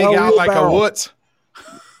 Pig out like a wheelbarrow. woods.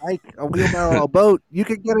 Like a wheelbarrow, a boat. You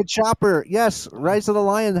can get a chopper. Yes, Rise of the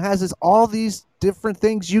Lion has all these different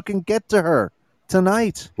things you can get to her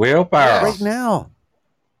tonight, Wheelbarrow. right now.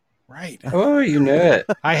 Right. Oh, you know it.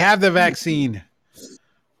 I have the vaccine.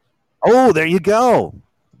 Oh, there you go.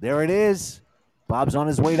 There it is. Bob's on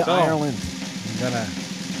his way to So- Ireland. I'm gonna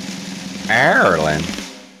Ireland.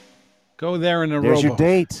 go there in a There's your rowboat.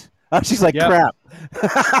 date. Oh, she's like, Yep. crap.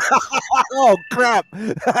 Oh, crap.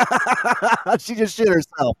 She just shit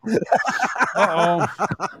herself. Uh-oh.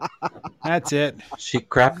 That's it. She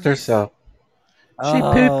crapped herself. She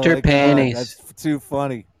Oh, pooped her my God, panties. That's too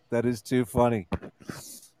funny. That is too funny.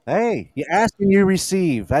 Hey, you ask and you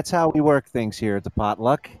receive. That's how we work things here at the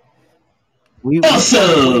Potluck. We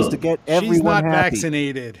find ways to get everyone She's not happy.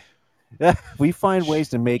 vaccinated. We find ways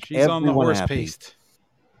to make She's on the everyone horse happy. paste.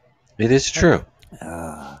 It is true.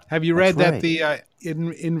 Have you read That's that the right.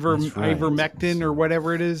 ivermectin or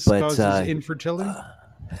whatever it is But, causes infertility?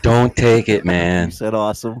 Don't take it, You man. said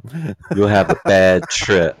awesome. You'll have a bad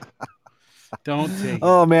trip. Don't take it.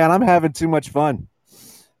 Oh man, I'm having too much fun.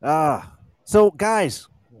 So guys,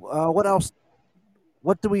 what else?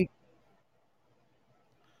 What do we?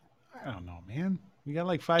 I don't know, man. We got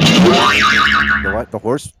like 5 The what?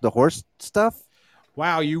 The horse stuff?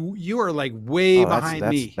 Wow, you are like way Oh, behind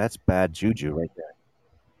me. That's bad juju right there.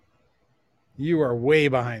 You are way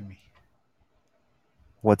behind me.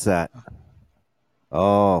 What's that?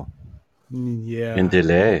 Oh, Yeah. In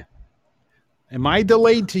delay. Am I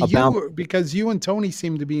delayed to About- you because you and Tony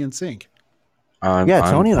seem to be in sync? Yeah,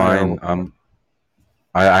 Tony and I fine. are-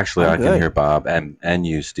 I I'm can good. hear Bob and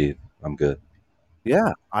you, Steve. I'm good.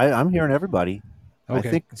 yeah. I'm hearing everybody. I Okay.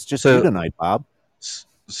 think it's just So- you tonight, Bob.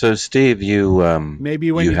 So, Steve, you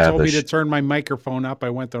Maybe when you have told a me to turn my microphone up, I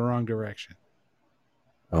went the wrong direction.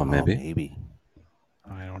 Oh, maybe. Maybe.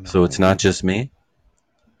 I don't know. So it's not just me.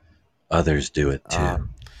 Others do it too.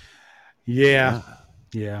 Yeah.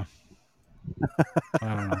 Yeah. I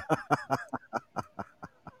don't know.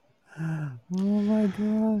 Oh my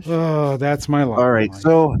gosh. Oh, that's my lot. All in right, life.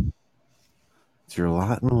 so it's your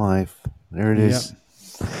lot in life. There it is.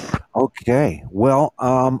 Okay. Well,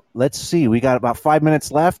 let's see. We got about 5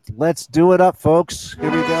 minutes left. Let's do it up, folks.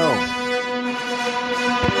 Here we go.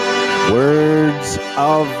 Words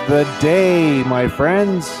of the day, my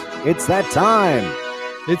friends. It's that time.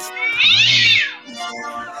 It's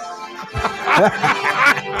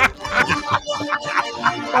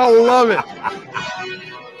I love it.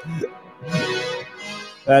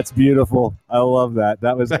 That's beautiful. I love that.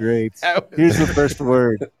 That was great. Here's the first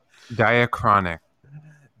word. Diachronic.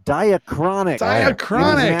 Diachronic.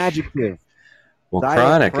 Diachronic. It is an adjective. Well,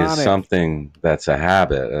 chronic is Diachronic. something that's a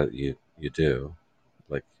habit you do,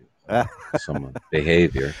 like some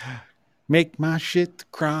behavior. Make my shit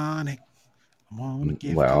chronic. I want to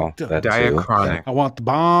get Well, fucked up. that too. Diachronic. I want the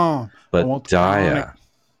bomb. I But want the chronic. dia,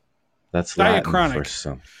 that's Latin Diachronic. for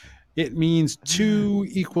some. It means two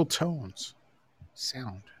equal tones.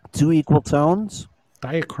 Sound. Two equal tones.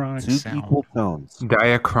 Diachronic Two sound. equal tones.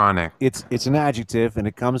 Diachronic. It's an adjective, and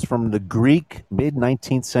it comes from the Greek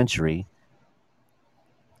mid-19th century,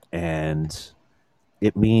 and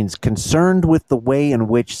it means concerned with the way in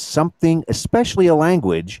which something, especially a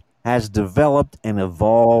language, has developed and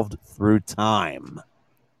evolved through time.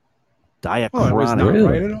 Diachronic. Oh, it was not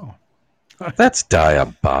right at all. That's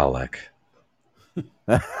diabolic.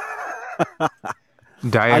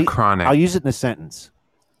 Diachronic. I'll use it in a sentence.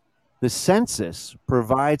 The census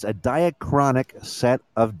provides a diachronic set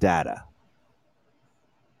of data.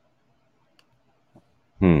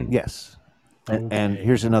 Yes. And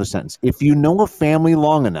here's another sentence. If you know a family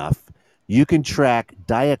long enough, you can track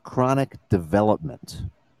diachronic development.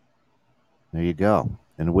 There you go.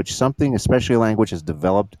 In which something, especially a language, has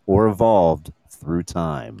developed or evolved through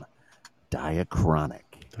time. Diachronic.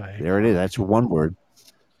 There it is. That's one word.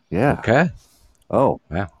 Yeah. Okay. Oh.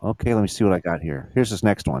 Yeah. Okay, let me see what I got here. Here's this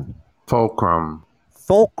next one. Fulcrum.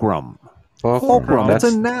 Fulcrum. Fulcrum. That's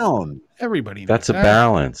a noun. Everybody knows That's a that.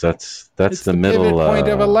 balance. That's It's the middle pivot point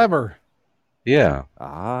of a lever. Yeah.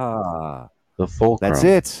 Ah. The fulcrum. That's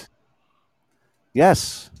it.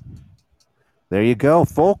 Yes. There you go.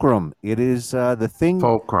 Fulcrum. It is the thing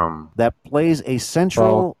that plays a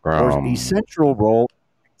central role,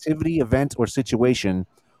 activity, event, or situation,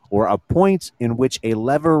 or a point in which a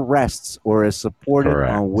lever rests or is supported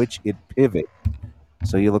on which it pivots.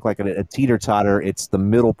 So you look like a teeter-totter. It's the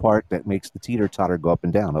middle part that makes the teeter-totter go up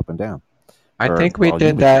and down, up and down. I think we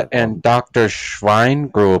did that in Dr.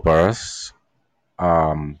 Schweingruber's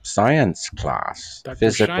science class, Dr.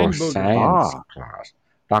 physical Scheinberger. science class.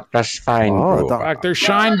 Dr. Schweingruber. Dr.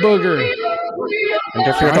 Scheinberger. And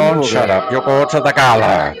if you don't shut up, you go to the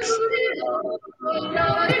Galax.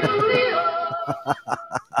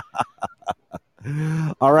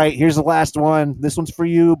 All right, here's the last one. This one's for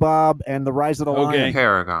you, Bob, and the Rise of the Lion.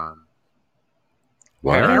 Paragon.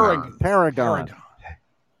 Paragon.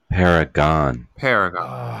 Paragon.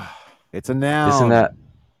 Paragon. It's a noun. Isn't that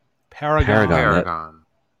Paragon? Paragon.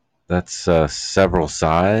 That's several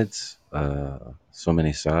sides. So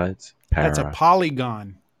many sides. That's a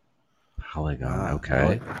polygon. Polygon.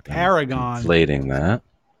 Okay. Paragon. Inflating that.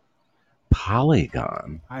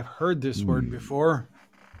 Polygon. I've heard this word before.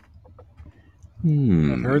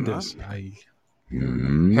 Hmm. I've heard this.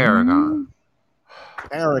 Paragon.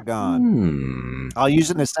 Paragon. I'll use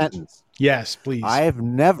it in a sentence. Yes, please. I've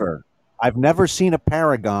never seen a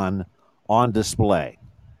paragon on display.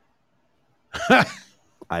 That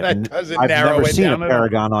doesn't I've narrow never it seen down a at all.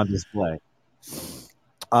 paragon on display.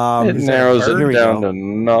 It narrows Here it we down go. to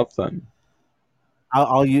nothing.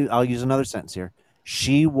 I'll use another sentence here.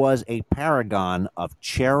 She was a paragon of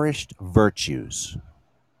cherished virtues.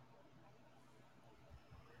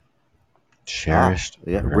 Cherished.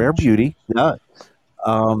 Rare beauty. No.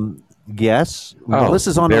 Yes.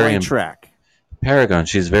 Melissa's on the very right track. Paragon.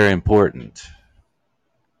 She's very important.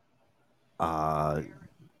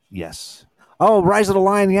 Yes. Oh, Rise of the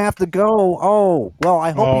Lion, you have to go. Oh, well,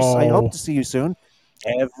 I hope to see you soon.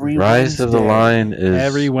 Every Rise of the Wednesday. Lion is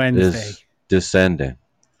Every Wednesday. is descending.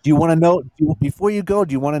 Do you want to know before you go?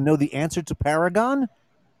 Do you want to know the answer to Paragon?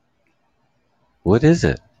 What is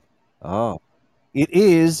it? Oh, it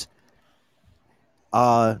is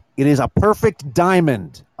a perfect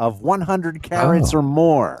diamond of 100 carats or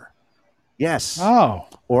more. Yes. Oh.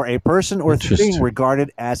 Or a person or thing Interesting.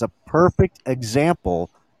 regarded as a perfect example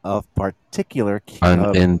of particular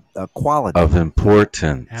quality. Of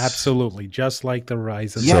importance. Absolutely. Just like the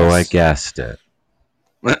Rise of the So I guessed it.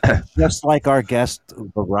 Just like our guest,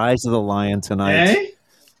 the Rise of the Lion tonight.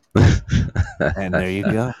 And there you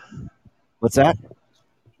go. What's that?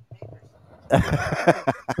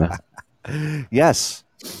 Yes.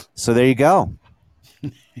 So there you go.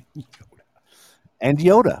 And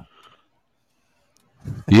Yoda.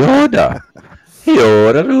 Yoda.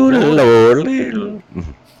 So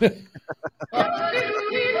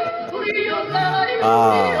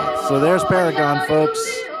there's Paragon,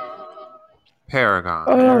 folks. Paragon.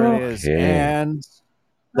 There it is. Okay. And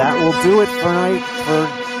that will do it for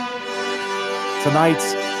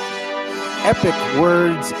tonight's epic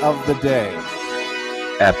words of the day.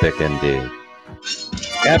 Epic indeed.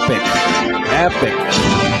 Epic.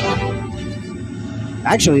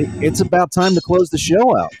 Actually, it's about time to close the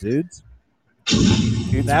show out, dudes.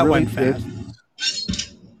 That went fast.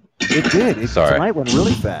 It did. Sorry. Tonight went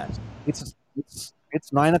really fast.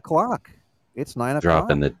 It's 9 o'clock. It's 9 o'clock.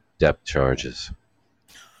 Dropping the depth charges.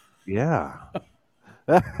 Yeah.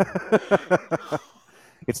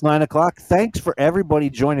 It's 9 o'clock. Thanks for everybody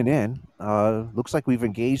joining in. Looks like we've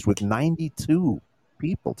engaged with 92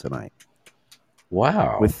 people tonight.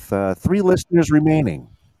 Wow. With 3 listeners remaining.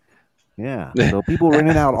 Yeah. So people were in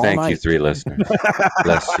and out all Thank night. you, 3 listeners.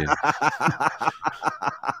 Bless you.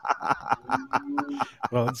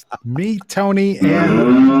 Well, it's me, Tony,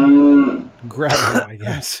 and Greta, I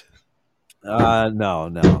guess. No.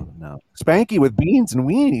 Spanky with Beans and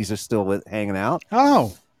Weenies are still hanging out.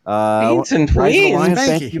 Oh. Beans and Rise of the Weenies. Lion, Spanky.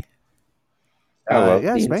 thank you. Yeah,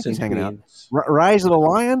 Beans Spanky's and hanging out. Weenies. Rise of the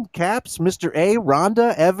Lion, Caps, Mr. A,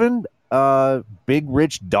 Rhonda, Evan, Big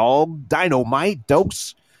Rich Dog, Dynamite,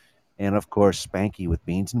 Dose, and of course Spanky with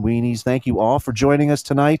Beans and Weenies. Thank you all for joining us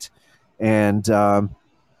tonight. And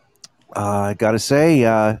I gotta say,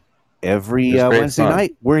 every It was great Wednesday fun.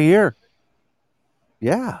 night we're here.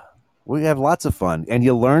 Yeah, we have lots of fun, and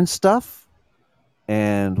you learn stuff.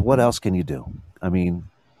 And what else can you do? I mean,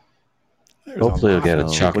 Hopefully you'll get a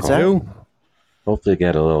So, chuckle. what's that? Hopefully you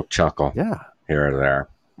get a little chuckle. Yeah. Here or there.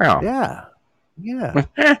 Oh. Yeah.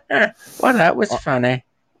 Well, that was funny.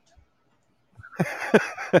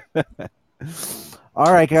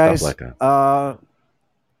 All right, guys. Stuff like that.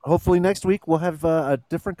 Hopefully next week we'll have a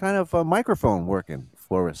different kind of microphone working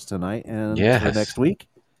for us tonight and Yes. for next week,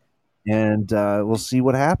 and we'll see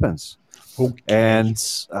what happens. Okay. And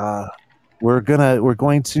we're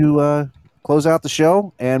going to close out the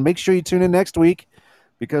show, and make sure you tune in next week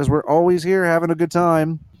because we're always here having a good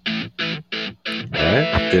time. All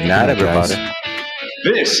right. Good night, everybody.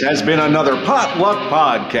 This has been another Potluck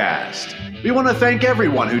Podcast. We want to thank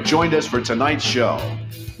everyone who joined us for tonight's show.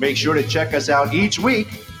 Make sure to check us out each week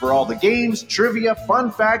for all the games, trivia, fun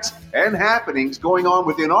facts, and happenings going on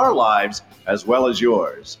within our lives as well as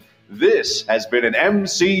yours. This has been an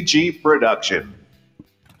MCG production.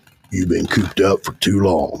 You've been cooped up for too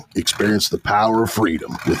long. Experience the power of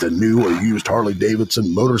freedom with a new or used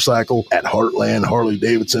Harley-Davidson motorcycle at Heartland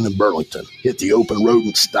Harley-Davidson in Burlington. Hit the open road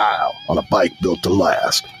in style on a bike built to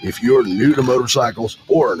last. If you're new to motorcycles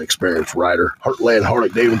or an experienced rider, Heartland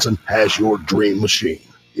Harley-Davidson has your dream machine.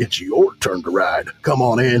 It's your turn to ride. Come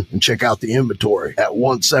on in and check out the inventory at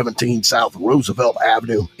 117 South Roosevelt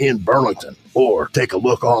Avenue in Burlington, or take a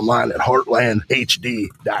look online at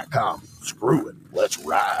heartlandhd.com. Screw it. Let's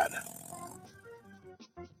ride.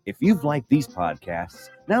 If you've liked these podcasts,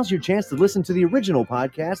 now's your chance to listen to the original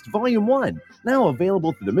podcast, Volume 1, now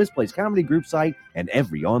available through the Misplaced Comedy Group site and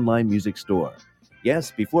every online music store.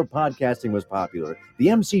 Yes, before podcasting was popular, the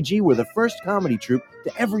MCG were the first comedy troupe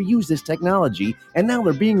to ever use this technology, and now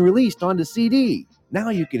they're being released onto CD. Now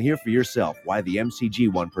you can hear for yourself why the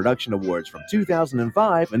MCG won production awards from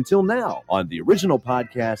 2005 until now on the original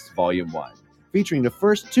podcast, Volume 1. Featuring the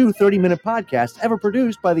first 2 30-minute podcasts ever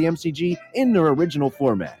produced by the MCG in their original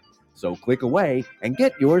format. So click away and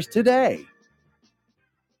get yours today.